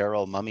like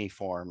feral mummy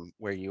form,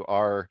 where you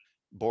are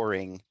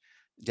boring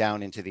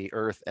down into the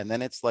earth, and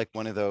then it's like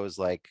one of those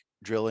like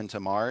drill into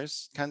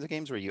Mars kinds of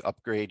games where you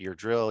upgrade your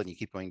drill and you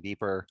keep going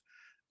deeper.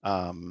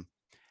 And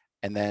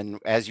then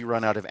as you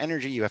run out of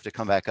energy, you have to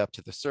come back up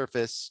to the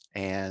surface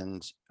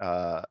and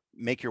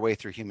make your way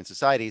through human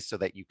society so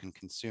that you can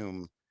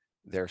consume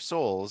their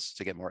souls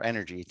to get more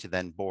energy to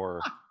then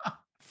bore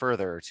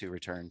further to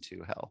return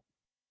to hell.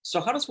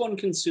 So how does one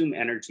consume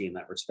energy in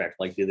that respect?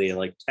 Like, do they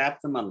like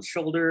tap them on the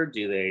shoulder?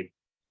 Do they,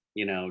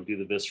 do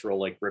the visceral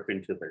like rip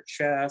into their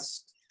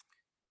chest?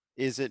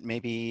 Is it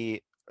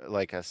maybe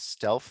like a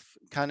stealth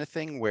kind of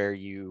thing where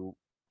you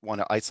want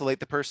to isolate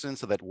the person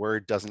so that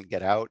word doesn't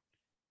get out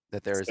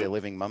that there is a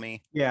living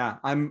mummy? Yeah,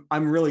 I'm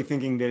really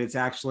thinking that it's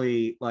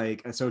actually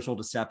like a social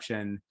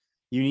deception.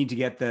 You need to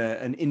get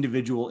an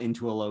individual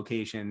into a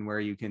location where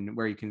you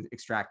can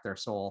extract their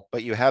soul.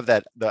 But you have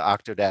the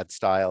Octodad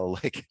style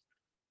like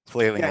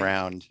flailing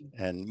around,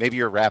 and maybe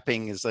your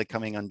wrapping is like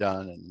coming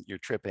undone and you're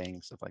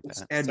tripping, stuff like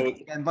that.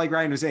 And like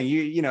Ryan was saying,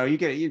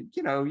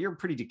 you're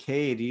pretty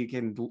decayed. You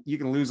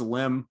can lose a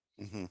limb,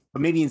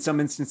 but maybe in some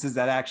instances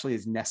that actually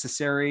is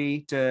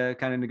necessary to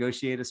kind of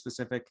negotiate a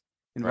specific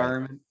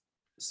environment. Right.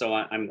 So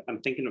I'm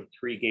thinking of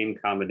 3 game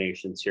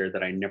combinations here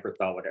that I never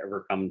thought would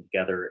ever come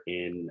together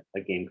in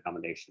a game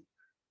combination.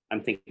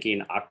 I'm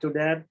thinking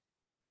Octodad,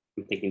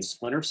 I'm thinking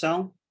Splinter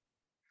Cell,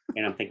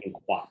 and I'm thinking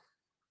Quap.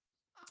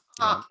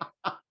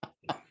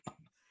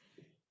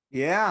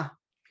 Yeah.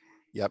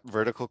 Yep.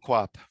 Vertical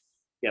Quap.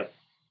 Yep.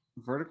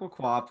 Vertical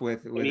Quap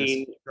with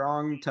a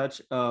strong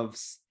touch of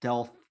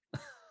stealth.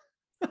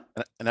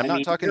 And I'm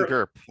not talking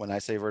GURP when I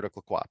say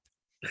vertical Quap.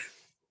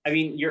 I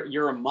mean,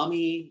 you're a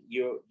mummy.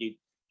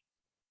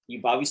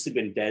 You've obviously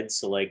been dead,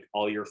 so like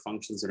all your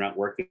functions are not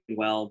working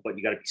well, but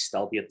you got to be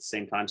stealthy at the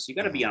same time. So you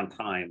got to be on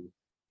time,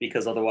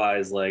 because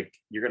otherwise, like,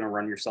 you're going to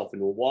run yourself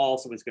into a wall.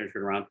 Someone's going to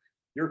turn around.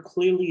 You're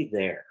clearly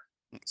there.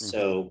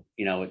 So,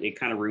 it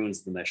kind of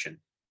ruins the mission.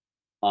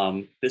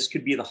 This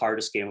could be the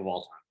hardest game of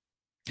all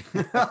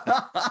time.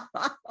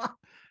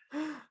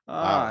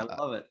 I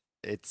love it.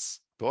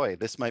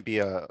 This might be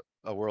a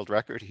world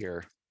record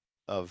here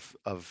of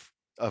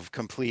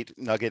complete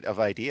nugget of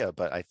idea,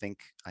 but I think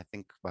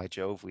by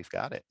Jove, we've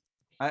got it.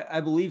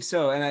 I believe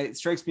so. And it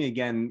strikes me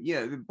again,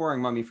 the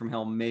Boring Mummy from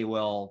Hell may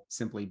well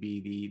simply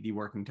be the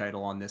working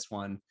title on this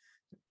one.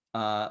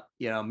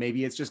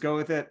 Maybe it's just go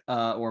with it,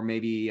 or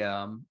maybe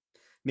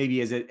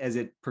as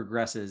it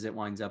progresses, it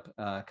winds up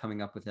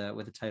coming up with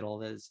a title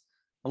that is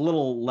a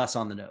little less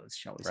on the nose,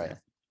 shall we say. Right.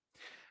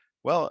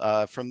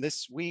 Well, from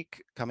this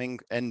week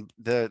coming, and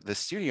the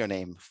studio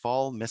name,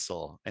 Fall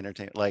Missile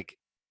Entertainment, like,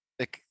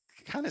 it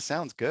kind of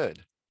sounds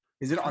good.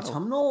 Is it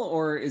autumnal,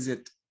 or is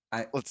it?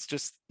 It's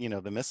just,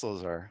 the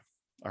missiles are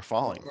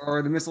falling,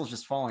 or the missiles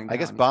just falling down. I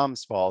guess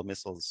bombs fall,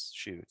 missiles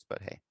shoot,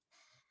 but hey.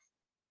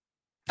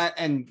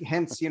 And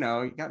hence, you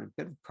got a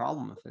bit of a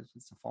problem if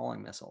it's a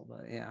falling missile,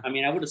 but yeah. I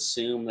mean, I would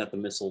assume that the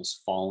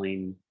missile's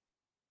falling,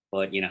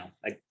 but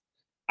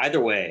either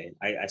way,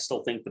 I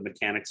still think the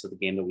mechanics of the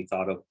game that we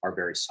thought of are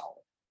very solid.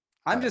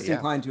 I'm just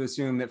inclined to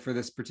assume that for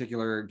this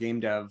particular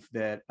game dev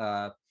that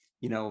one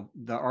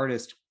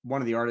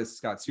of the artists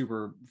got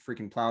super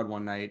freaking plowed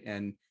one night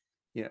and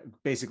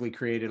basically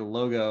created a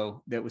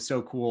logo that was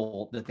so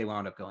cool that they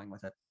wound up going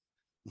with it.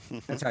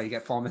 That's how you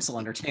get Fall Missile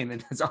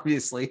Entertainment. That's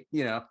obviously,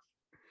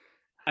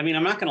 I mean,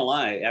 I'm not going to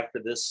lie.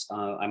 After this,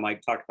 I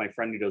might talk to my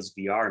friend who does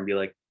VR and be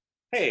like,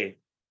 hey,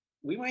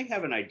 we might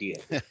have an idea.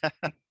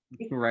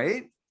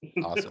 Right?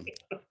 Awesome.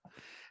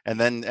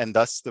 And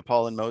thus the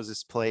Paul and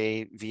Moses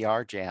Play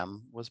VR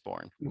Jam was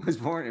born.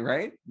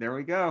 Right? There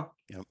we go.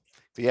 Yep.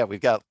 So yeah, we've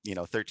got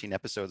 13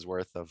 episodes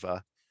worth of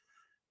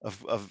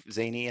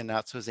zany and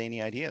not so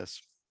zany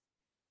ideas.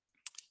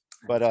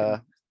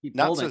 But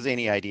not so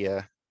zany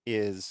idea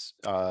is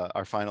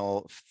our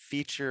final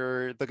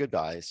feature, the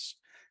goodbyes,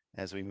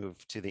 as we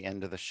move to the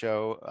end of the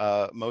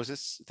show.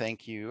 Moses,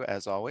 thank you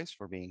as always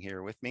for being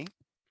here with me.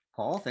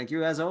 Paul, thank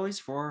you as always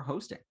for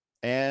hosting.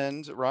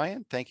 And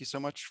Ryan, thank you so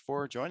much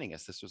for joining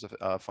us. This was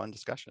a fun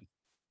discussion.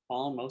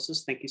 Paul and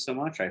Moses, thank you so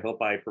much. I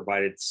hope I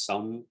provided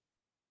some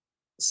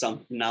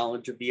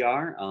knowledge of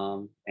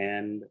VR,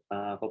 and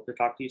hope to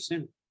talk to you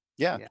soon.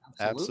 Yeah,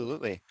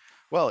 absolutely.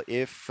 Well,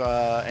 if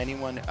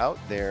anyone out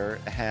there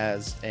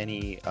has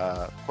any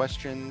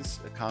questions,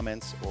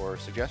 comments, or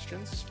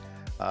suggestions,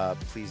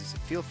 please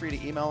feel free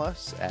to email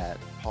us at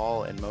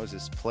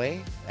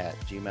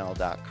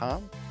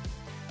paulandmosesplay@gmail.com.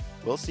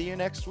 We'll see you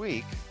next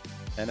week.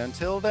 And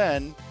until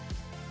then,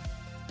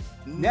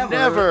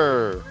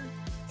 never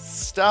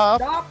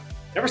stop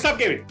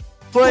gaming.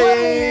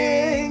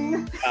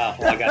 Playing. Oh,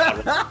 well, I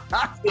got that.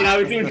 I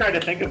was even trying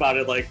to think about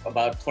it like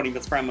about 20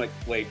 minutes prior. I'm like,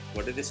 wait,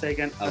 what did they say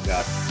again? Oh,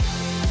 God.